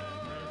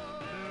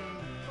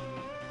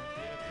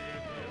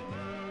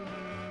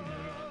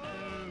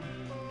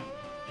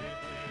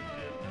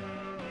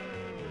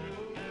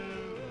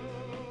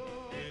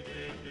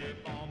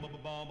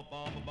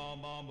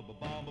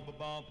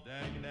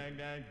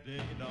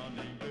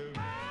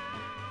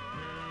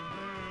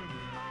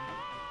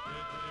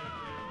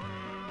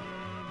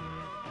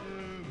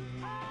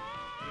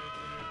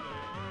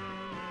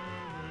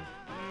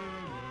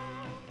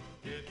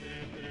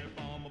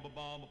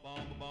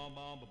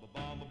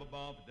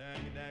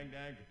 Dang dang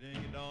dang,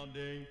 ding it on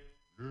the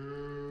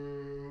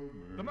blue.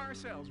 The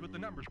Marcells with the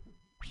numbers.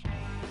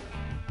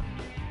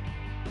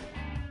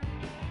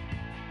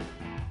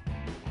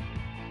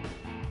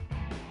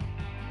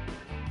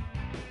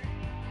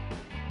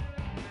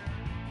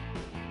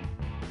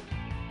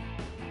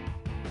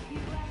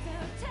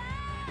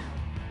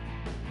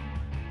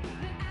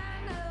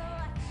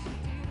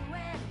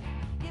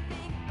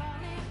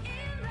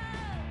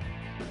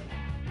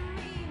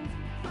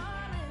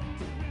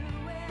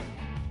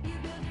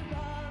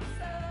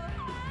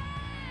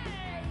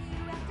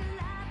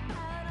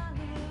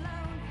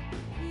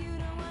 You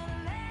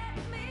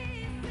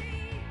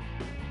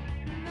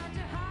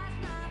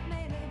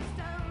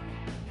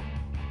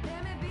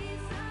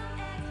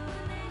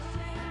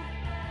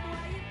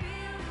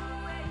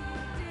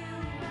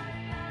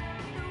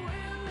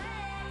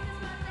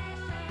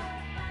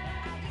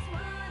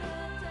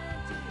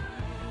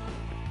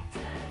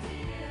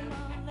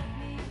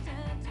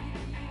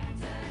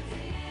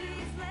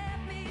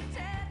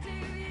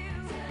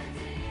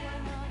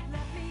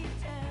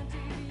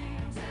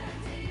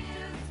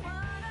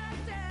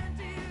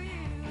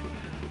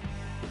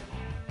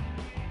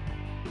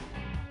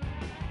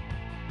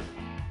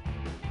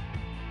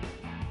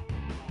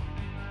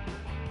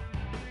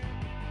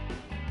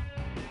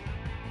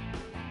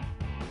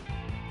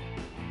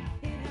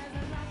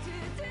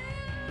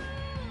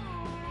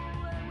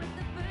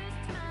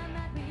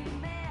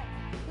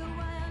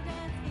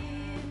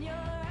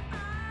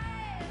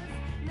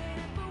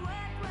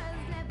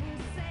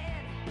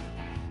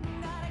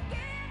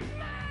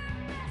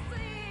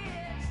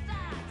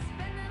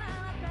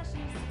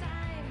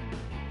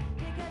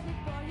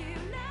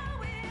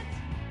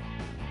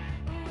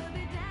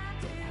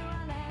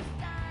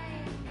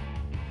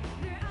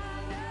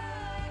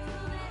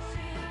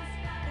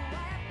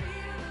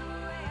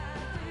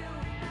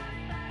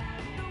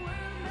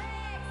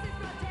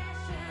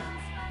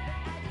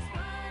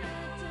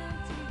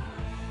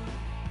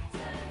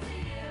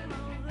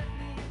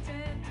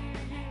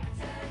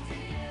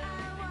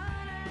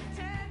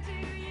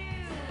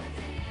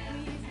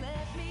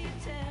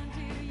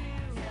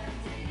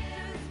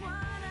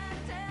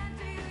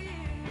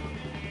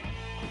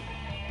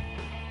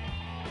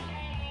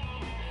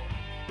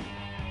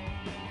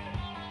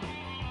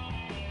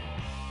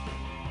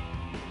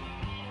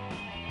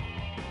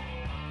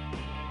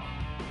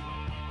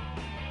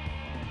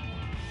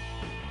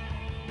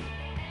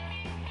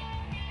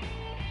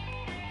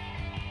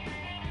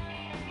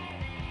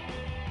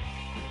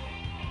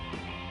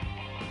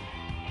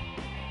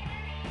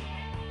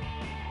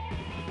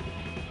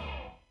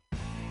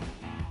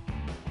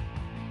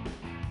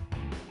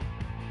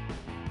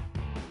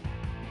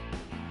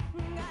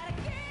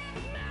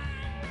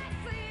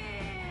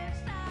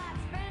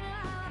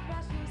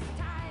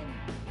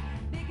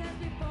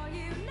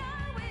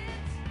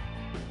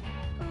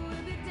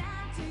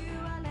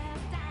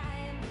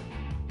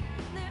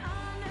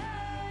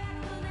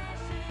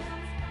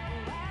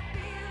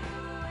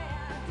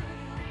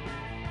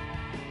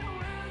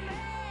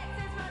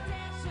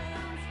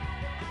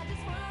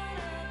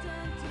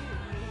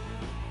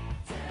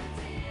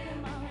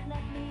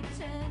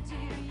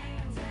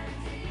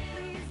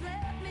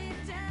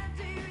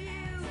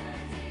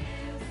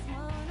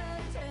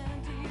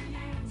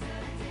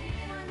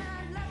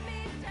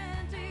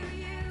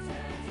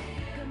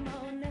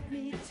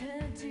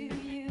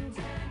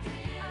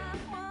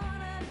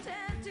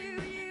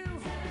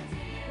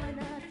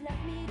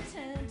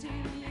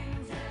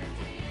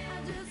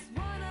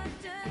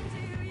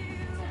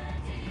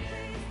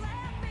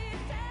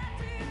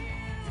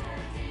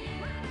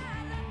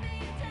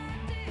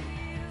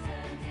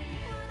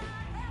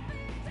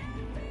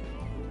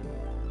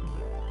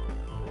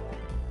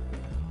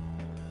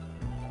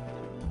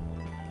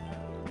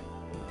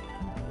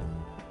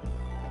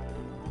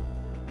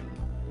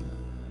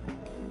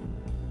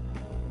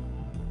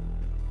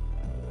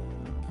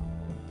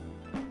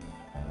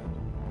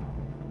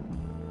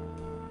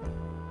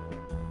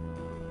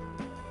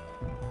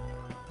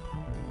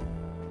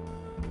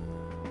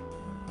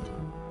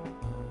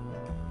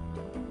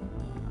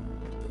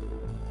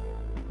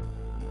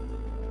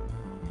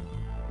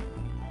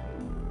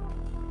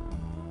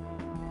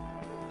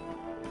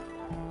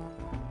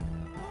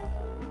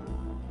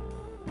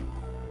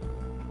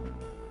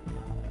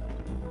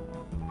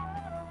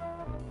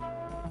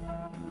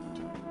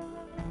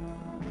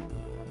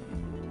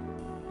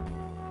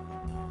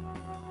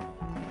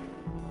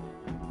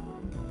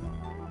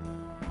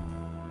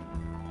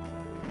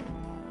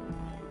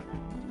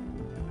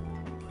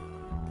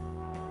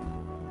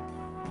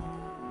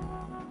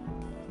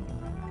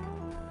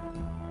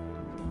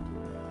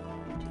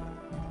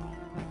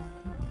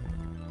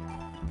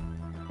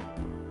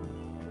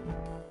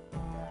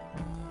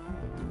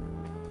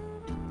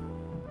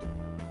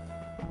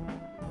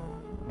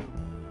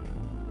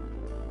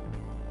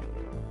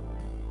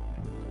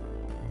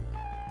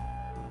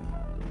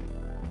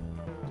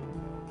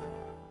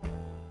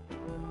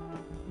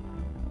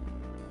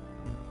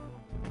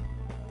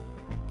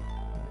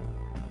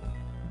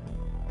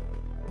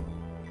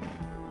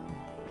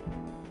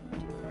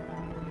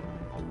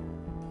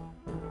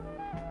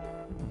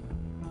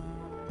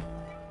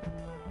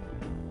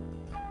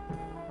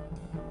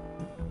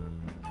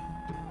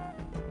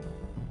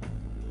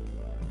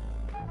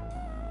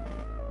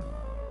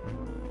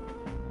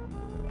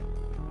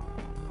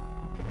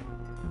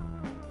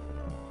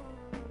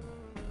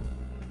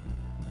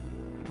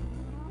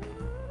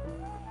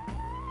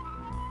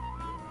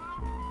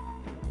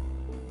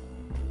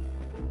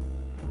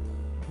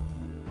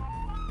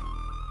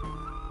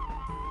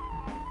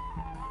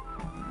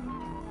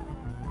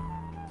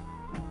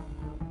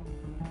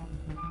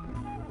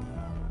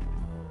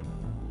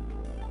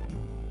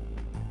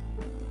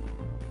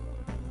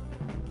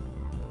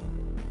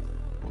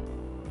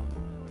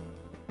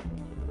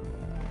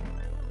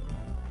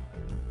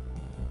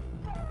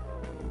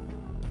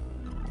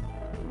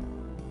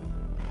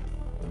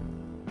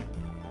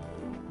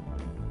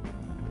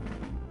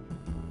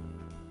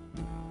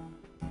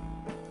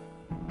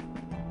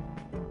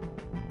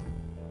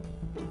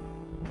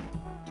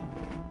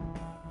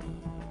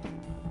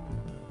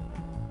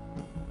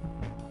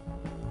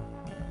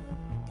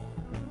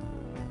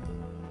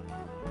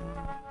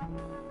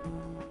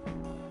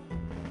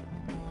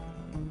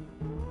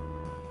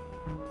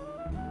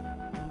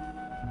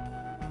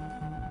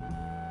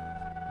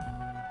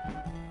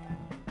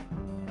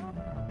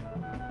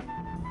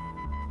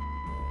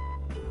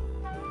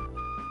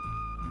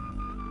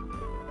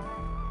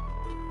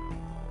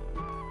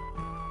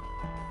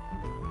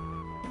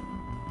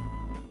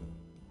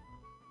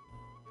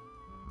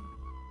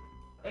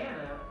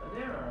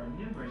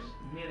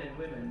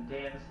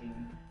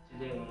dancing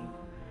today,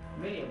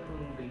 many of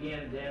whom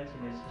began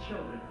dancing as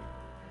children.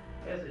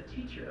 As a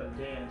teacher of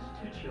dance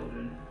to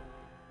children,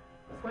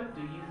 what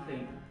do you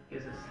think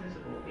is a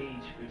sensible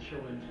age for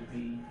children to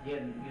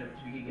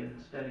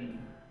begin studying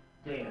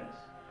dance?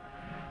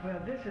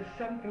 Well, this is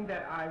something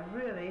that I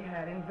really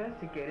had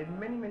investigated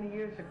many, many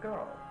years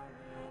ago.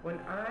 When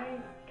I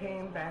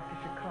came back to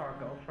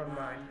Chicago from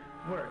my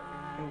work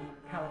in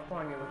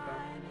California with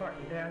the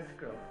Spartan Dance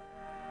Group,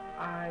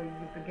 I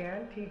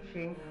began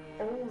teaching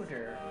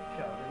older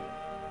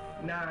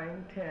children,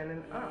 9, 10,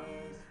 and up.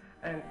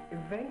 And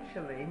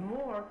eventually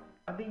more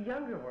of the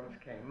younger ones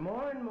came,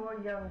 more and more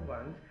young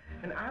ones,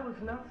 and I was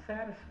not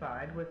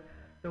satisfied with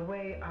the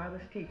way I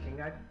was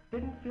teaching. I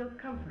didn't feel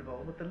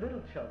comfortable with the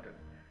little children.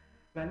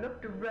 And I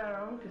looked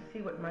around to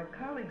see what my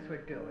colleagues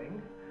were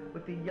doing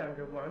with the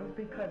younger ones,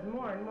 because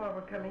more and more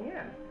were coming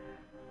in.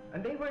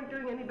 And they weren't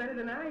doing any better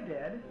than I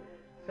did,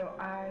 so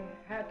I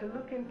had to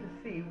look in to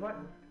see what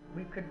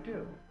we could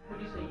do. When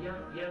you say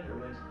younger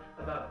ones,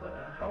 about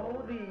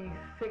Oh, the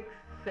 6,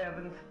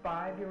 7,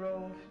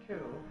 5-year-olds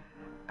too.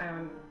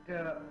 And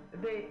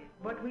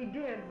what we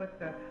did with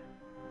the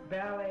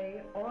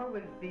ballet or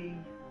with the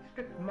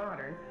strict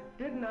modern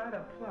did not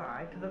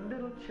apply to the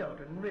little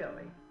children,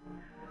 really.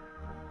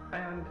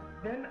 And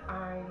then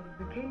I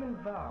became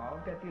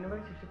involved at the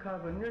University of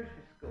Chicago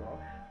Nursery School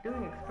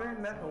doing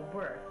experimental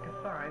work to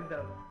find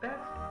the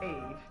best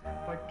age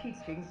for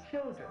teaching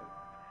children.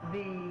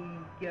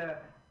 The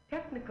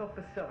technical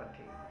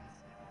facilities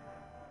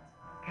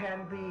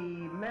can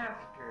be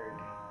mastered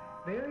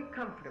very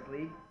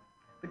comfortably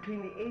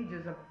between the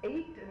ages of 8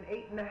 and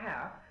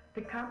 8.5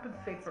 to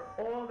compensate for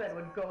all that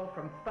would go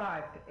from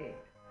 5 to 8.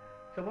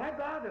 So why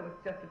bother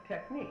with just a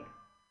technique?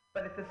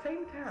 But at the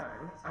same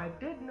time, I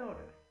did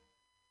notice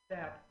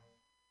that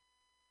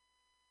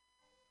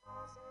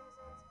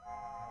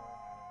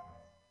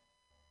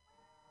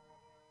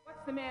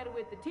What's the matter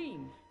with the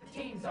team? The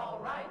team's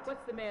all right.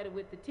 What's the matter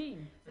with the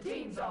team? The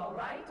team's all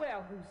right.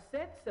 Well, who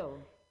said so?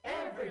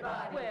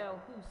 Everybody.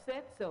 Well, who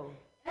said so?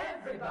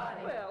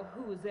 Everybody. Well,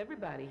 who's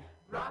everybody?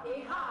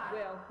 Rocky High.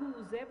 Well,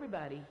 who's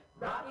everybody?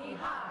 Rocky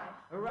High.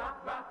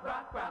 Rock, rock,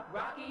 rock, rock,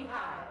 Rocky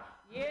High.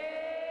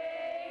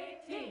 Yay,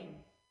 team.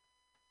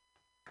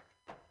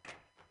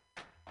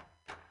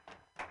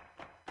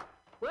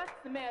 What's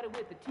the matter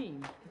with the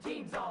team? The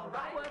team's all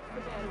right. What's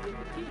the matter with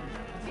the team?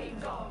 The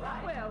team's all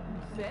right. Well,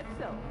 who said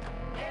so?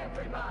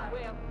 Everybody.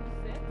 Well, who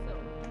said so?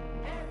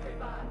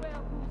 Everybody.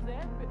 Well, who's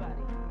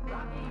everybody?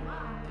 Rocky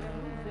High.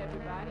 Well,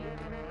 who's everybody?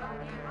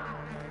 Rocky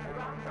High.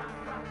 Rock, rock,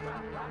 rock,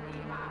 rock,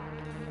 Rocky High.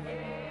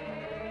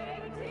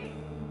 Yay, team.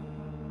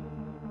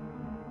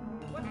 What's the matter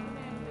with the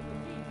team? The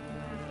team's all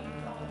right. What's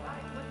the matter with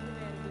the team?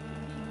 The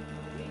team's all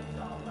right. Well,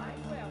 who said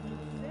so?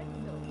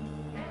 Everybody.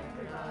 Well, who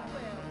said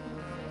so?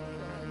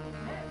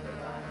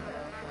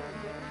 Everybody.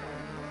 Rocky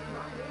High.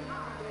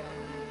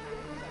 Rocky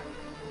High.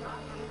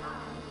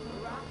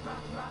 Rock,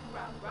 rock, rock,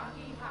 rock,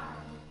 Rocky High.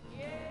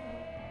 Yay,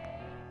 team.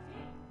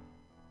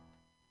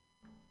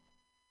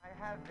 I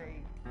have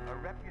a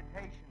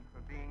reputation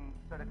for being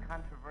sort of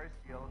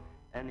controversial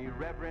and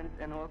irreverent,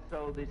 and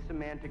also the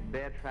semantic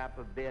bear trap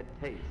of bad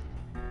taste.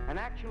 And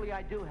actually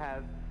I do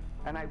have,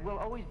 and I will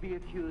always be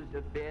accused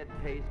of bad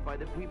taste by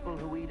the people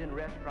who eat in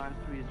restaurants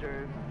to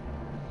reserve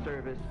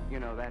service, you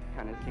know, that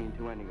kind of scene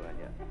too anyway,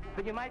 yeah.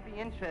 But you might be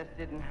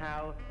interested in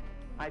how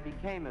I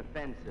became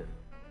offensive.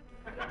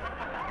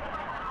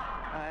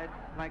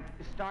 Like,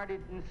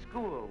 started in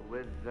school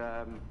with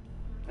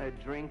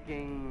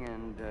drinking,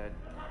 and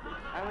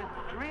I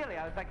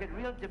was like a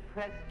real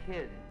depressed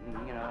kid,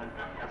 and, you know,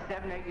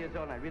 7, 8 years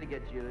old, and I really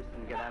get juiced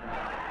and get out of my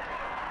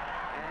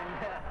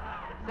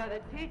and so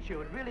the teacher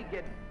would really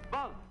get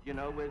bugged, you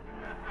know, with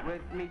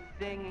me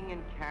singing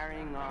and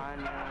carrying on,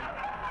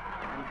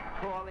 and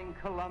calling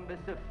Columbus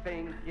a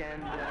fink,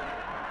 and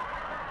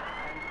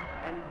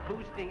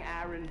boosting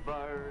Aaron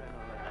Burr, and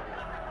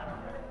all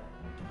that.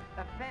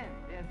 Offend,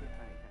 there's the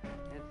funny thing.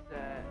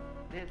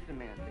 There's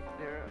semantics.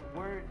 There are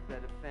words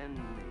that offend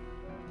me.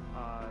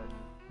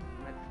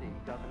 Let's see,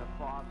 Governor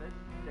Farvis,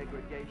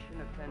 segregation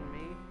offend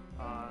me.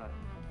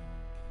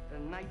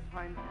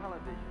 Nighttime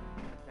television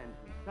offends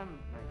me. Some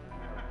nighttime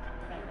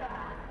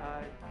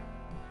television.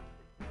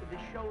 The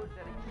shows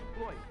that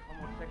exploit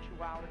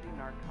homosexuality,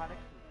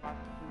 narcotics, and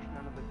prostitution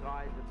under the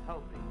guise of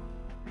helping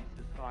the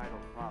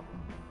societal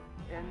problem.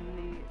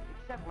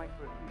 Except like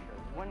for a few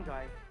shows, one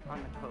guy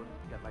on the coast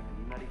got like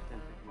a nutty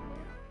sense of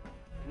humor,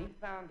 and he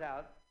found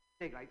out,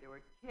 like there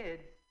were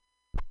kids.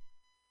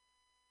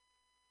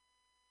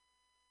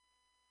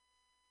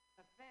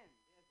 Offend.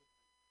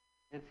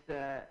 It's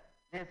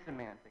there's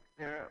semantics.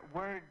 There are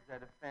words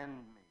that offend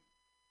me.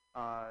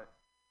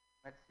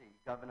 Let's see,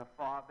 Governor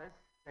Farvis,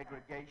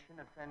 segregation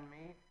offend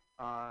me.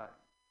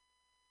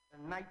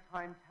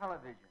 Nighttime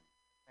television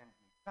offends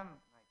me.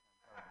 Some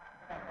nighttime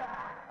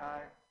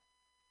television.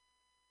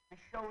 The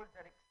shows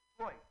that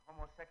exploit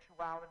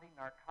homosexuality,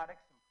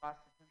 narcotics, and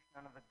prostitution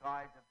under the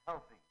guise of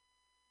helping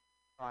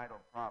societal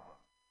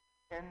problems.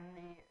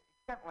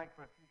 Except like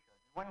for a few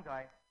shows. One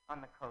guy on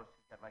the coast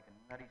who's got like a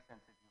nutty sense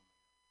of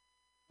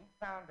humor. he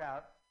found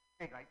out,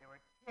 like there were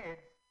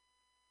kids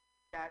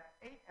at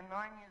 8 and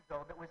 9 years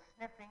old that were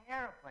sniffing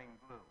airplane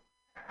glue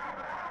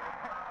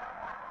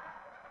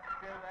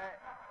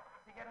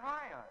to get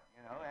high on,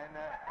 and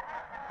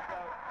so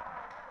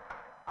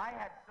I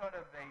had sort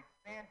of a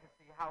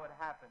fantasy how it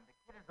happened. The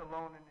kid is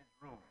alone in his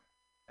room,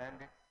 and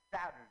it's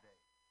Saturday.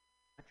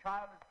 The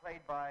child is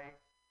played by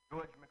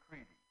George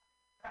McCready.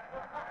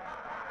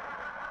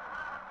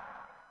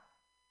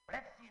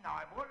 Let's see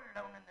now, I'm all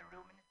alone in the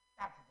room, and it's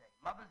Saturday.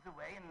 Mother's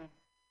away, and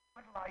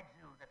what'll I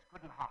do that's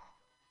good and hostile?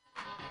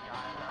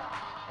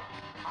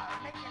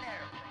 I'll make an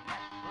airplane.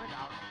 That's good.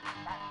 I'll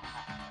make that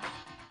good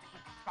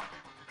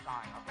structural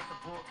design. I'll get the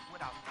board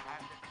wood out and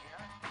stand it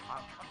here.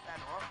 I'll cut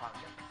that off. I'll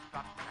get the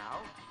struts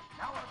now.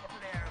 Now I'll get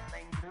an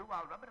airplane glue.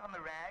 I'll rub it on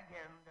the rag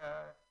and,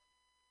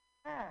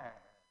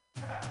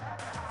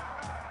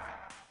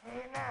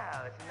 Hey,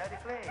 now, it's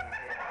another plane.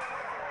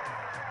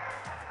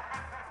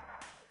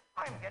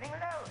 I'm getting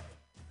loaded.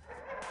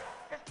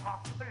 Just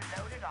possible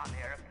loaded on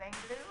airplane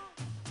glue?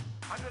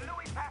 I'm the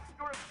Louis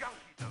Pasteur of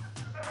junkiedom.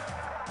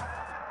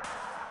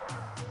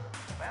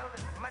 Well,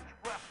 there's much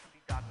work to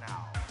be done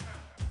now.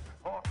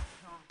 Horse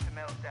tubes to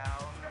melt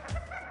down.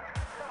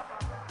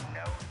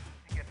 Nose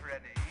to get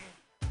ready.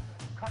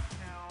 Cut to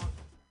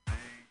the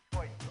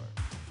toy store.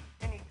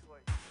 Any toy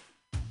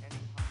store. Any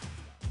toy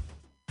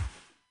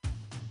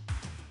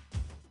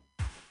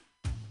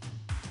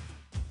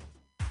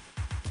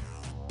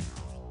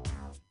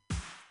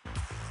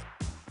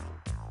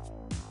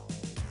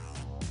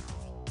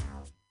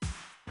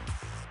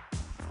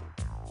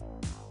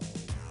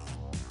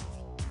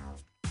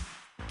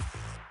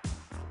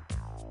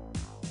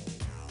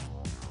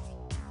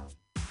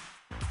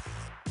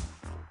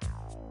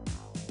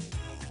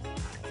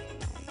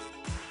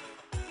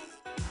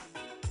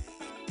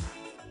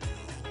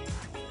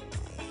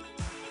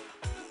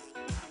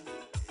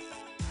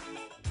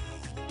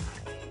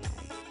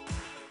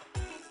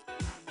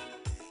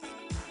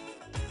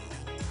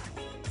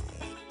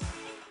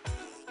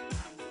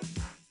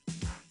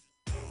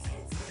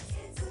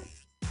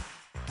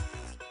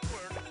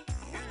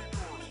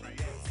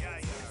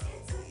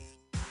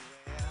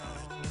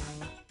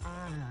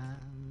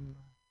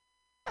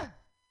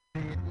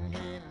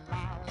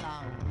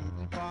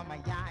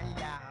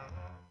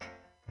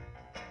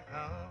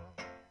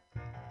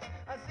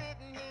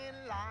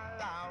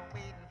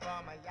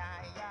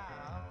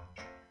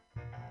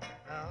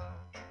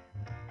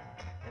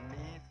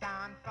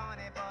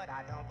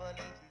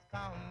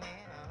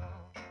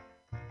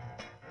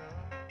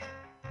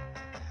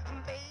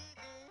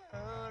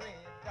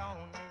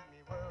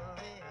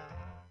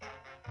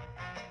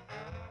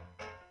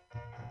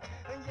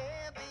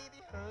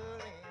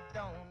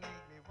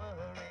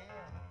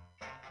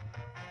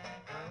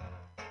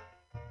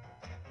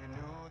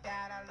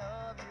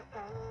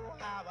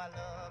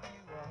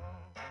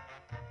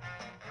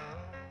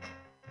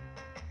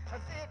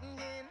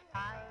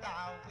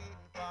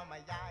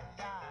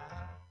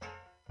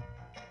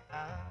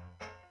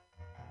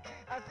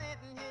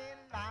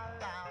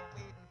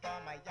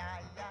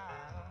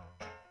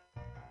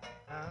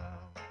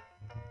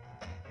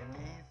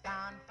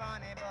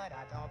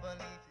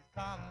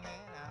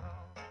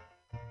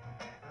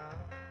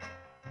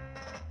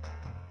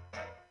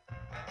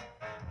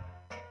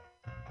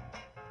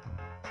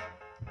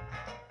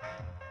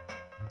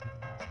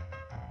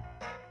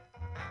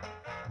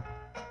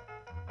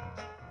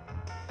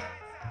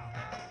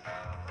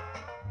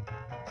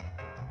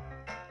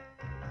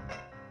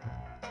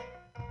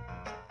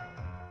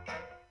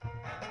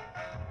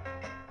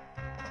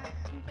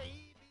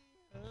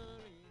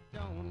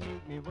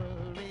me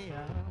worry.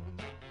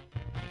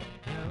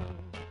 No.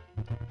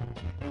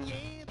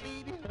 Yeah,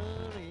 baby,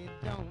 hurry,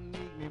 don't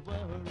make me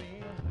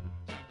worry.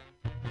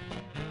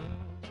 No.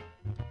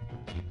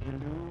 You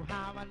know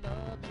how I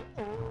love you,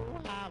 oh,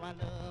 how I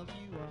love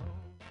you, oh.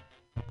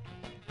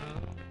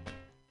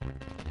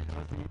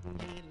 I'm sitting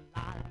here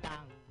lying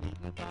down,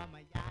 waiting for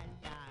my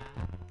ya-ya.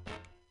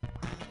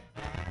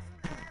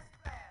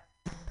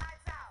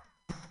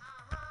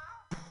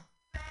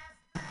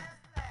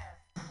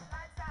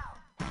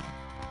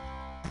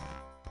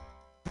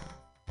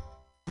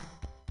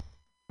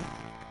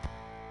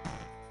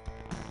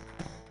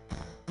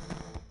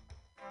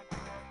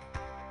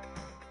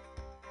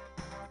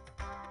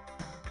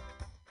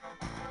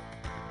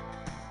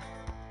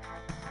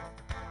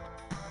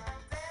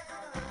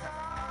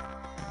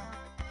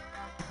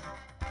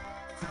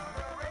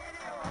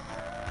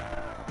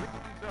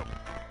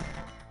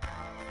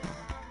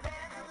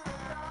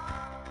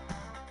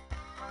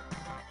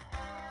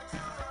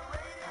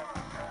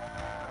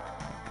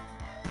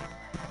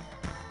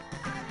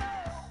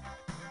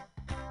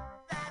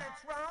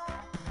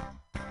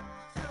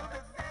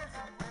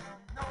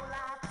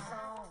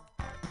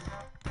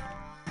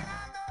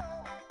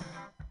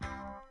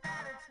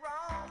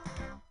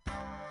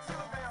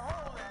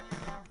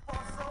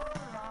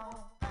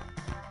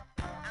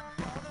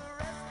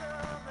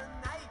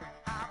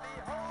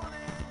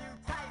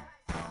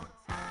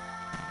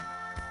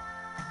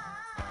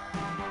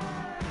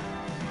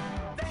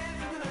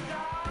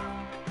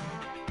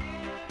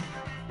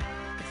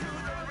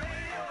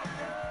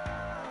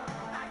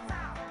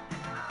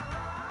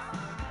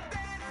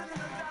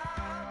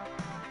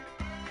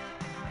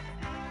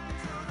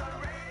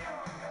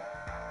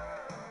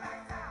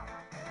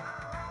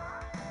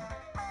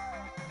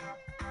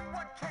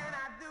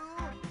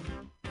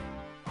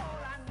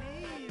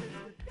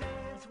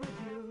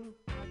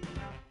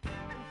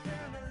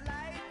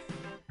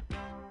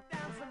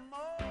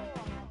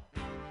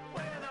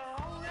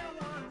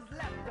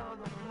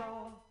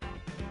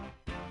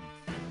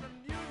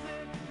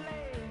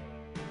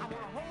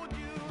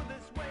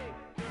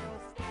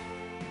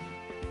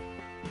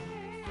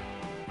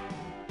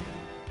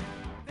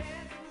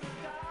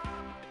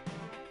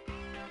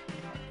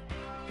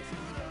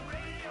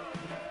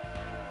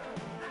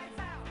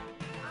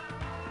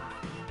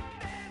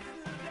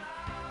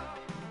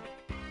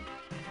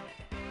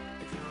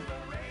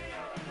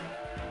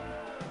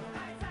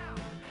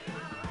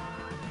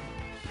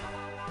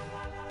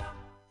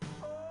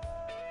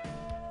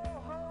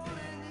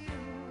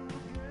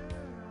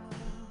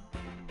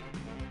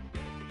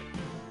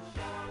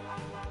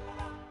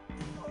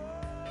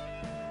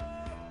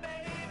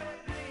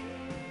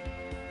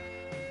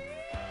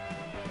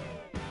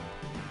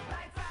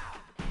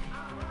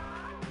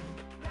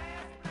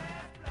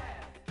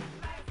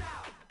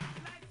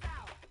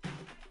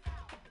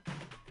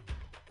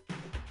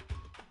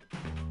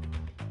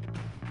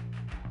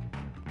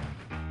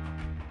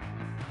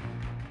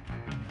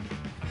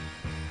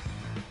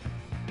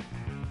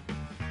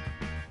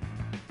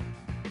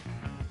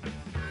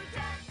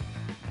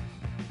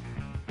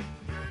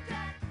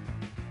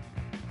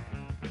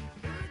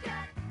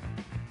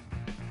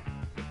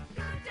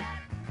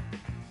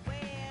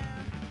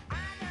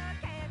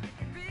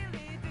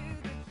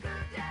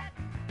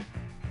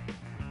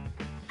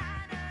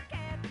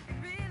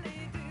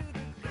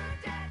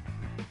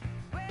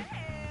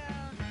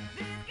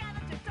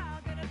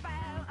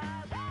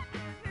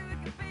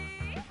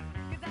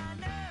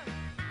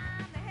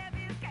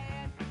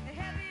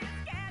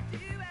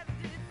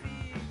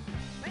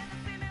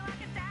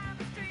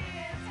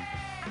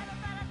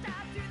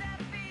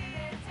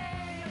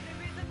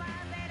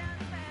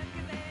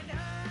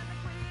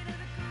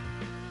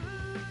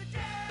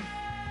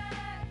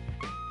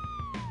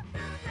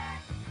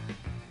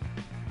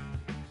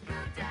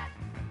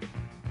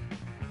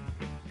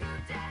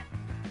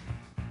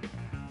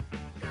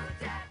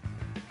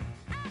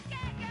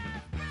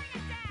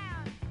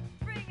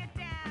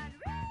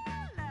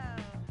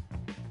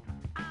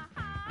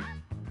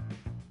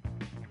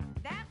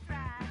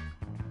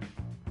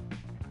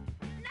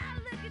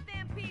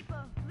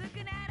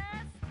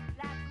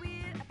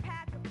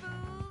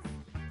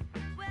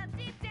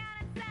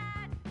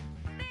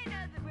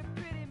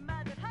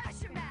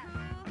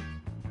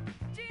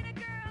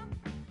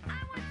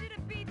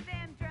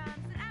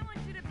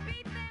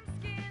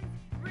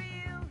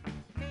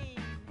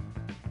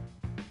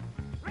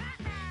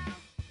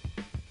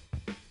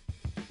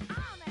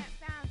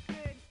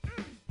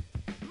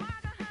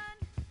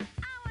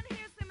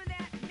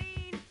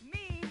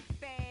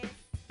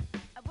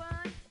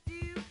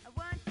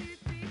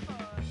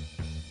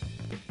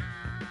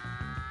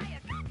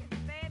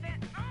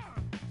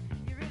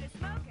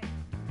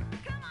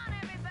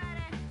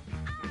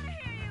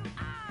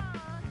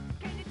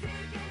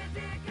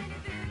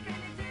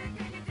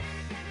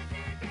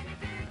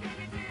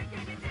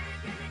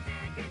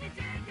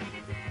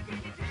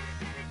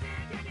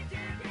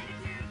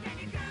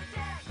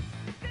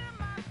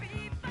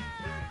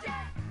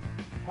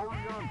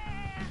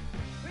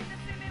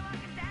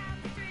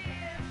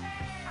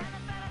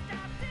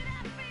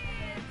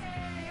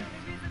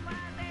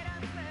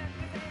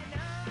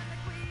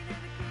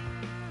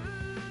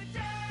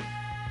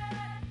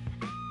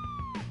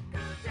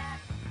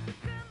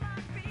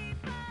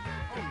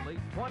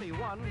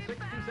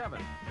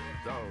 2167.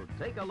 So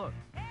take a look,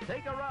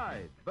 take a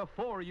ride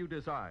before you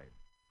decide.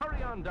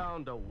 Hurry on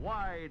down to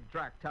Wide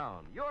Track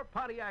Town, your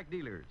Pontiac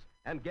dealers,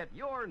 and get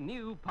your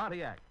new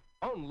Pontiac.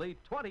 Only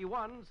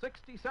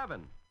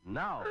 2167.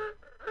 Now.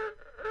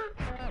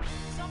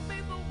 Some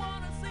people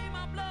want to see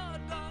my blood.